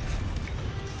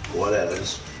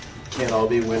whatevs. Can't all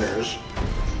be winners.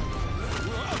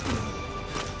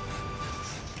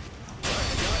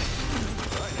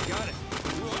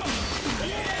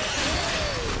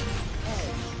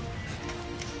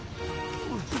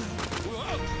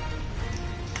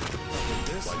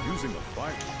 By using a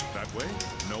fire, that way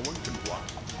no one can block.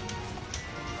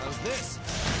 How's this?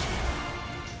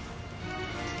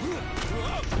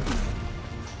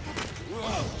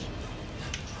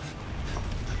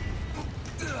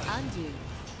 Undo.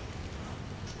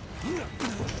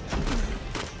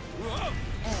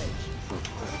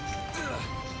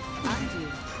 Undo.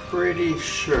 Pretty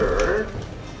sure.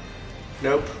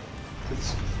 Nope.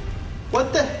 It's...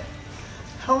 What the?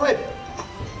 How am I?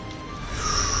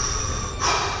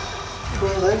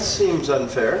 Well, that seems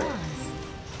unfair.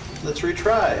 Let's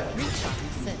retry.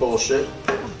 Bullshit.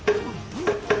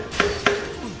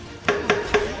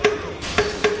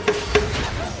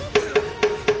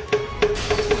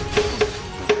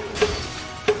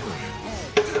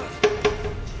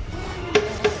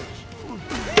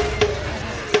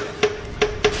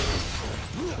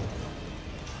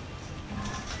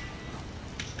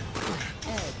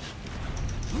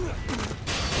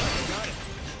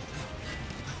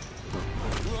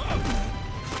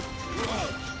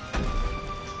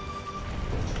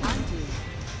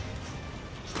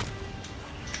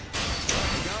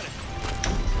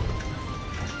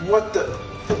 What the?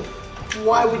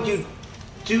 Why would you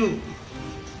do?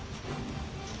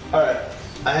 Alright,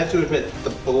 I have to admit,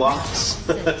 the blocks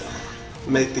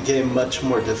make the game much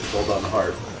more difficult on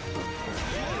hard.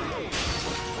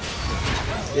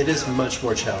 It is much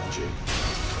more challenging.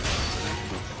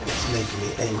 It's making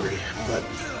me angry, but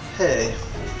hey,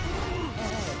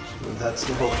 that's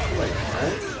the whole point,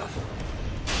 right?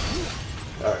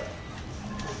 Alright.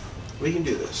 We can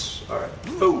do this. Alright.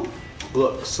 Oh,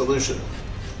 look, solution.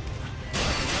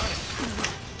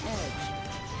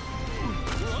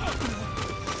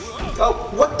 Oh,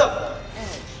 what the?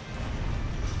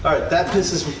 Alright, that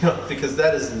pisses me off because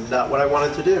that is not what I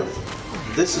wanted to do.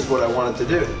 This is what I wanted to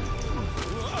do.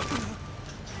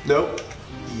 Nope.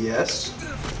 Yes.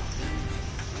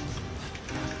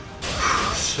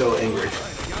 So angry.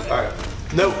 Alright.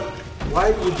 Nope. Why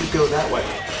would you go that way?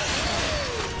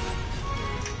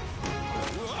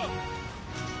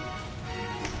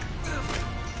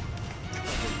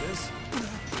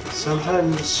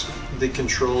 Sometimes the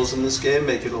controls in this game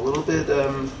make it a little bit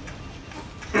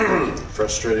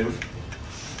frustrating.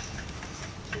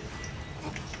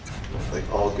 Like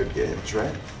all good games,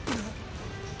 right?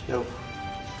 Nope.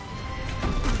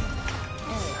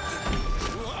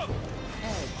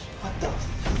 What the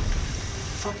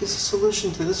fuck is the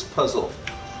solution to this puzzle?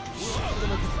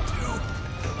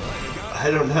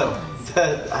 I don't know.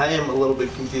 I am a little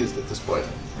bit confused at this point.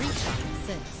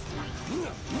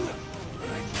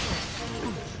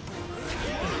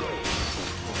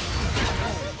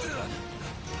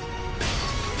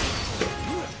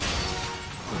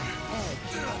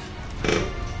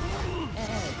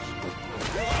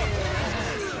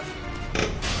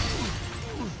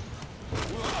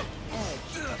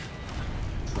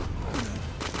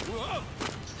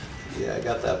 Yeah, I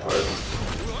got that part.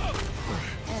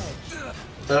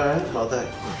 Alright, well that...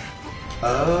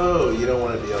 Oh, you don't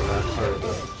want to be on that part of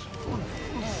it.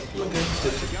 Okay.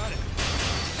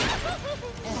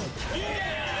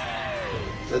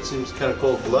 That seems kind of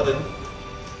cold-blooded.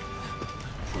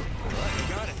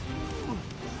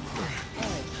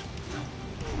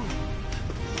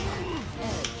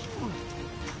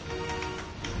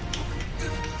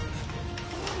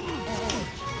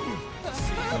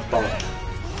 Bonk.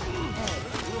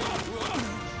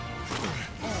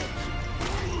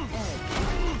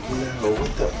 No,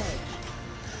 what the?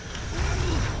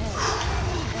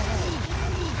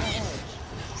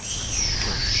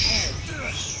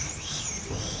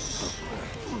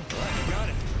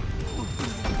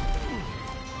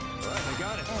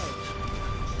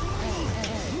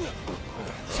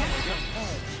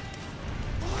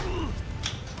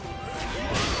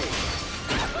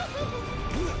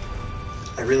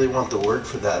 I really want the word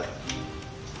for that.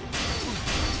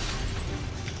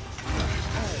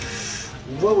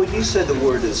 What would you say the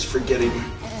word is for getting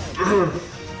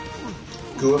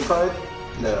gooified?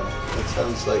 No, that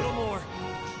sounds like...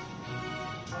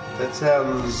 That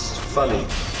sounds funny.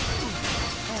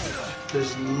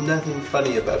 There's nothing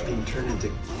funny about being turned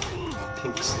into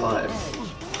pink slime.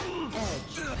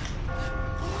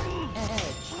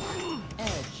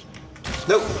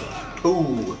 Nope.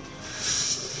 Ooh.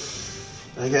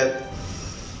 I got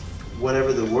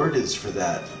whatever the word is for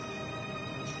that.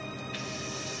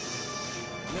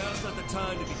 Now's not the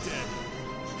time to be dead.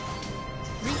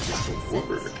 Just a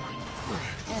word.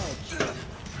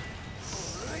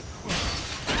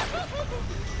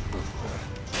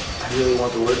 I really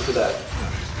want the word for that.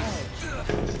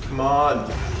 Come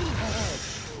on.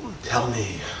 Tell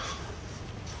me.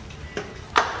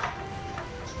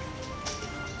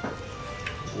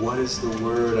 What is the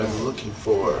word I'm looking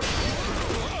for?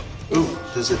 Ooh,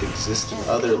 does it exist in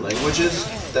other languages?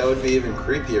 That would be even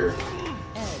creepier.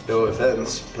 No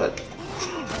offense, but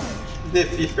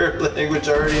if your language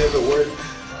already has a word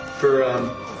for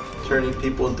turning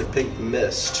people into pink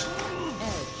mist.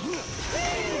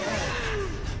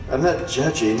 I'm not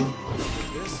judging.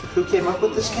 Who came up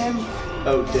with this game?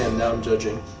 Oh damn, now I'm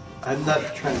judging. I'm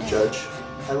not trying to judge.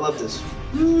 I love this.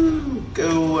 Woo!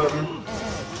 Go,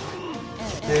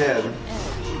 man.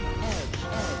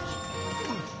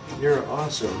 You're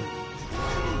awesome.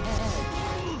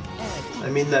 I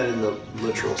mean that in the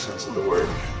literal sense of the word.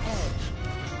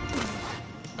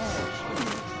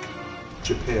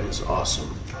 Japan is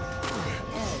awesome.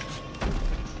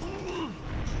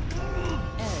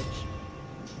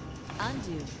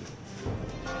 Undo.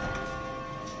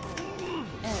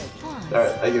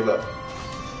 Alright, I give up.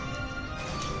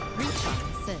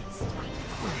 Assist.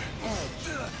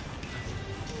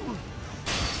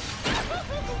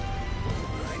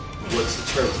 What's the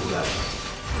term for that?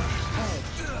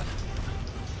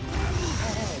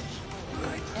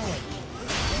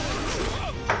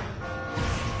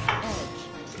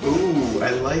 Ooh,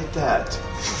 I like that.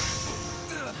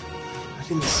 I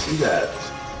didn't see that.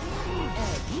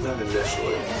 Not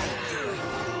initially.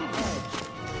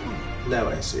 Now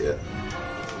I see it.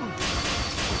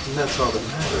 And that's all that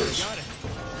matters.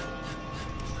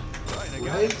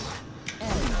 Right?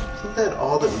 Isn't that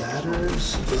all that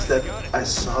matters? Is that I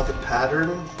saw the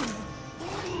pattern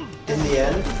in the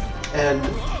end? And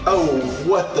oh,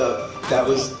 what the? That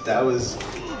was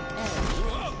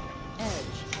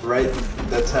right.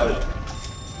 That's how it.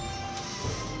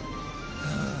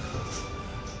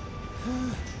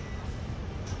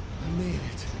 I made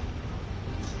it.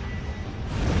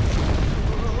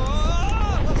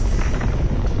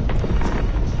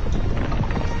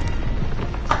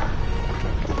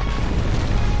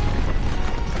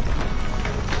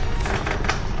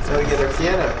 So we get our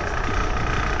piano.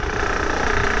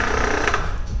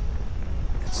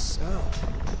 That sound.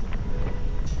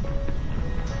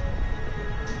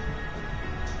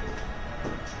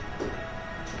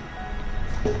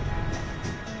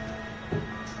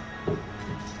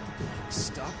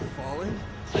 Stop falling.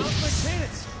 Now's my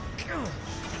chance.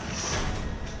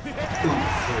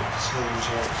 Change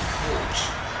our coach.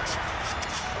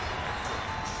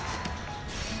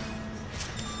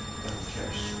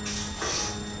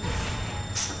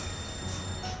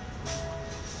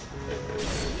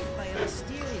 Saved by a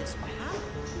mysterious power.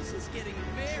 This is getting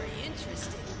very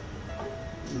interesting.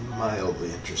 Mildly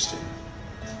interesting.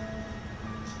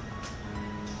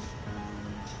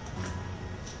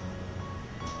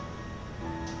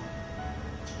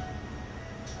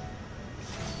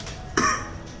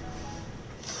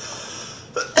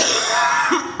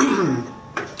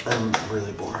 I'm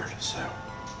really bored, so.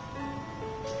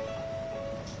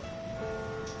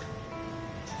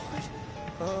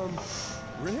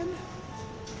 Rin?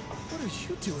 What are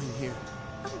you doing here?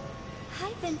 Oh,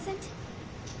 hi, Vincent.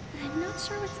 I'm not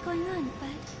sure what's going on, but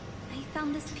I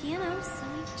found this piano, so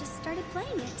I just started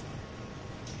playing it.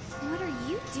 What are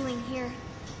you doing here?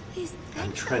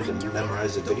 I'm trying to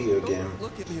memorize a video game. Don't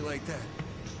look at me like that.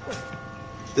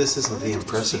 This isn't the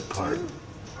impressive part.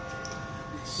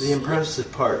 The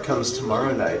impressive part comes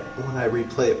tomorrow night when I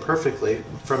replay it perfectly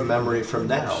from memory from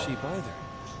now.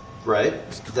 Right?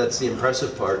 That's the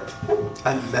impressive part.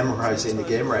 I'm memorizing the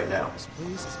game right now.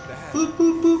 Boop,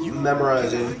 boop, boop.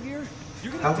 Memorizing.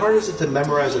 How hard is it to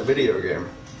memorize a video game?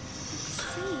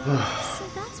 So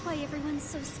that's why everyone's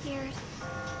so scared.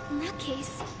 In that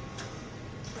case...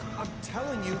 I'm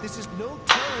telling you, this is no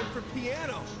time for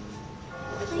piano.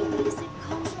 Playing music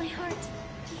calms my heart,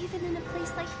 even in a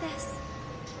place like this.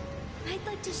 I'd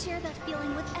like to share that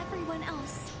feeling with everyone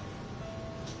else.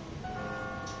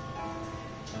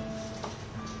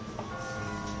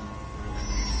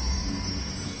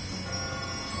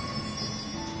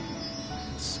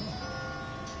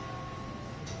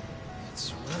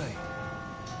 That's right.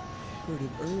 I heard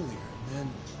it earlier,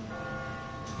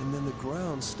 and then the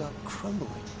ground stopped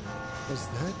crumbling. Was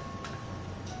that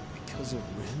because of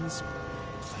Rin's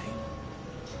playing?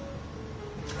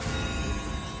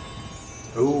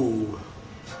 Ooh.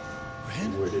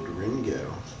 Where did Rin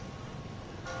go?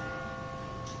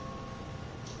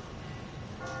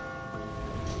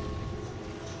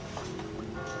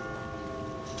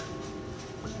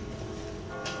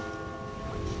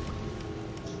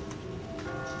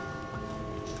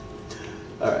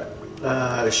 Alright.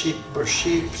 Sheep or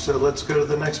sheep, so let's go to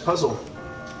the next puzzle.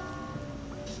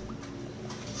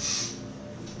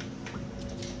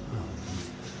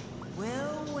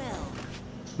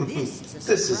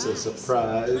 This is a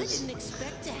surprise. I didn't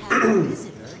expect to have a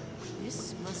visitor.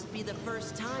 This must be the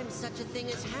first time such a thing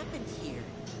has happened here.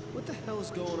 What the hell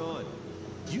is going on?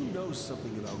 You know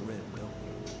something about Rin, don't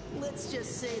you? Let's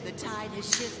just say the tide has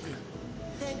shifted.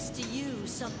 Thanks to you,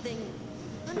 something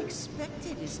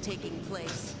unexpected is taking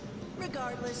place.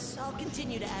 Regardless, I'll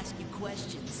continue to ask you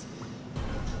questions.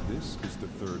 This is the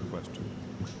third question.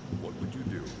 What would you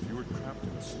do if you were trapped in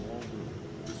a small room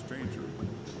with a stranger who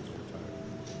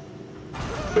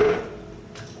was retired?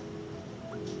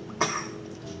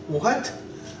 What?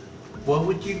 What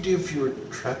would you do if you were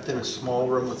trapped in a small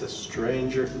room with a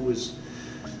stranger who was...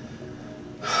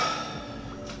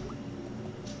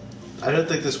 I don't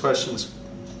think this question's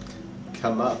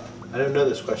come up. I don't know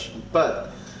this question,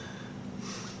 but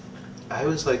I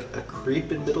was like a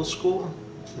creep in middle school,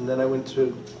 and then I went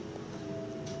to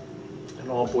an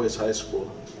all-boys high school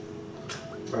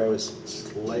where I was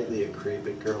slightly a creep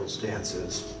at girls'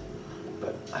 dances.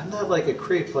 But I'm not like a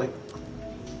creep, like...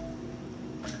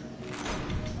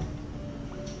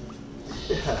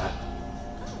 Yeah.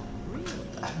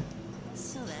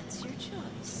 So that's your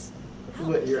choice.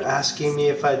 What, you're asking me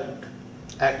if I'd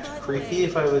act creepy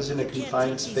if I was in a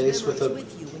confined space with a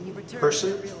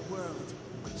person?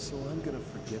 So I'm gonna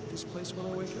forget this place when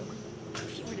I wake up?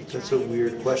 That's a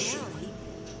weird question.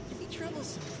 It'd be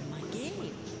troublesome for my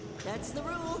game. That's the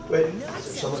rule. Wait, No is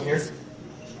there someone here?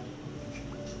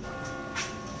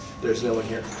 There's no one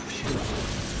here. Phew.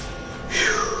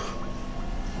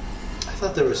 I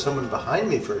thought there was someone behind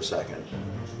me for a second.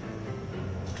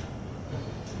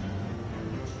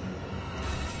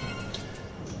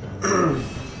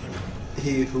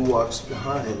 He who walks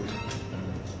behind.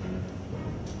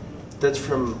 That's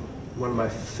from one of my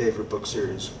favorite book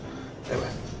series.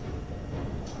 Anyway.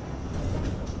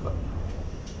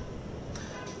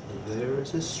 There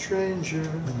is a stranger.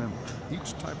 Remember,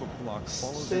 each type of block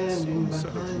follows standing its own set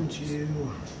of behind rules. you.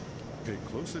 Pay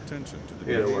close attention to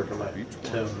the I gotta work behavior on my of each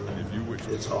tone. one if you wish.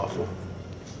 It's awful.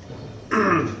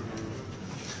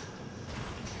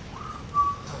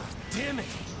 Damn it!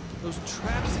 Those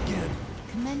traps again.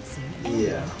 Commencing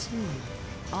Yeah.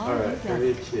 2. Alright,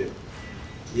 area 2.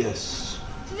 Yes.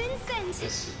 Vincent!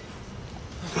 Yes.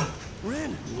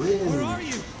 Rin! Rin! Where are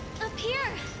you? Up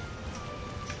here!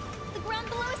 The ground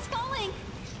below is falling!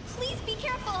 Please be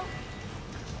careful!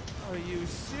 Are you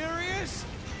serious?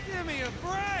 Give me a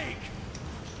break!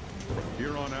 From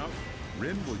here on out,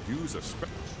 Rin will use a spell.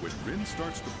 When Rin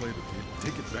starts to play the game,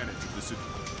 take advantage of this.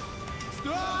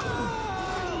 Stop!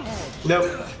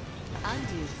 Nope.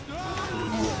 Undo.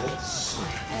 Yes.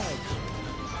 Edge.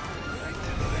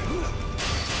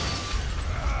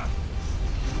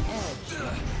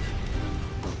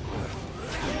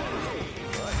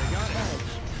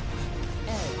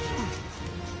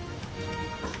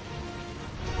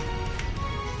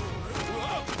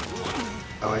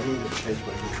 Oh, I need to change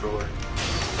my controller.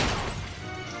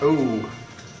 Oh.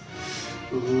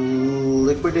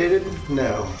 Liquidated?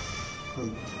 No.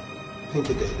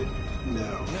 Pinkidated?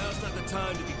 No. Now's not the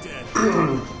time to be dead.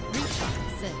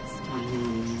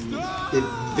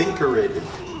 Evincerated?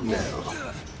 No.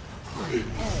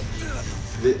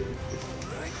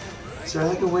 Is there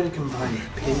like a way to combine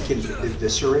pink and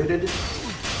eviscerated?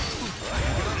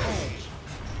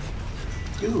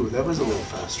 Ooh, that was a little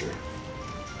faster.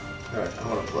 Alright, I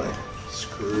want to play.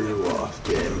 Screw off,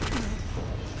 game.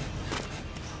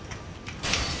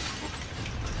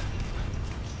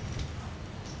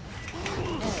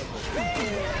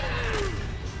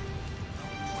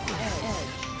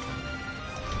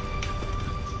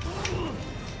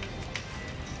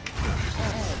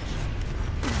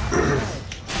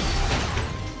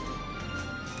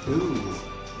 Ooh,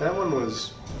 that one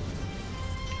was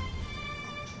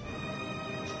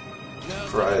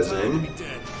surprising.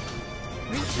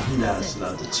 Now's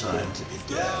not the time to be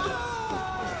dead.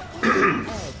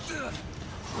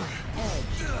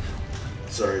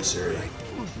 Sorry, Siri.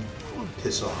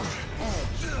 Piss off.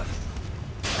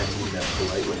 I mean that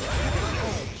politely.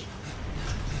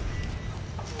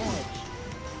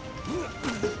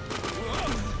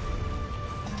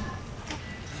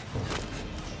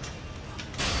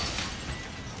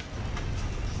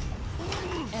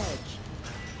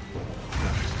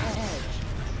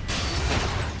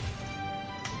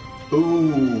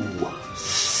 Ooh.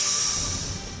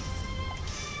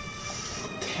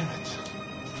 Damn it.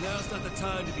 Now's not the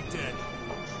time to be dead.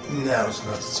 Now's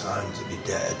not the time to be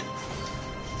dead.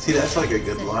 See, that's like a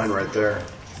good line right there.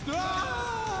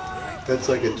 That's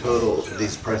like a total,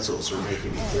 these pretzels are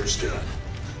making me thirsty.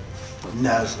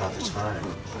 Now's not the time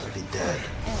to be dead.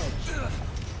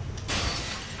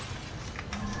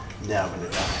 Now I'm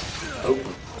gonna die. Oh,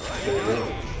 there we go.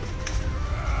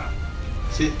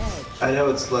 See, I know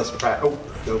it's less practical. Oh,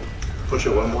 nope. Push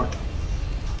it one more.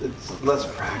 It's less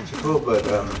practical, but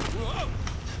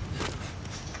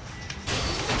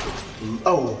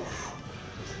oh,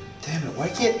 Damn it, why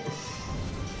can't...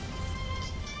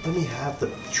 Let me have the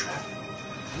trap.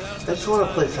 I just want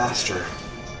to play faster.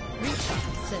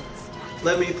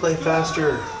 Let me play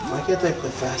faster. Why can't I play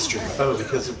faster? Oh,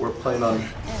 because we're playing on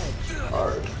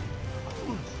hard.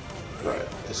 Alright,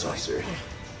 it's not serious.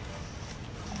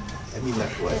 I mean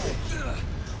that politely.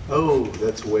 Oh,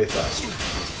 that's way faster.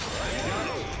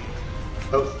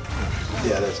 Oh,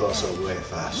 yeah, that's also way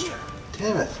faster.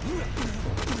 Damn it.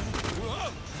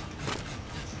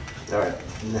 Alright,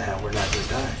 now we're not gonna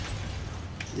die.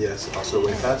 Yes, also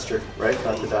way faster, right?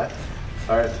 Not to die.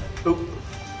 Alright. Oop.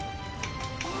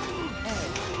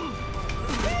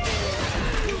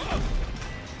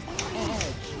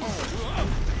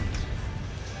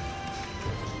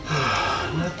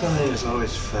 Not dying is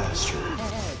always faster.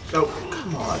 Oh,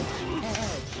 come on.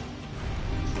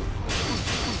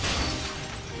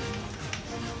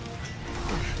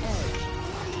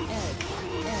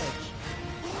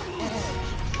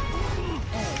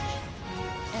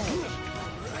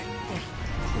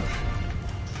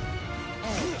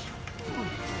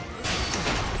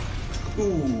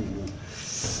 Ooh.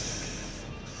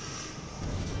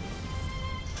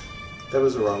 That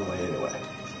was the wrong way anyway.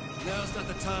 Now's not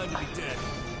the time to be dead.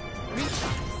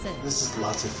 This is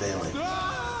lots of failing.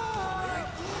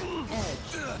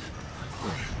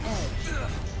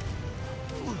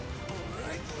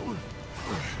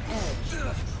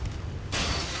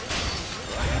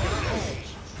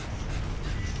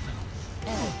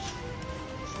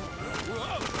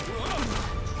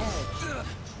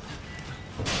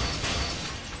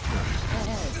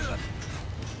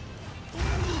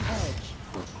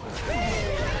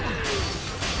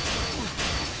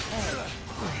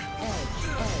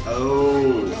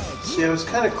 Oh, see, I was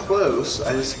kind of close.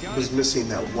 I just was missing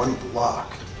that one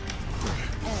block.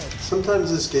 Sometimes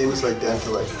this game is like down to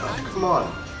like, oh, come on.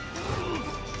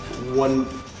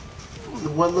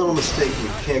 One little mistake, you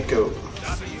can't go.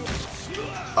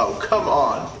 Oh, come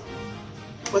on.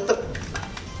 What the?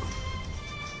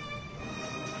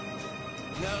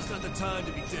 Now's not the time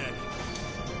to be dead.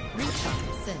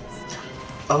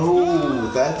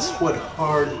 Oh, that's what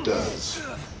hard does.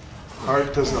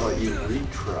 Hard doesn't let you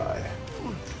retry.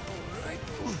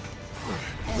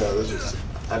 No, this is...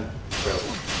 I'm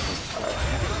terrible. Alright.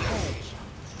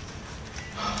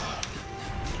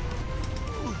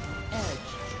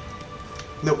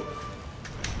 Nope.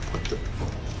 What the...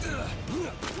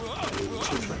 I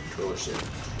change my controller soon.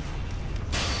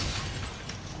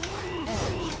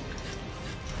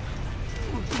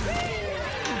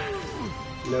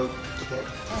 Nope. Can't.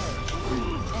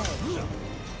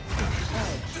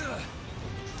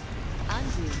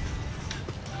 Undo.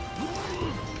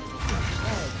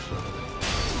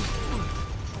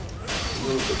 A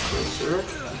little bit closer.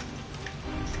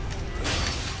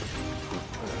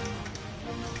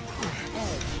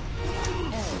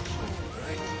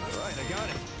 Alright, I got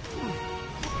it.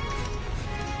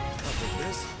 I'll take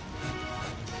this.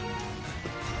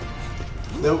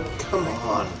 Nope, come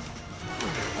on.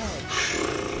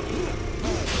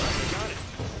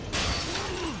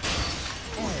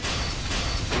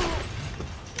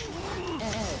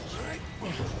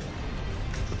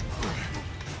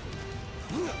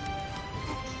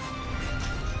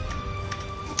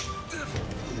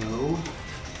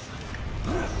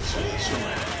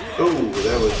 Oh,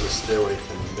 that was a stairway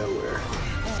to nowhere.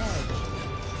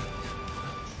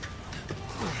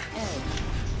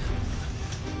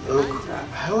 Oh crap,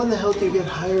 how in the hell do you get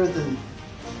higher than...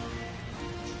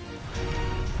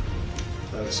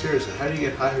 No, seriously, how do you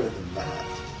get higher than that?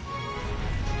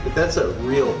 But that's a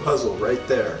real puzzle right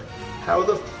there. How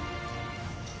the...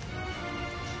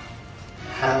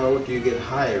 How do you get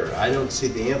higher? I don't see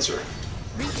the answer.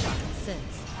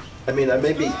 I mean, I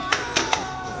may be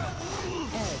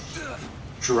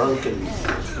drunk and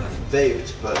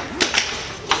vaped, but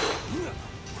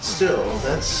still,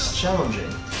 that's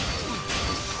challenging.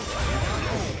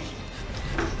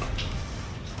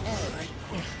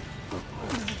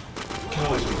 You can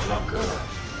always be drunker.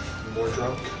 More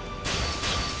drunk?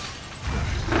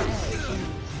 Thank you,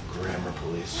 grammar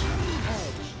police.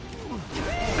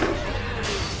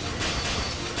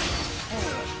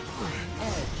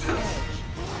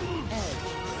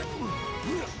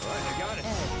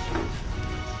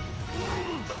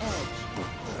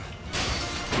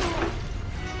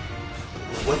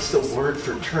 What's the word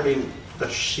for turning a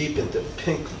sheep into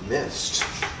pink mist?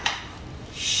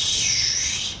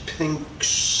 Pink...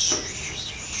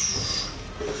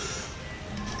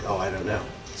 Oh, I don't know.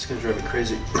 It's gonna drive me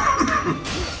crazy.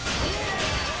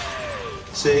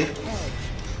 See?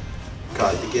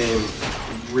 God, the game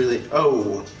really...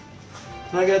 Oh!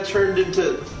 And I got turned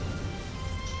into...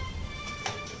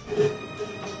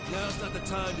 Now's not the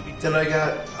time to be Then I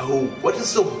got, oh, what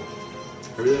is the,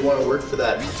 I really want to work for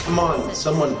that. Come on,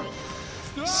 someone,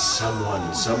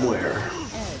 somewhere.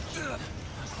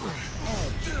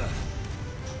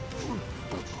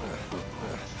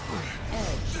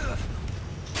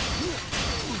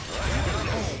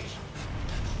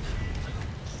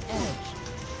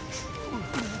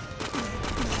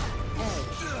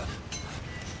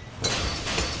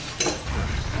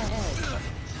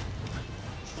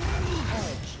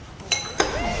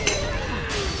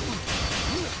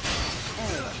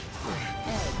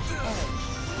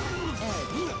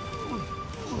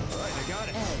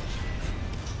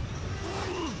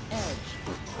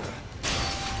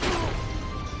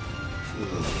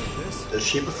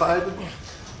 Sheepified?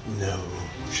 No.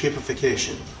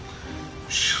 Sheepification.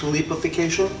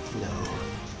 Sleepification? No.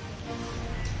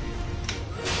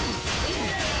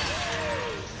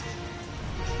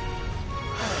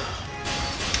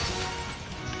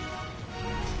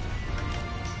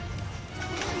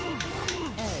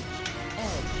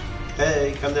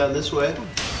 Hey, come down this way.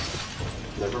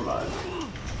 Never mind.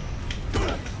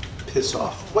 Piss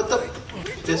off. What the?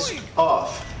 Piss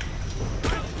off.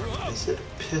 I said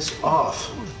piss off.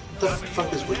 What the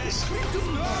fuck is with this?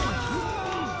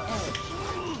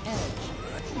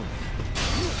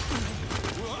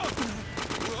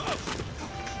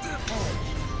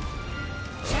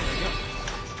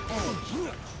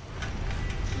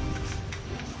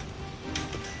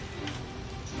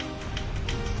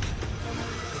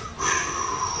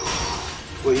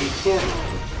 Well, you can't.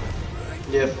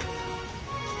 Yep.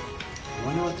 I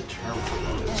wonder what the term for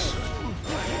that is.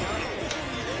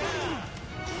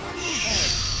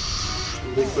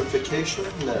 Liquefaction?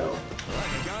 No.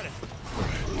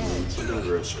 It's a little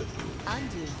grosser.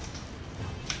 Undo.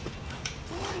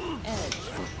 Edge.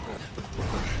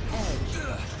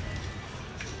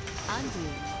 Undo.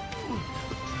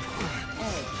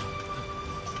 Edge.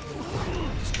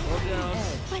 Slow down.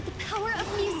 By the power of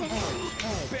music.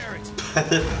 Barrett. By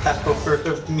the power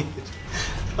of music.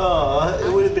 Aw, it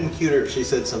would have been cuter if she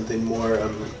said something more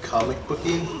comic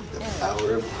booky. The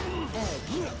power of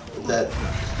that.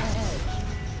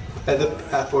 By the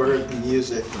power of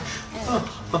music. Oh,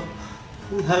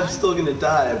 I'm still gonna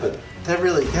die, but that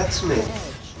really gets me.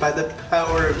 By the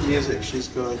power of music, she's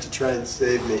going to try and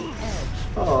save me.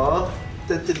 Aw,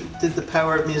 did the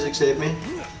power of music save me?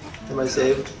 Am I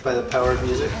saved by the power of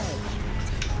music?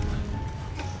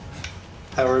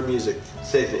 Power of music,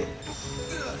 save me.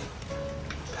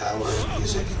 Power of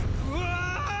music.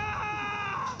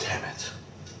 Damn it.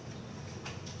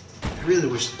 I really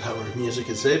wish the power of music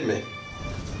had saved me.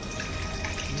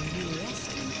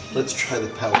 Let's try the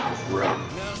power of rum.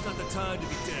 Now's not the time to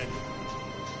be dead.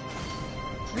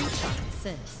 Reach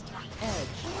assist.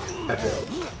 I failed.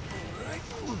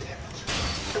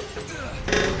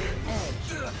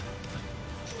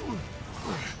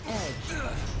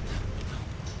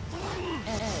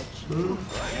 Hmm.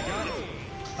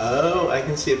 Oh, I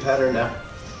can see a pattern now.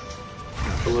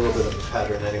 A little bit of a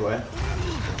pattern anyway.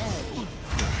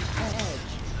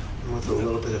 And with a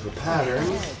little bit of a pattern,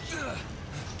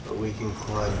 we can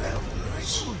climb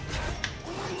mountains.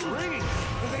 It's ringing.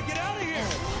 Then get out of here.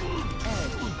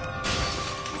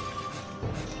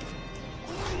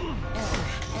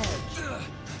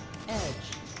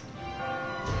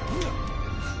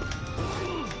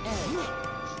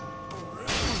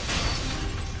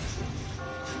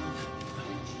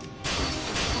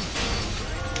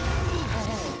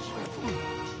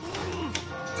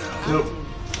 Nope.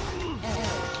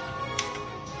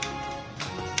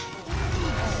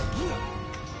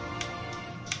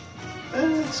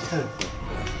 It's kind of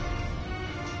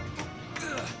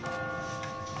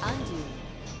Undo.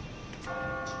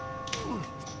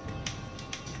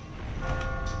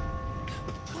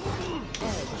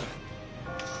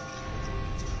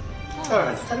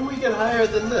 Alright, how do we get higher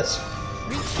than this?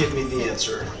 Give me the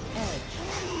answer.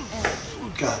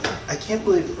 God, I can't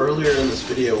believe earlier in this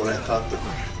video when I thought that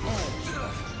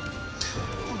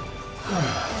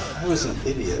I was an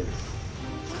idiot.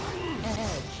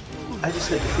 I just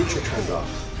had the feature turned off.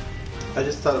 I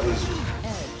just thought it was...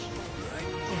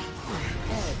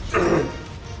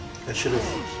 I should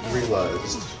have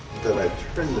realized that I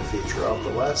turned the feature off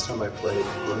the last time I played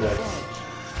when I...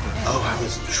 Oh, I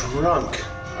was drunk!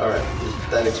 Alright,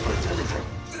 that explains everything.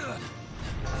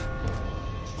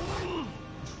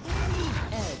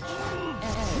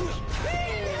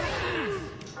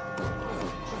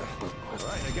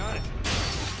 Alright, I got it.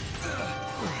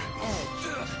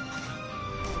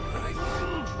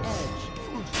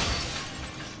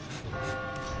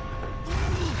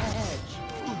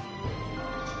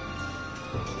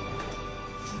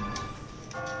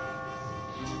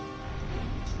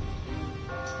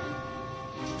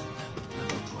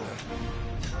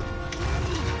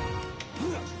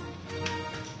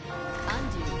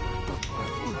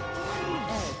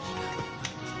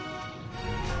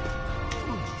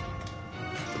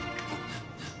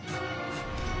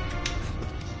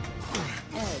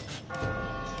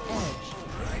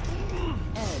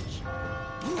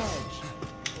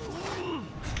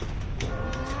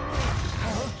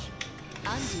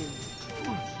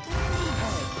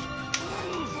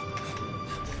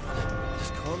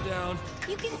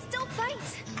 You can still fight.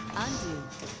 Undo.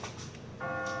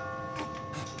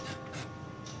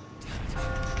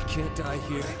 I can't die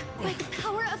here. By the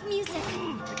power of music.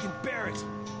 I can bear it.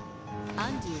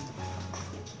 Undo.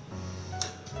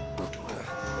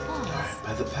 Alright,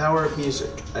 by the power of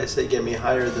music, I say get me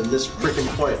higher than this freaking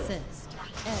point. Assist.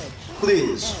 Edge.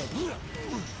 Please.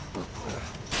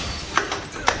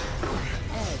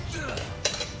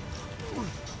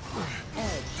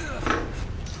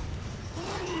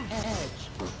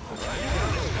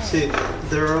 See,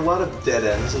 there are a lot of dead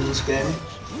ends in this game,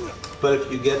 but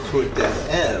if you get to a dead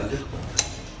end,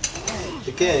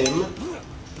 the game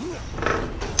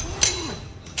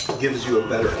gives you a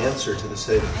better answer to the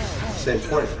same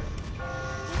point,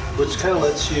 which kind of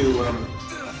lets you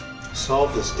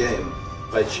solve this game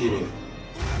by cheating.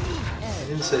 I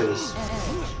didn't say it was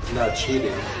not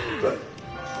cheating, but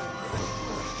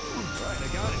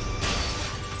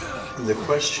the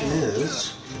question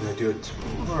is, can I do it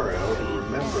tomorrow and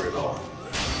remember it all?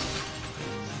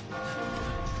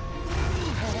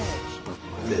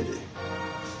 Maybe.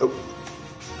 Oh.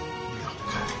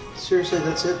 Seriously,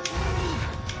 that's it?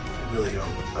 I really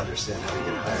don't understand how to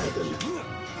get higher than...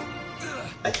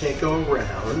 I can't go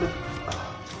around.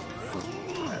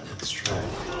 Alright, let's try.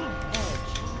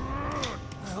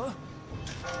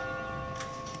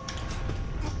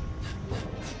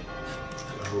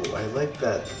 Oh, I like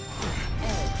that.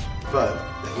 But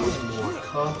it was more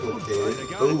complicated.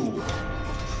 Ooh.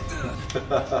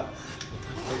 I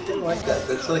didn't like that.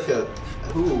 That's like a...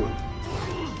 Ooh.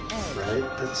 Right?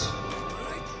 That's...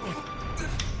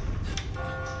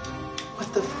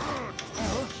 What the...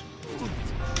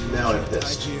 Now I'm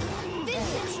pissed.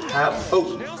 How...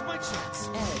 Oh!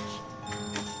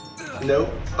 No.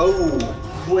 Oh!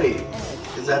 Wait.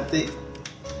 Is that the...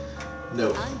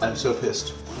 No. I'm so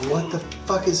pissed. What the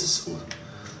fuck is this?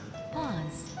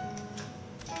 Pause.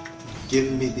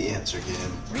 Give me the answer,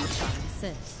 game.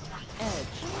 Assist.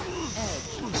 Edge.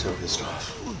 Edge. I'm so pissed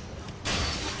off.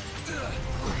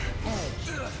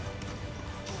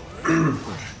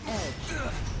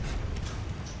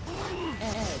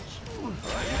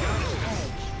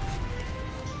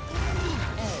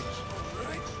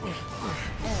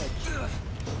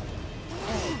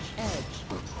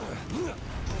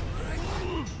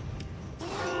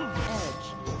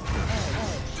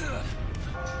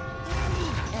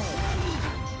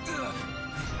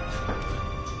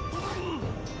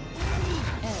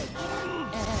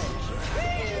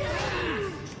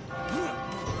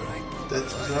 That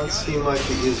does not seem like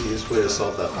the easiest way to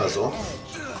solve that puzzle.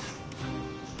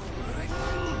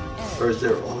 Or is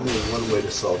there only one way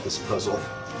to solve this puzzle?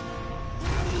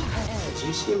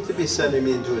 You seem to be sending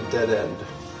me into a dead end.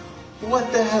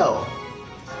 What the hell?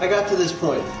 I got to this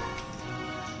point.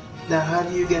 Now how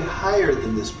do you get higher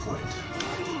than this point?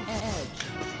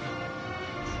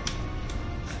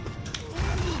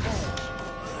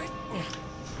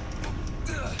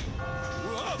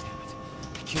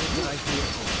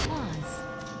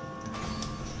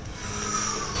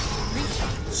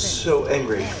 So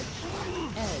angry.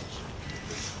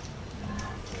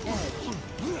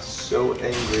 So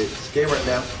angry at this game right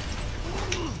now.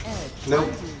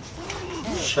 Nope.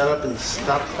 Shut up and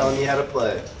stop telling me how to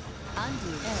play.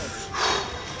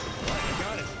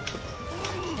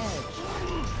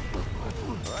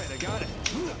 Alright, I got it.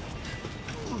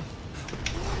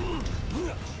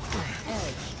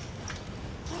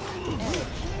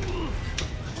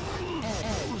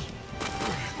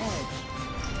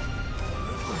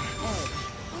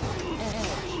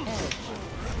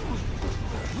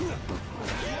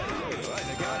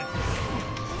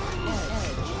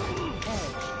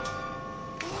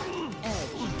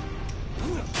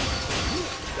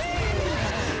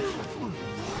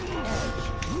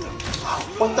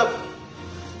 What the?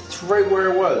 That's right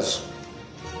where it was.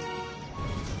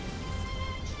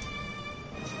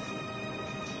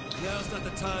 Now's not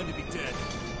the time to be dead.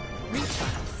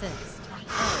 Assist.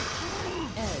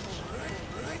 Edge.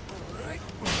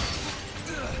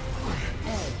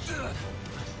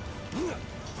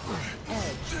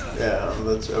 Yeah,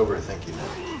 that's overthinking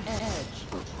it.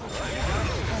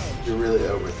 You're really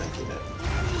overthinking it.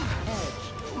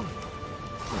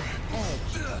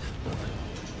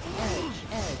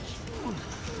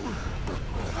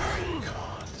 Alright, come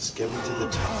on, just get me to the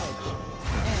top.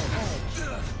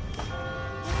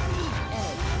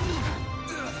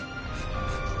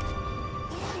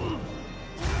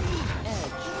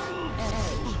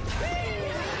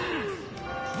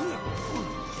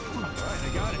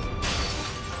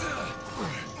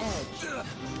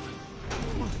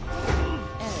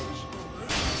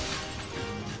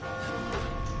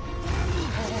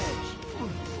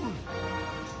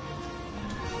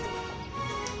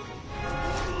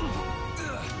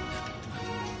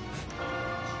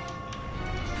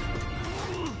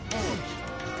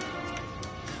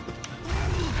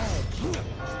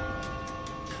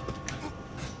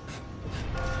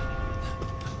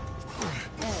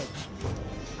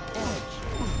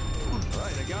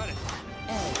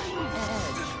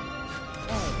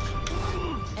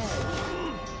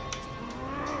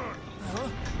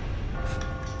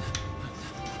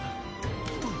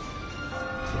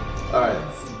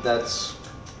 that's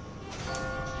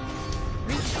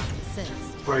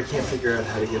where I can't figure out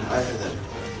how to get higher then.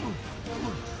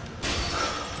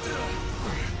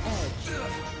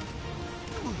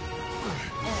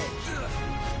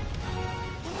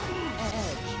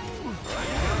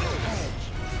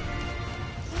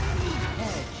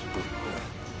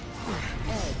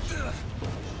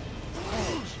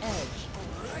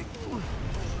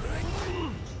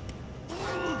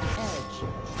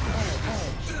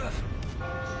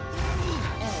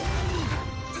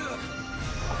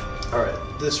 Alright,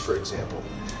 this for example.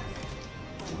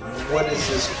 What is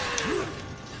this?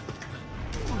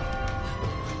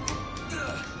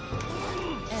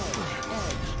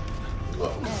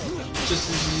 Well, just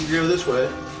as you go this way.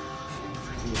 The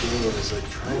game is like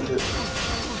trying to...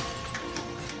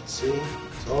 See?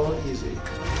 It's all easy. You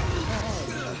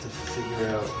have to figure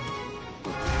out...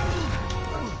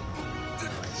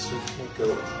 Alright, so you can't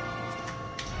go...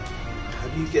 How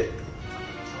do you get...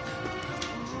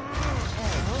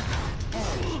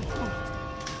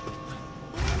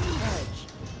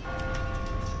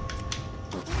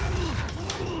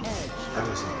 I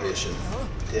was impatient.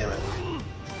 Damn it.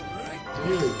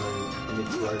 Really need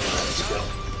to learn that skill.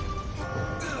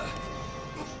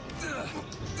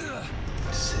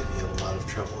 Save me a lot of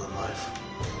trouble in life.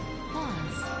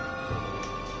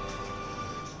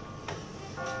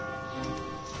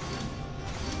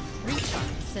 Reach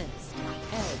assist.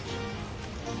 Edge.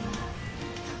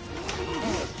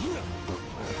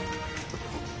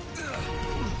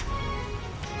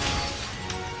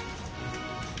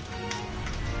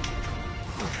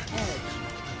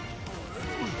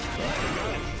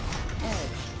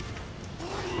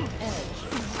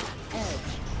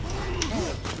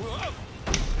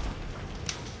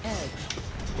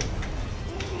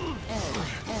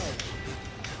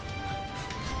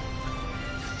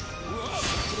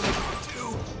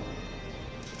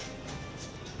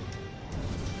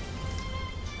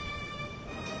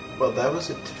 Well, that was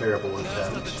a terrible attempt.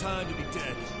 Now's not the time to be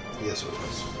dead. Yes, it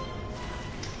was.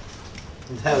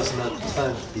 Now's not the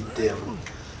time to be dim.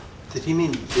 Did he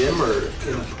mean dim or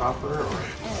improper? Or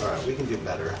alright, we can do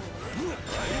better.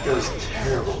 That was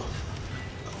terrible.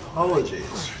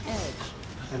 Apologies.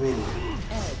 I mean...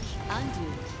 Undo.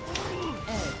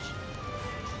 Edge.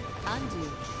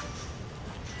 Undo.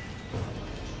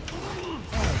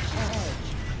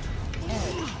 I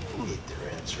hate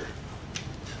their answer.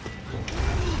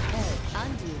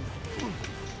 Undo.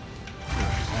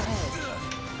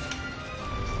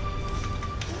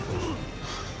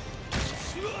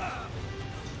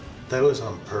 That was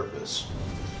on purpose.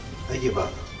 I give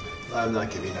up. I'm not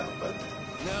giving up, but...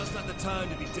 Now's not the time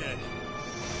to be dead.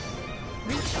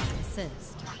 Reach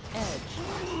assist. Edge.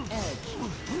 Edge.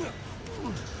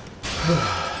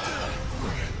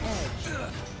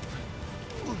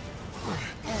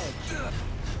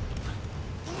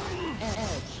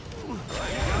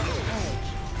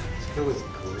 Let's go with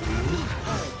green.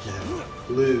 No,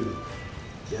 blue.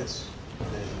 Yes.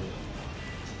 And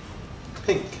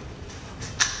pink.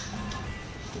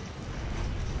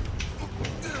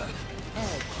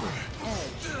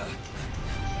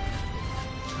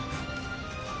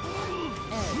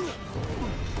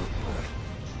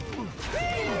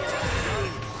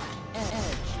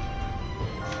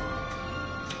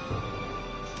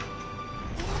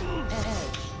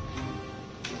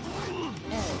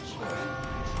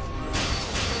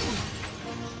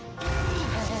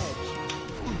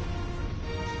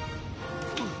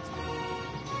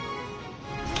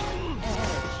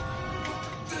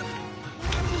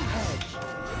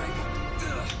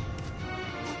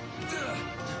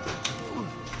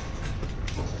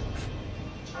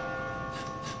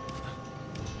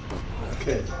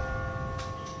 Okay.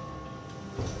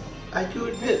 I do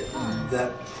admit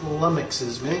that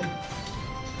flummoxes me.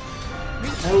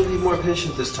 I will be more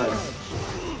patient this time.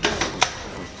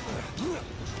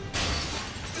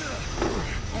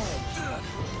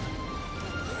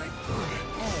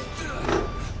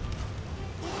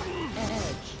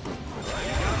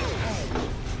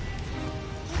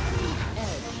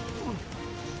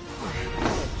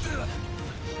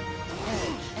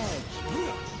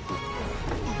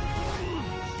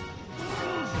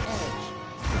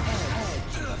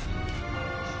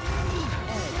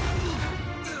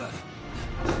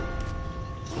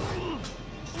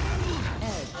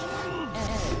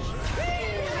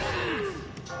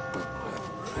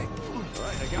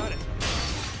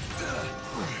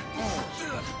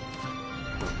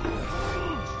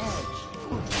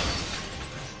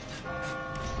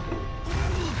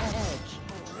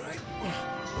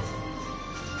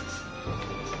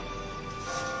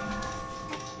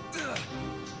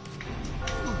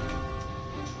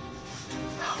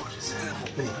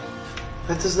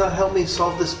 That does not help me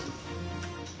solve this.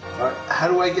 How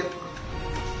do I get...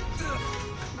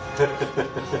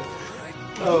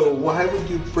 Oh, why would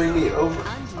you bring me over?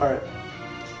 Alright.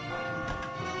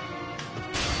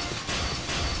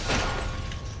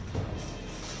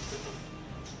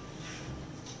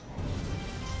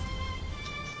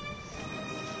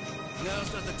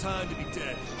 Now's not the time to be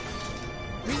dead.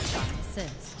 Reach out,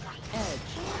 assist.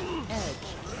 Edge. Edge.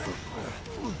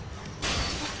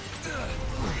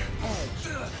 Edge.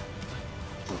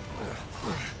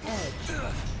 Edge. Edge.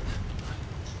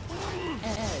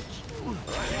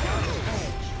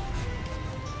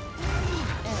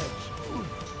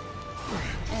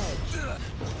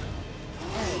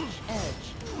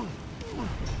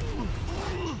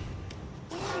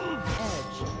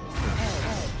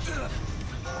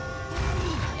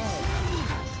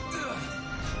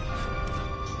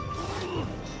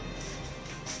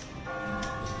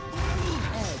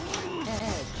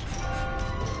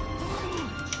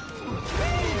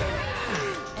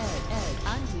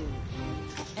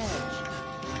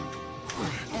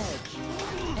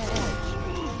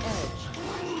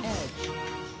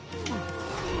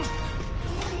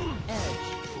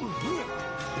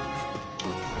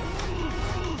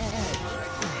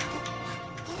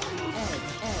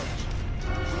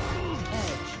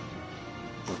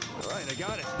 I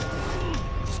got it.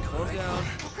 Just calm down.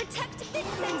 Protect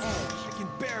Vincent! I can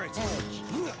bear it.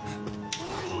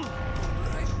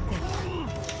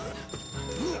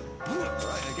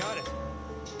 Alright, I got it.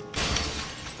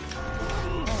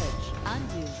 Edge.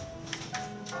 Undo.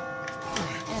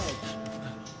 Edge. Edge.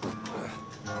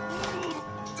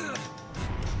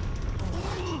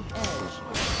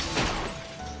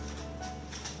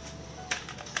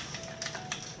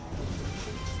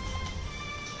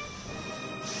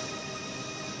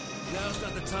 Now's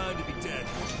not the time to be dead.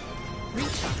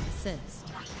 Reach out, assist.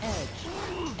 Edge.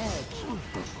 Edge. Edge.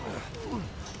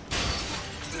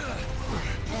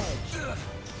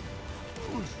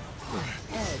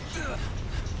 Edge.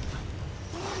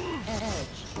 Edge.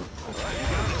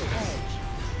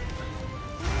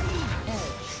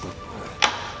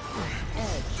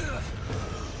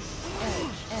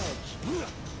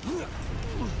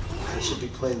 I should be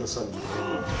playing this on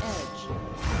normal.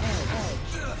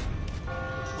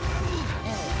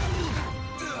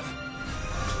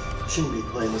 Shouldn't be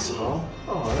playing this at all.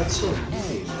 Oh, that's so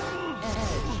mean.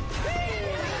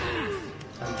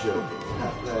 I'm joking.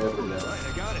 How could I ever know? I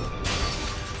got it.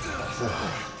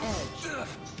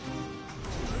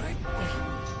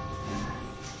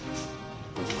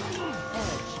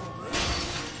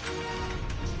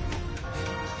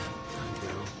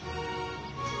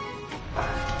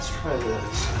 Let's try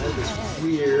this. That is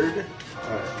weird.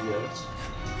 Alright, yes.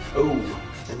 Oh,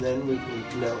 and then we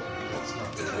can... No, that's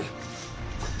not right.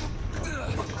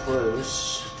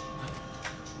 Close.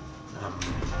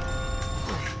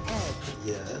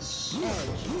 Yes.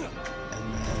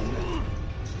 And then...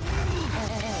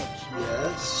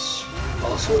 Yes.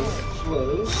 Also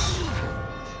close.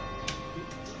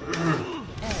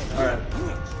 Alright.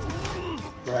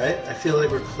 Right? I feel like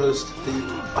we're close to the...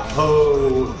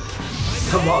 Oh!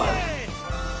 Come on!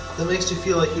 That makes you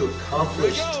feel like you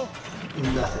accomplished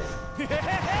nothing.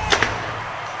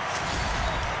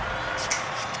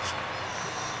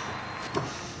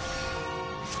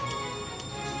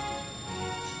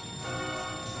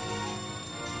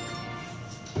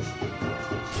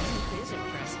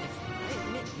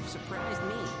 Surprised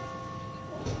me.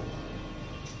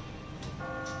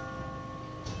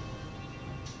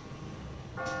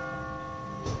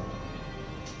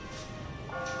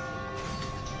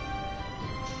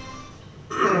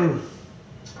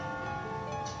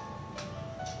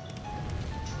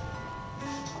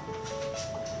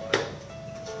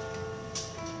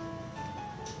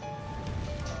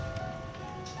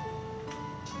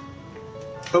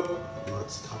 Oh,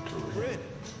 let's talk to her. Rin,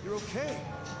 you're okay.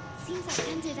 Seems I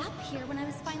ended up here when I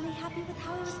was finally happy with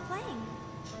how I was playing.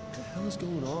 What the hell is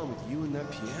going on with you and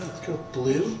that piano? Let's go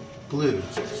blue. Blue.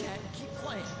 Chad, keep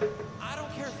playing. I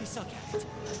don't care if you suck at it.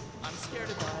 I'm scared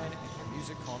of dying, and your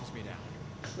music calms me down.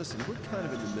 Listen, we're kind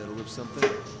of in the middle of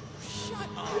something. Shut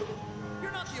up!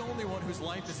 You're not the only one whose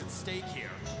life is at stake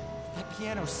here. That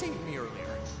piano saved me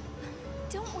earlier.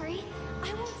 Don't worry,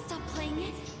 I won't stop playing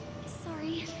it.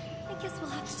 Sorry, I guess we'll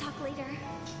have to talk later.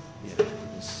 Yeah,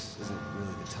 this isn't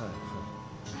really the time, huh?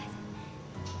 But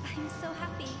I'm so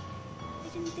happy. I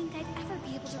didn't think I'd ever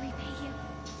be able to repay you.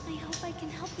 I hope I can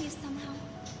help you somehow.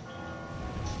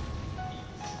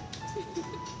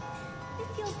 It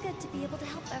feels good to be able to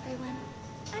help everyone.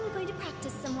 I'm going to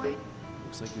practice some more.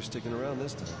 Looks like you're sticking around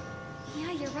this time.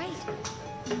 Yeah, you're right.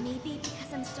 Maybe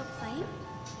because I'm still playing?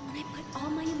 When I put all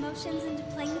my emotions into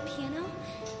playing the piano,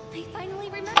 I finally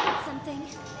remembered something.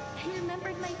 I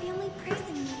remembered my family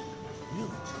praising me. Really?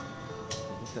 I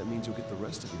hope that means you'll get the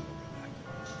rest of your memory back.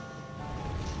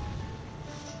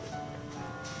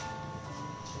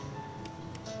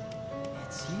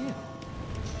 It's you.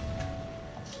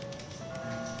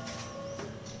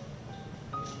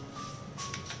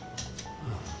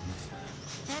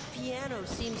 That piano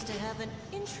seems to have an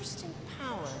interesting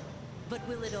power. But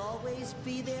will it always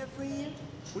be there for you?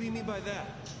 What do you mean by that?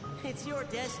 It's your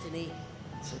destiny,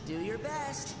 so do your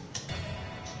best.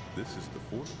 This is the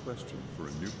fourth question for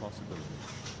a new possibility.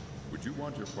 Would you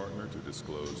want your partner to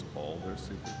disclose all their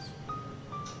secrets?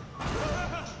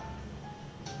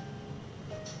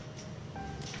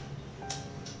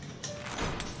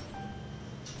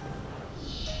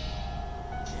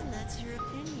 And that's your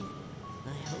opinion.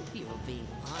 I hope you'll be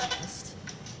honest.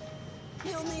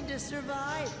 You'll need to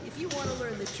survive if you want to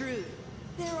learn the truth.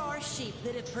 There are sheep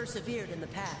that have persevered in the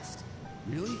past.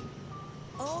 Really?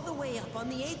 All the way up on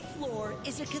the 8th floor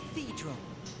is a cathedral.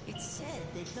 It's said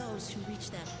that those who reach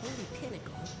that holy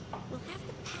pinnacle will have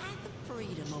the path of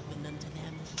freedom opened unto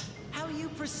them. How you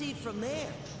proceed from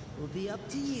there will be up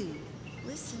to you.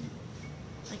 Listen,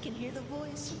 I can hear the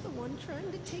voice of the one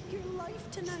trying to take your life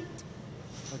tonight.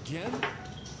 Again?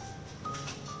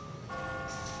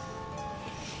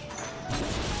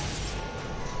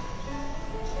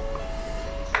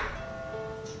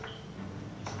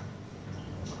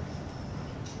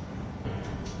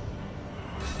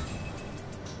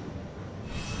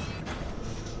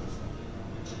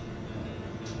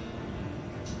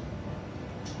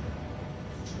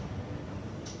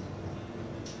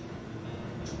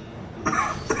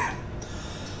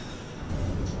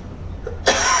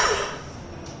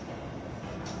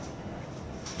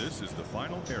 This is the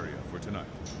final area for tonight.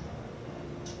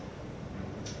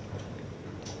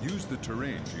 Use the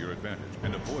terrain to your advantage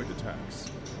and avoid attacks.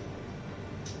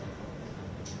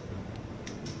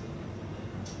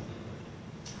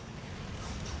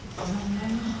 Come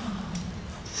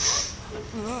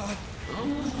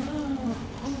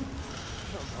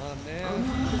on, man.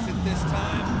 Is it this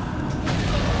time?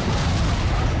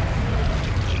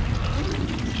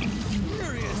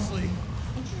 Seriously?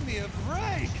 Give me a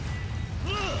break!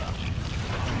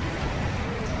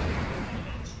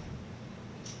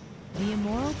 The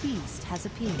immoral beast has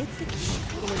appeared. It's the key.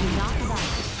 Will you knock it out?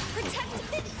 Protect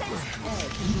Vincent!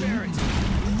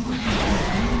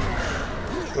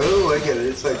 Oh, I get it.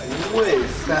 It's like way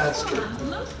faster.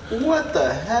 What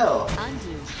the hell?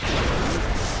 Undo.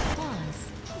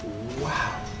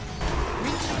 Wow.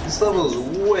 This level is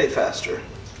way faster.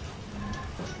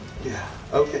 Yeah.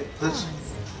 Okay. Let's.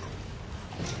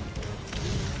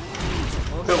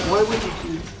 No, why would you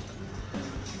do?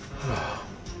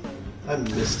 I'm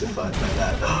mystified by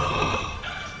that.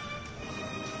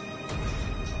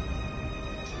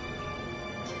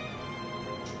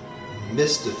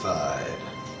 Mystified.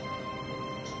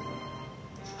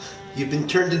 You've been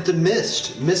turned into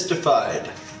mist. Mystified.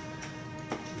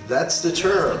 That's the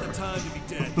term.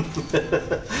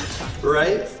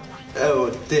 Right?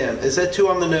 Oh, damn. Is that too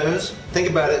on the nose? Think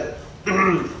about it.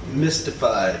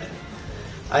 Mystified.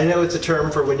 I know it's a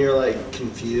term for when you're like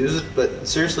confused, but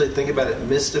seriously, think about it.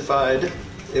 Mystified.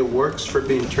 It works for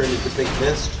being turned into pink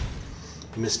mist.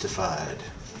 Mystified.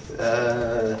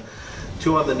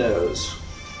 Too on the nose.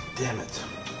 Damn it.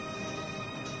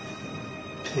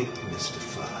 Pink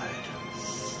mystified.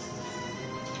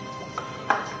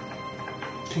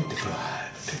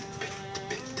 Pinktified.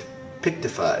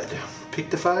 Pictified.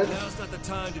 Pictified? Now's not the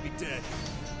time to be dead.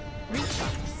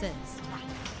 Recharge assist.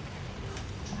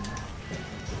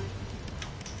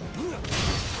 Alright,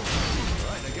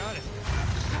 I got it.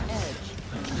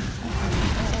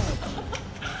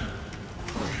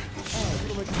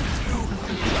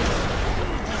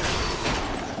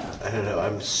 I don't know,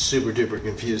 I'm super duper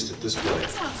confused at this point.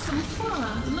 Let's have some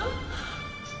fun.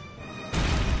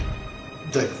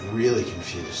 Like, really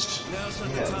confused.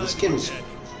 Yeah, this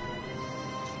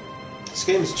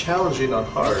game's challenging on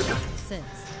hard.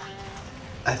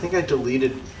 I think I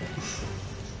deleted.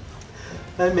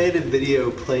 I made a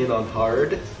video playing on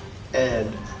hard,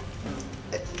 and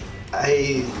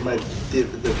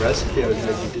the recipe I was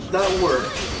making did not work.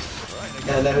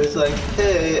 And I was like,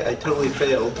 hey, I totally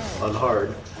failed on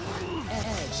hard.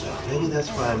 So maybe that's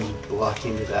why I'm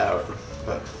blocking it out.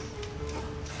 But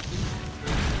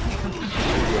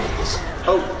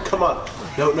oh, come on.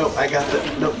 No, I got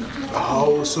that. No.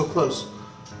 Oh, so close.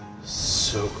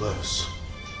 So close.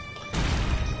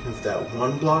 Move that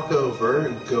one block over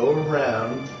and go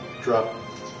around. Drop.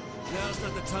 Now's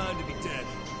not the time to be dead.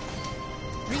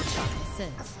 Recharge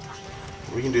assist.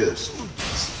 We can do this.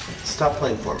 Stop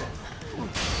playing for me.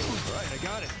 Right, I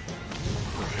got it.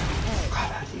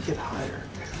 God, how do you get higher?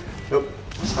 Nope.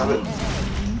 Stop it.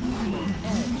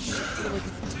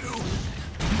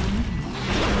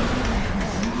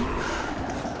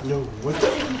 No, what the?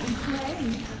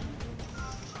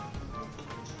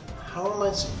 How am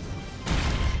I so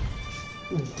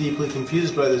deeply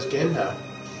confused by this game now?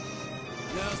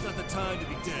 Now's not the time to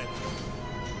be dead.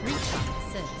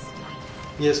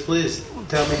 Yes, please.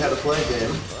 Tell me how to play,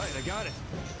 game. Right, I got it.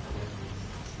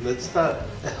 That's not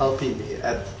helping me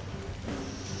at...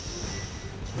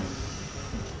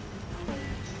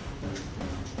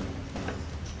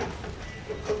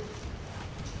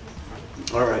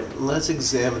 Alright, let's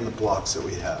examine the blocks that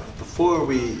we have. Before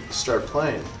we start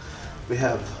playing, we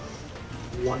have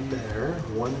one there,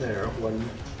 one...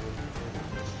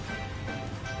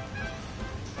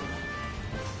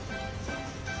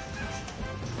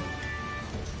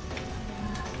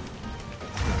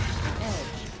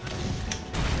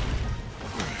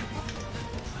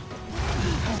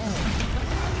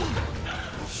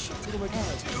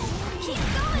 Keep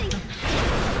going!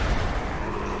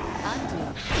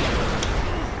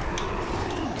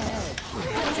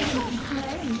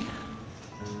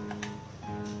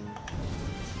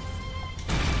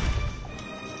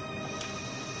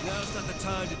 Now's not the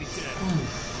time to be dead.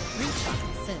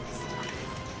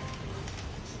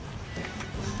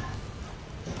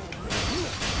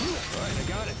 Right, I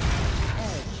got it.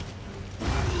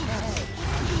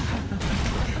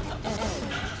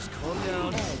 Just calm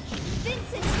down.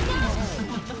 Vincent, no!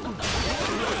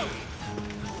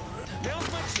 Now's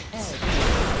my chance.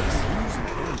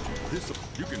 This,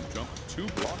 you can jump 2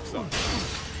 blocks on.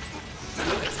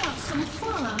 Let's have some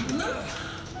fun.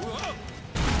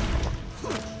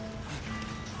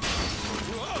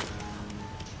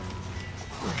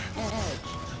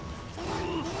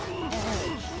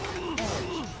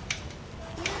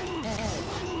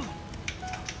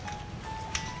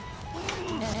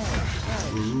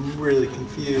 I'm really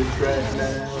confused right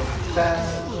now.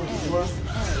 What?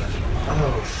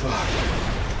 Oh, fuck.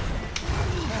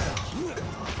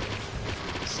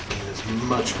 This game is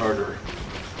much harder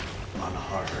on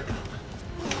hard.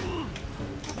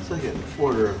 It's like an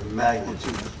order of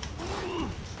magnitude.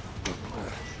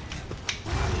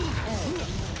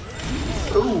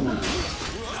 Ooh,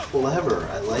 clever.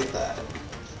 I like that.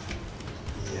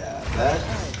 Yeah, that.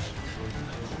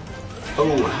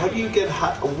 Oh, how do you get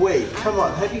high? Wait, come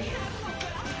on. How do you?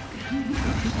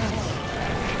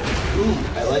 Ooh,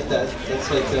 I like that. That's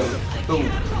like oh,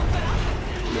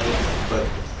 no, but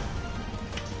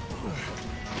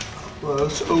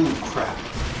close. Oh crap!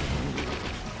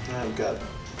 I've got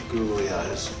googly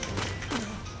eyes.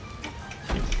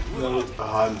 No, oh,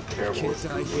 I'm terrible with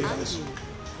googly eyes.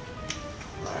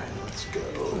 Alright, let's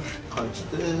go. Punch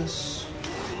this.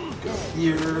 Go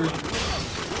here.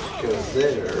 Go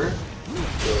there.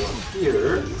 Go up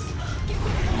here.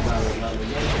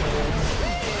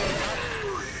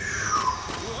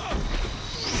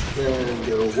 Then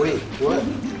go, wait, what?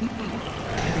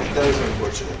 That was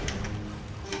unfortunate.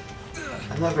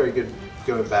 I'm not very good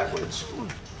going backwards.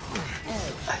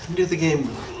 I can do the game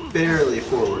barely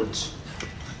forwards.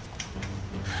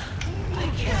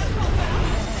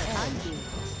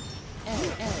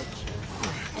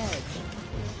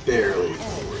 Barely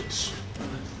forwards.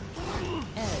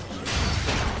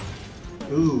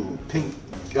 Ooh, pink.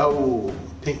 Oh,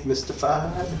 pink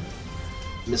mystified.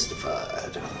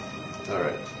 Mystified.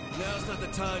 Alright. Now's not the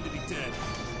time to be dead.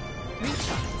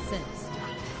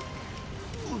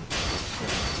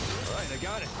 Alright, I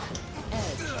got it.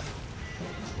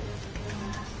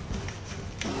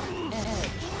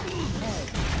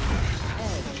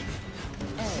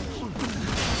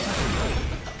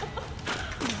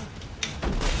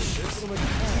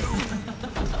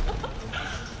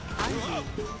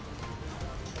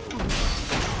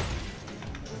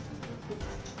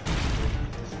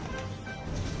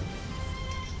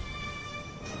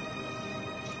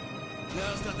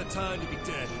 Now's not the time to be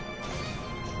dead.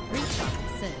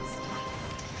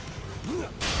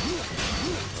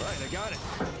 Alright, I got it.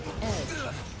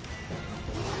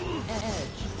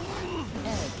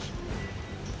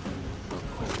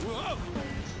 Whoa.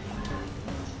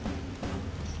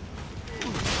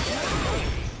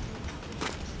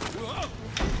 Whoa.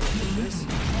 This.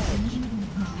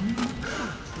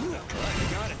 Alright, I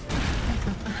got it.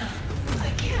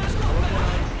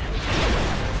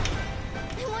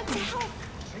 I want to help.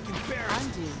 I can bear it.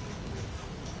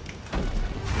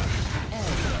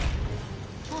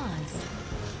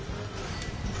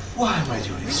 Why am I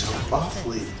doing so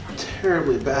awfully,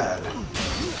 terribly bad?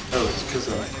 Oh, it's because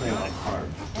I'm playing on hard.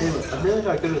 Damn it, I'm really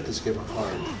not good at this game on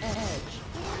hard.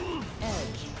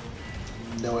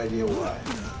 No idea why.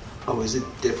 Oh, is it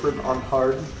different on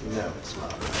hard? No, it's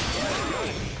not.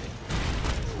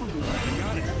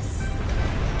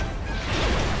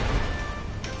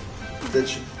 That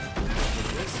should...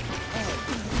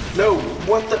 No,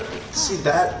 what the... See,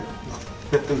 that...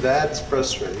 That's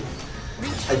frustrating.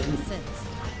 I didn't...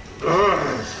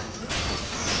 Ugh.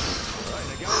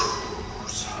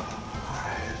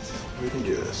 We can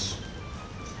do this.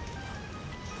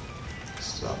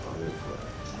 Stop on it.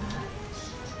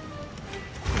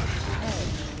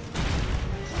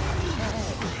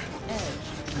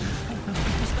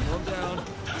 Calm down.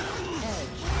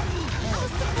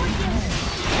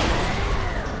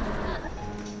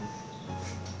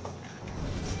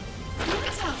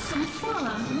 Let's have some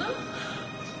fun.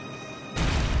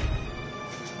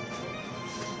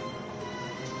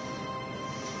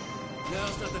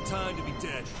 Now's not the time to be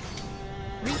dead.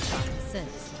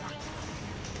 Sense.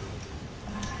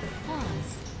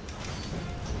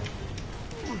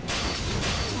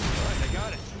 Alright, I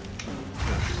got it.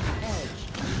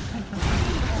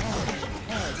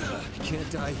 Can't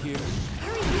die here.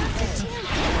 Hurry, now's your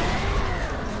chance.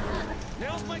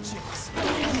 Now's my chance.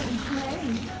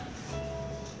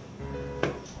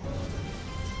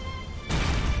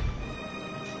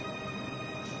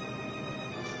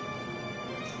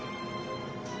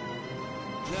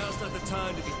 Now's not the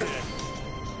time to be dead.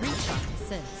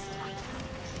 Sense.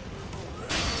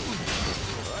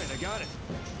 Alright, I got it.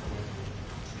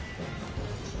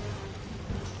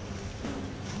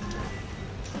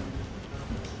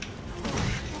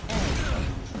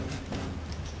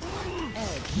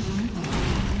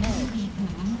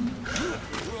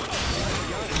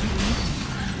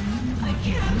 I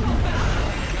can't go back.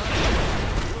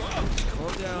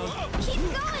 Calm down. Keep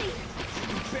going.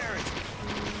 Bear it.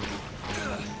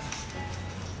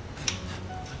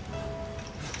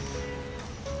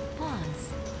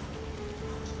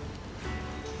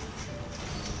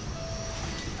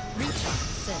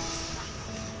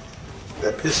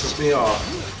 That pisses me off.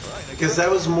 Because that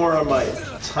was more on my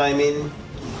timing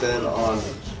than on...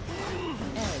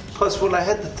 Plus, when I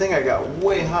had the thing, I got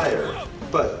way higher.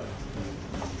 But...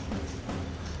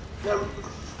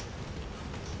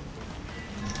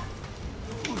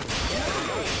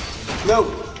 No!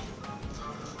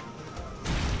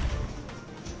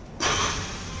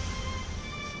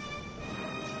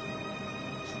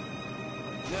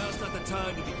 Now's not the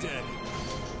time to be dead.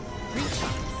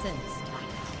 Sense.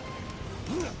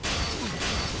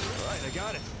 Alright, I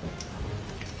got it.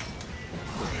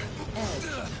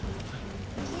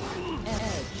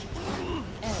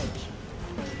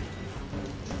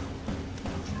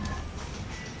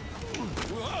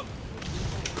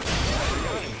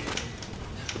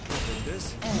 This?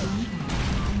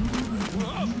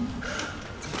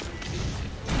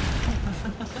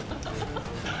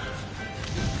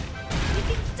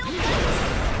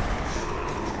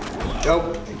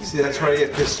 Nope. See, that's where I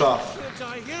get pissed off.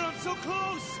 Die here, I'm so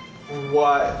close.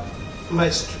 Why? My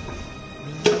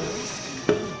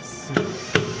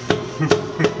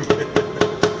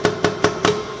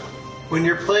when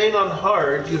you're playing on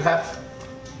hard, you have...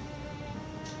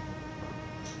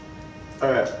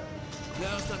 Alright.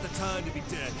 Now's not the time to be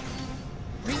dead.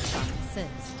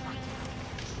 Sense.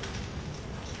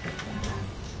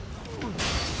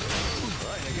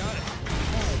 Alright, I got it.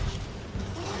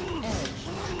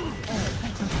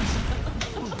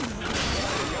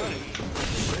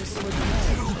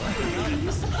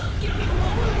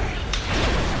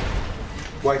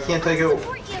 Why can't I go?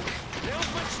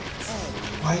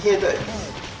 Why can't I?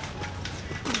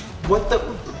 What the?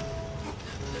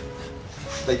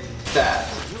 Like that.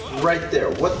 Right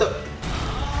there. What the?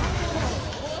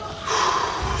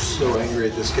 So angry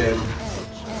at this game.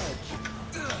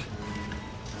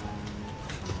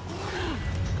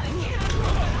 I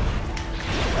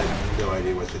have no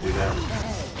idea what to do now.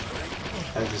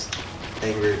 I'm just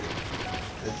angry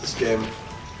at this game.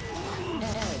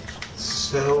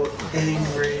 So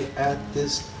angry at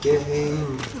this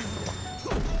game.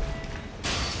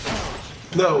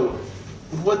 No.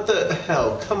 What the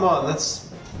hell? Come on, that's...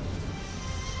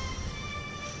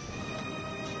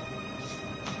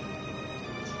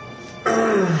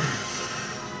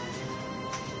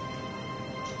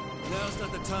 Now's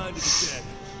not the time to be dead.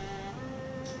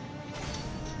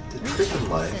 The trick in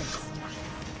life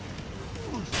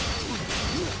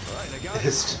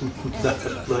is to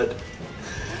not let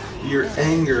your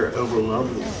anger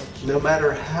overwhelm you. No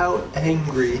matter how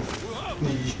angry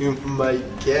you might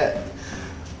get.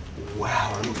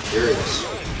 Wow, I'm curious.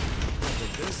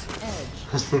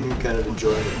 kind of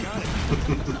enjoying it.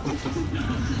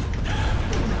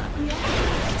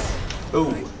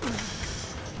 Oh.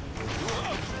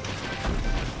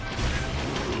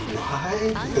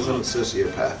 Why? Because I'm a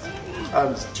sociopath.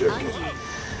 I'm just joking.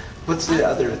 What's the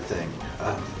other thing?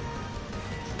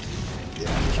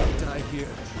 Yeah. Can't die here.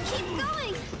 Keep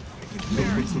going!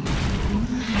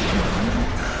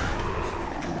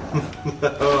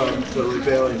 Oh, I'm totally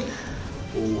failing.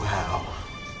 Wow.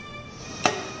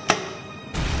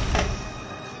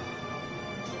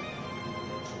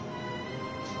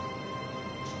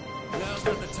 Now's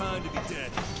not the time to be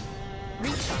dead.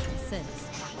 Recharge since.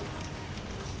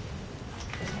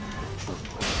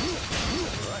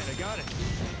 Alright, I got it.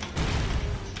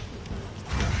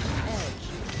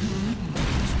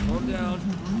 Calm down.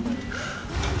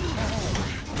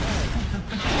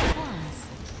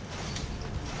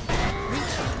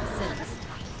 Recharge since.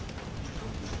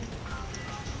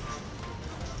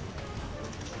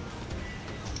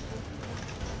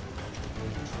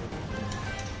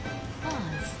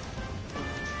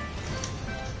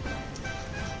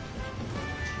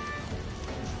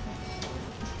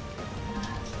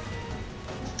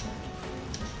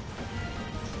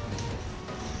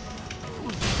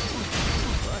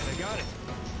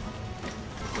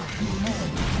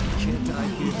 Can't die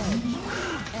here.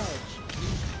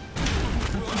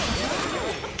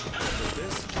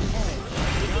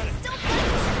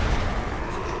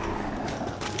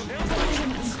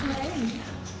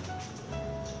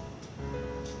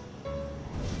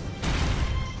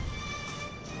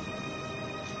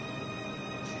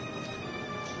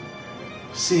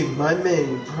 See, my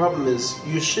main problem is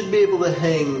you should be able to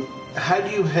hang. How do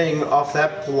you hang off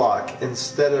that block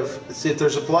instead of... See, if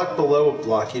there's a block below a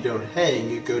block, you don't hang,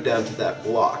 you go down to that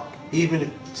block. Even if,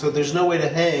 so there's no way to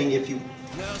hang if you...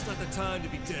 Now's not the time to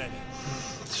be dead.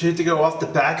 So you have to go off the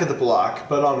back of the block,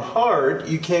 but on hard,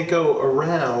 you can't go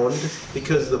around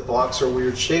because the blocks are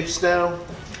weird shapes now.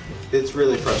 It's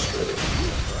really frustrating.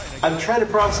 I'm trying to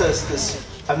process this.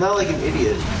 I'm not like an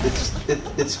idiot.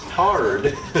 It's hard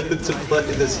to play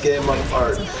this game on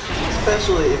hard,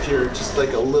 especially if you're just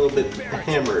like a little bit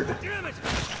hammered.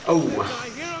 Oh,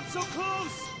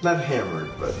 not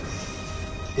hammered, but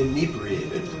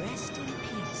inebriated.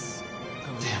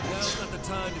 Damn it. Now's not the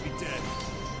time to be dead.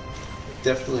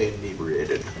 Definitely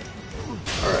inebriated.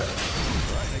 Alright.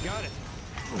 I got it.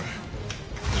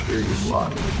 Screw you,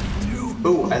 block.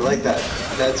 Ooh, I like that.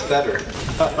 That's better.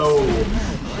 Oh,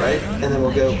 right? And then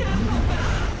we'll go...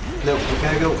 No, we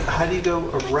gotta go... How do you go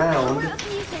around?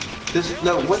 This...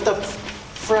 No, what the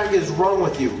frag is wrong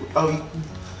with you? Oh,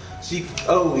 so you...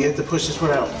 Oh, you have to push this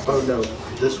one out. Oh, no.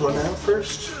 This one out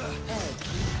first?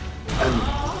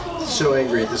 I'm so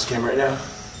angry at this game right now.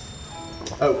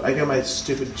 Oh, I got my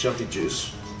stupid jumpy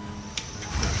juice.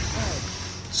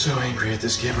 So angry at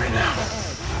this game right now.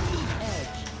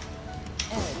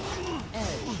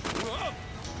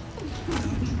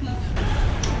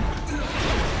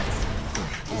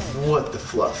 What the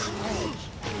fluff?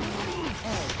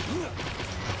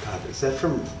 God, is that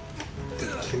from the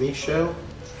Kimmy show?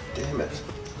 Damn it.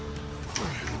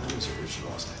 That was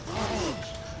original.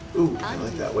 Ooh, I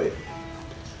like that. Wait.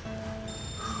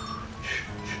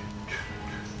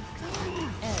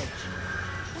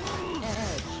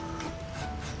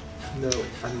 No,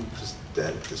 I'm just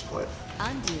dead at this point.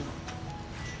 Undo.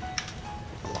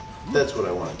 That's what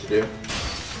I wanted to do.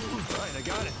 Alright, I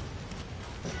got it.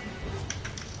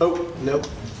 Oh, nope.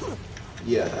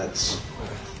 Yeah, that's...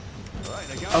 Alright,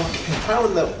 I got it. Okay, how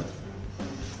in the...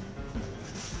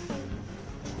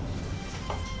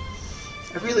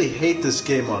 I really hate this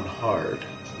game on hard.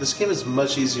 This game is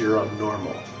much easier on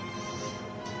normal.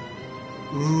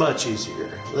 Much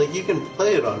easier. Like, you can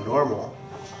play it on normal.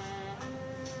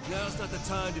 Now's not the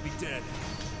time to be dead.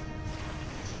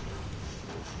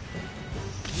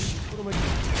 What am I gonna do?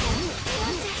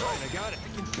 Alright, I got it. I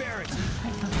can bear it.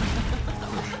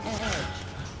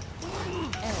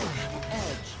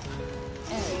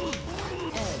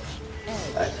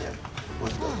 I can't.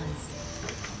 What the...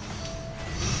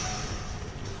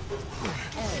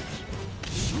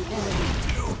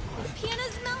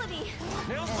 Piano's melody.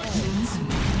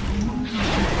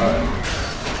 Alright.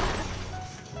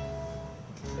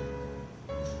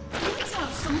 Let's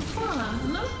have some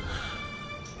fun.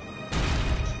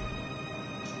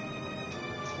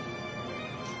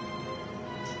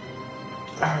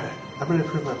 Alright, I'm gonna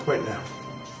prove my point now.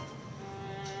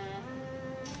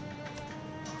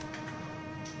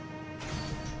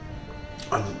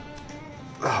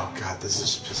 Oh god, this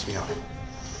is pissing me off.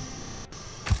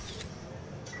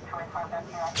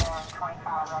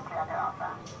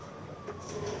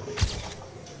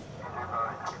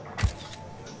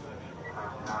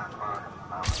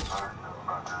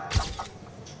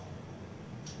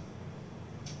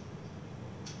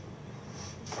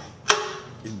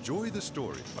 Enjoy the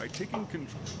story by taking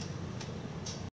control.